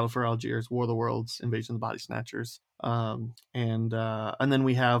Story, Battle for Algiers, War of the Worlds, Invasion of the Body Snatchers, and then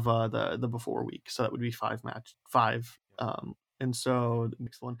we have the Before week, so that would be five. And so the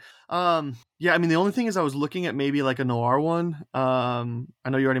next one, yeah, I mean the only thing is I was looking at maybe like a noir one. I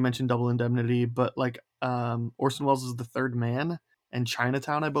know you already mentioned Double Indemnity, but like Orson Welles' The Third Man and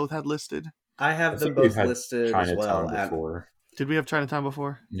Chinatown I both had listed. I have them both listed as well. Before. Did we have Chinatown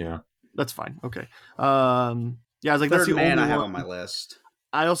before? Yeah, that's fine. Okay. Yeah, I was like, Third that's the Man only I have one on my list.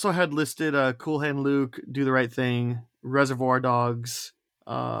 I also had listed Cool Hand Luke, Do the Right Thing, Reservoir Dogs.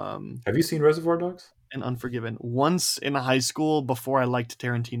 Have you seen Reservoir Dogs? And Unforgiven once in high school before I liked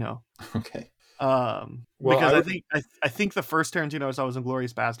Tarantino. Okay. Because I think the first Tarantino I saw was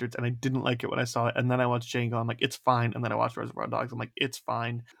Inglourious Bastards, and I didn't like it when I saw it. And then I watched Django. I'm like, it's fine. And then I watched Reservoir Dogs. I'm like, it's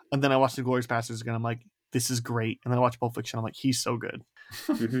fine. And then I watched Inglourious Bastards again. I'm like, this is great. And then I watched Pulp Fiction. I'm like, he's so good.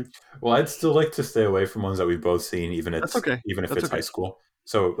 Well, I'd still like to stay away from ones that we've both seen, even if it's high school.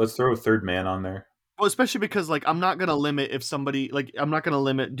 So let's throw Third Man on there. Well, especially because like I'm not gonna limit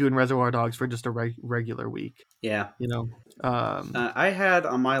doing Reservoir Dogs for just a regular week. Yeah, you know. I had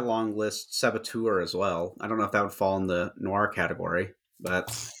on my long list Saboteur as well. I don't know if that would fall in the noir category,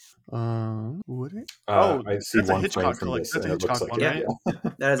 but would it? I see one frame from this. That's a Hitchcock one, right?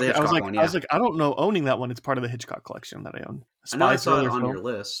 That is a Hitchcock one. Yeah. I was like, I don't know owning that one. It's part of the Hitchcock collection that I own. I know I saw it on your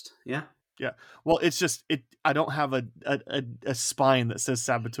list. Yeah. Yeah. Well, it's just I don't have a spine that says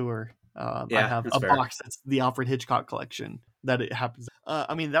Saboteur. I have a box that's the Alfred Hitchcock collection that it happens.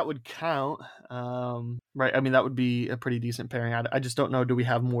 I mean, that would count, right? I mean, that would be a pretty decent pairing. I just don't know. Do we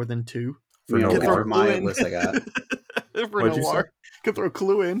have more than two? For noir, my list I got. For noir, could throw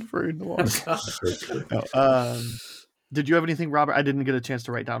Clue in for noir. Did you have anything, Robert? I didn't get a chance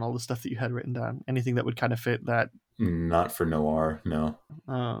to write down all the stuff that you had written down. Anything that would kind of fit that? Not for noir, no.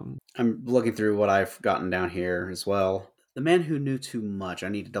 I'm looking through what I've gotten down here as well. The Man Who Knew Too Much. I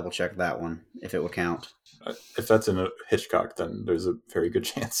need to double check that one, if it would count. If that's in a Hitchcock, then there's a very good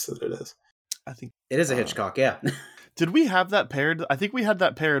chance that it is. I think it is a Hitchcock, yeah. Did we have that paired? I think we had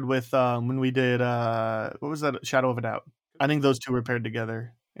that paired with when we did, what was that? Shadow of a Doubt. I think those two were paired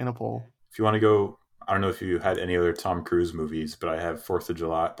together in a poll. If you want to go, I don't know if you had any other Tom Cruise movies, but I have Born on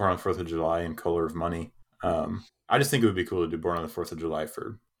the 4th of July and Color of Money. I just think it would be cool to do Born on the 4th of July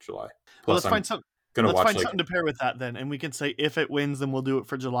for July. Plus, let's find something to pair with that then, and we can say if it wins, then we'll do it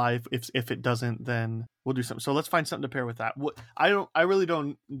for July. If it doesn't, then we'll do something. So let's find something to pair with that. I really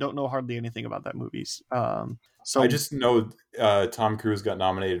don't know hardly anything about that movies. So I just know Tom Cruise got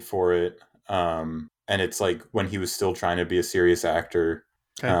nominated for it, and it's like when he was still trying to be a serious actor.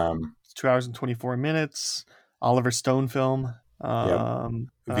 Okay. It's 2 hours and 24 minutes. Oliver Stone film. Vietnam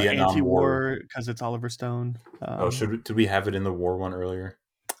anti-war because it's Oliver Stone. Did we have it in the war one earlier?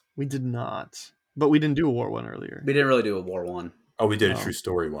 We did not. But we didn't do a war one earlier. We didn't really do a war one. Oh, we did a true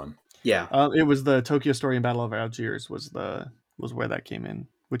story one. Yeah. It was the Tokyo Story and Battle of Algiers was where that came in,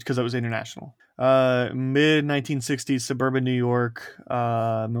 because it was international. Mid 1960s, suburban New York,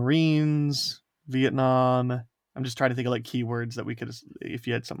 Marines, Vietnam. I'm just trying to think of like keywords that we could, if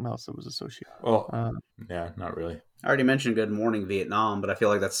you had something else that was associated. Well, yeah, not really. I already mentioned Good Morning Vietnam, but I feel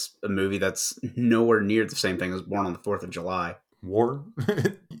like that's a movie that's nowhere near the same thing as Born on the 4th of July. War?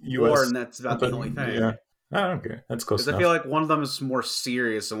 War, and that's about the only thing. Yeah. I don't care. That's close enough. I feel like one of them is more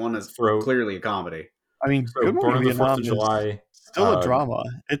serious and one is clearly a comedy. I mean, Good Morning Vietnam is July, still a drama.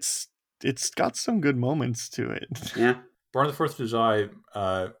 It's got some good moments to it. Yeah. Born on the 4th of July,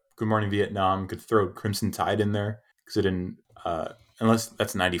 Good Morning Vietnam could throw Crimson Tide in there because it didn't, unless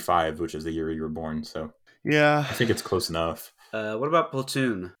that's 95, which is the year you were born. So yeah, I think it's close enough. What about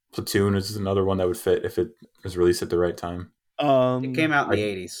Platoon? Platoon is another one that would fit if it was released at the right time. It came out in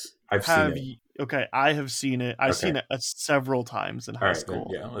the 80s. I've seen it. Okay, I have seen it. I've seen it several times in high school.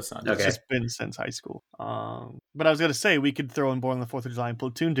 Then, yeah, let's not. It's just been since high school. But I was gonna say we could throw in Born on the 4th of July and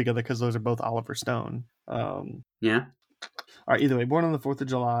Platoon together because those are both Oliver Stone. Yeah. All right. Either way, Born on the 4th of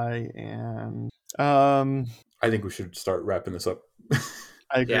July and I think we should start wrapping this up.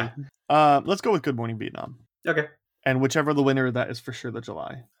 I agree. Yeah. Let's go with Good Morning Vietnam. Okay. And whichever the winner of that is for sure the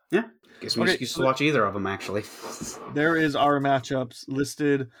July. Yeah. Guess we used to watch either of them, actually. There is our matchups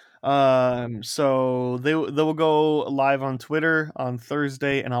listed. So they will go live on Twitter on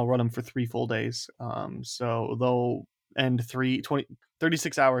Thursday, and I'll run them for 3 full days. So they'll end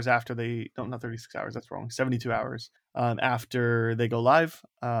 36 hours after not 36 hours, that's wrong, 72 hours after they go live.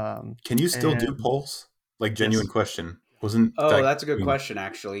 Can you still do polls? Like, genuine question. That's a good question,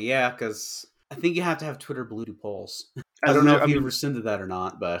 actually. Yeah, because I think you have to have Twitter Blue do polls. I don't know if you rescinded that or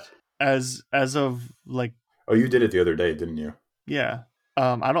not, but as of like, oh, you did it the other day, didn't you? Yeah.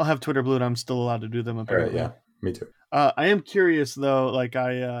 I don't have Twitter Blue, and I'm still allowed to do them apparently. All right, yeah, me too. I am curious though. Like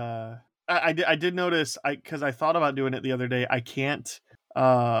I did notice because I thought about doing it the other day. I can't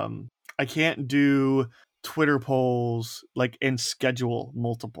do Twitter polls like and schedule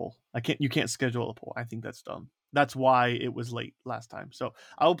multiple. You can't schedule a poll. I think that's dumb. That's why it was late last time. So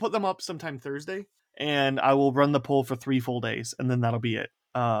I will put them up sometime Thursday, and I will run the poll for 3 full days, and then that'll be it.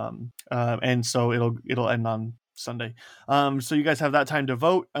 And so it'll end on Sunday. So you guys have that time to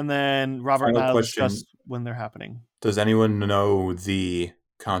vote, and then Robert and I will discuss when they're happening. Does anyone know the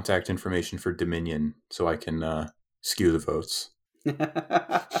contact information for Dominion so I can skew the votes?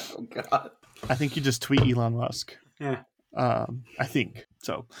 Oh God! I think you just tweet Elon Musk. Yeah. I think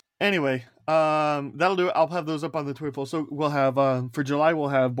so. Anyway, that'll do it. I'll have those up on the Twitter poll. So we'll have for July, we'll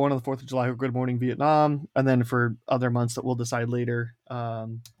have Born on the 4th of July or Good Morning Vietnam, and then for other months that we'll decide later,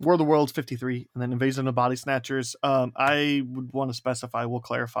 War of the Worlds 53, and then Invasion of Body Snatchers. I would want to specify. We'll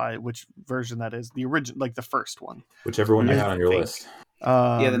clarify which version that is. The original, like the first one. Whichever one you had on your list.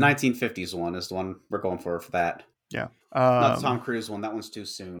 Yeah, the 1950s one is the one we're going for that. Yeah. Not the Tom Cruise one. That one's too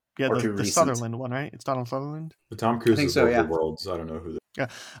soon. Yeah, the Sutherland one, right? It's Donald Sutherland. The Tom Cruise is so, War of the Worlds. I don't know who. Yeah.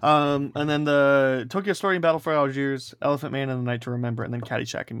 And then the Tokyo Story and Battle for Algiers, Elephant Man and the Night to Remember, and then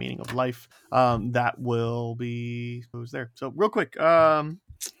Caddyshack and Meaning of Life. That will be who's there. So real quick, time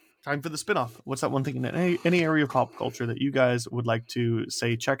for the spinoff. What's that one thing in any area of pop culture that you guys would like to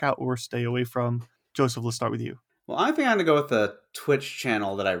say check out or stay away from? Joseph, let's start with you. Well, I think I'm going to go with the Twitch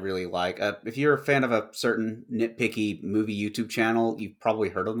channel that I really like. If you're a fan of a certain nitpicky movie YouTube channel, you've probably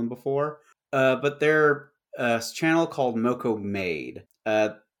heard of them before. But they're a channel called Moko Made.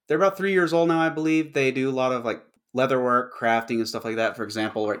 They're about 3 years old now, I believe. They do a lot of like leatherwork, crafting, and stuff like that. For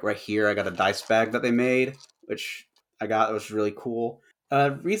example, right here, I got a dice bag that they made, which I got. It was really cool. They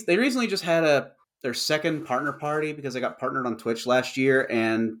recently just had their second partner party because they got partnered on Twitch last year,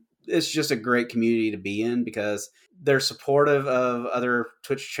 and it's just a great community to be in because they're supportive of other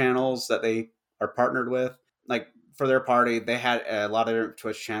Twitch channels that they are partnered with. Like for their party, they had a lot of different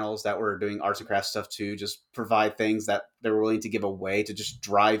Twitch channels that were doing arts and crafts stuff to just provide things that they were willing to give away to just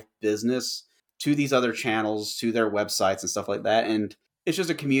drive business to these other channels, to their websites and stuff like that. And it's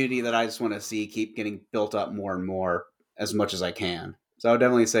just a community that I just want to see keep getting built up more and more as much as I can. So I would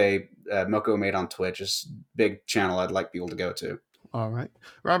definitely say Moko Made on Twitch is a big channel I'd like people to go to. All right.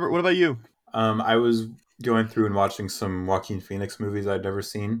 Robert, what about you? I was going through and watching some Joaquin Phoenix movies I'd never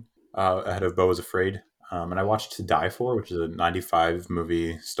seen ahead of Beau is Afraid. And I watched To Die For, which is a 95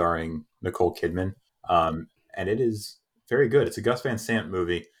 movie starring Nicole Kidman. And it is very good. It's a Gus Van Sant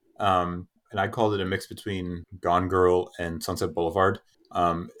movie. And I called it a mix between Gone Girl and Sunset Boulevard.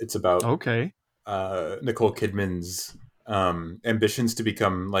 It's about Nicole Kidman's ambitions to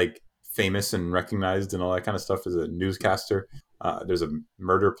become like famous and recognized and all that kind of stuff as a newscaster. There's a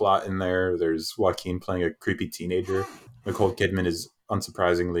murder plot in there. There's Joaquin playing a creepy teenager. Nicole Kidman is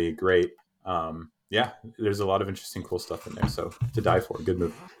unsurprisingly great. Yeah, there's a lot of interesting, cool stuff in there. So To Die For, good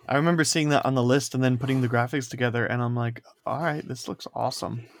movie. I remember seeing that on the list and then putting the graphics together, and I'm like, all right, this looks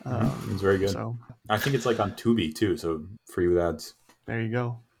awesome. It's very good. So I think it's like on Tubi too, so free with ads. There you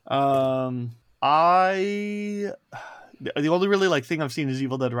go. The only really like thing I've seen is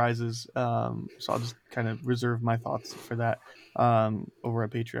Evil Dead Rises. So I'll just kind of reserve my thoughts for that over at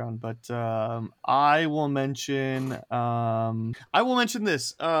Patreon. But I will mention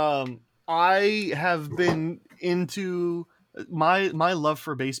this. I have been into my love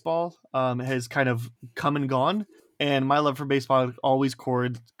for baseball has kind of come and gone, and my love for baseball always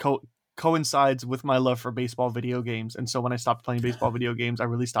coincides with my love for baseball video games. And so when I stopped playing baseball video games, I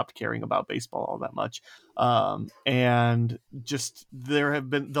really stopped caring about baseball all that much. And just there have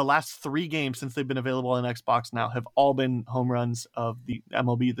been the last 3 games since they've been available on Xbox now have all been home runs of the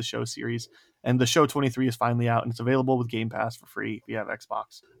MLB The Show series. And The Show 23 is finally out, and it's available with Game Pass for free if you have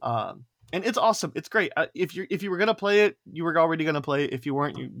Xbox. And it's awesome. It's great. If you were going to play it, you were already going to play it. If you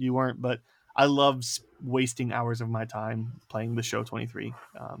weren't, you weren't. But I love wasting hours of my time playing The Show 23.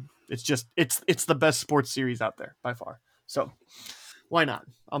 It's just it's the best sports series out there by far. So why not?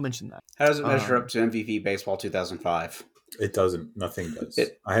 I'll mention that. How does it measure up to MVP Baseball 2005? It doesn't. Nothing does.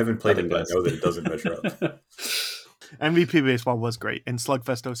 I haven't played it, but I know that it doesn't measure up. MVP Baseball was great, and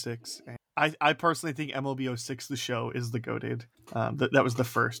Slugfest 06. I personally think MLB 06 The Show is the goated. That was the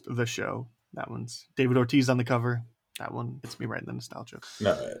first The Show. That one's David Ortiz on the cover. That one hits me right in the nostalgia.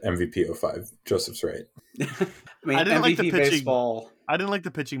 No, MVP 05. Joseph's right. I mean, I didn't MVP like the pitching. baseball. I didn't like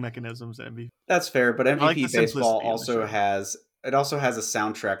the pitching mechanisms at MVP. That's fair, but like the MVP baseball simplicity also of has a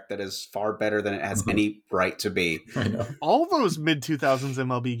soundtrack that is far better than it has any right to be. I know. All those mid 2000s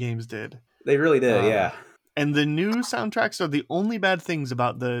MLB games did. They really did, yeah. And the new soundtracks are the only bad things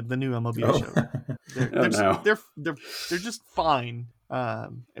about the new MLB show. They're just fine.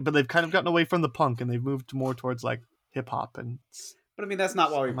 But they've kind of gotten away from the punk and they've moved more towards like hip hop and. But I mean, that's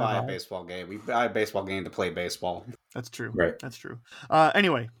not why we buy a baseball game. We buy a baseball game to play baseball. That's true. Right. That's true.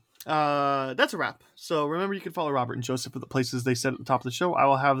 Anyway, that's a wrap. So remember, you can follow Robert and Joseph at the places they said at the top of the show. I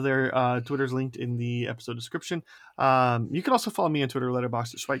will have their Twitters linked in the episode description. You can also follow me on Twitter,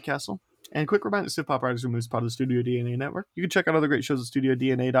 Letterboxd at Schweitcastle. And quick reminder, Civ Pop Writers Room is part of the Studio DNA network. You can check out other great shows at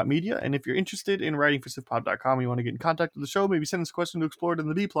studiodna.media. And if you're interested in writing for civpop.com, you want to get in contact with the show, maybe send us a question to explore it in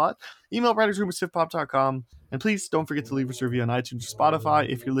the B-plot, email writersroom at civpop.com. And please don't forget to leave us a review on iTunes or Spotify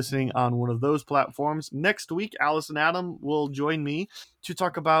if you're listening on one of those platforms. Next week, Alice and Adam will join me to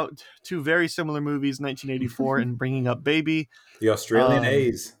talk about two very similar movies, 1984 and Bringing Up Baby. The Australian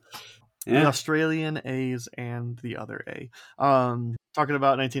A's. The Australian A's and the other A. Talking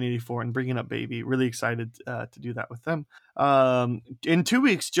about 1984 and Bringing Up Baby. Really excited to do that with them. In 2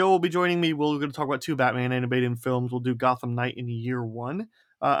 weeks, Joe will be joining me. We're going to talk about two Batman animated films. We'll do Gotham Knight in year one.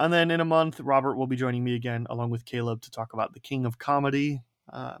 And then in a month, Robert will be joining me again, along with Caleb, to talk about The King of Comedy,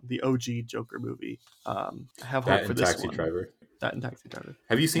 the OG Joker movie. I have hope for this Taxi one. Driver. That and Taxi Driver.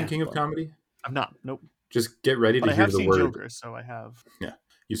 Have you seen King of Comedy? I've not. Nope. Just get ready to But I hear have the seen word. Joker, so I have. Yeah,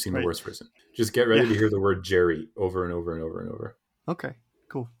 you've seen Right. the worst person. Just get ready Yeah. to hear the word Jerry over and over and over and over. Okay,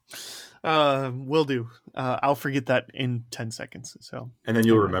 cool. Will do. I'll forget that in 10 seconds. So, And then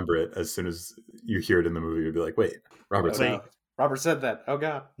you'll Anyway. remember it as soon as you hear it in the movie. You'll be like, wait, Robert said Wait. Robert said that. Oh,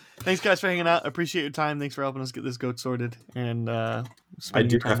 God. thanks guys for hanging out. Appreciate your time. Thanks for helping us get this goat sorted. And I spending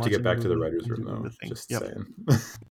do your time have to get watching back to the movie writer's and room, doing though. the thing. Just Yep. saying.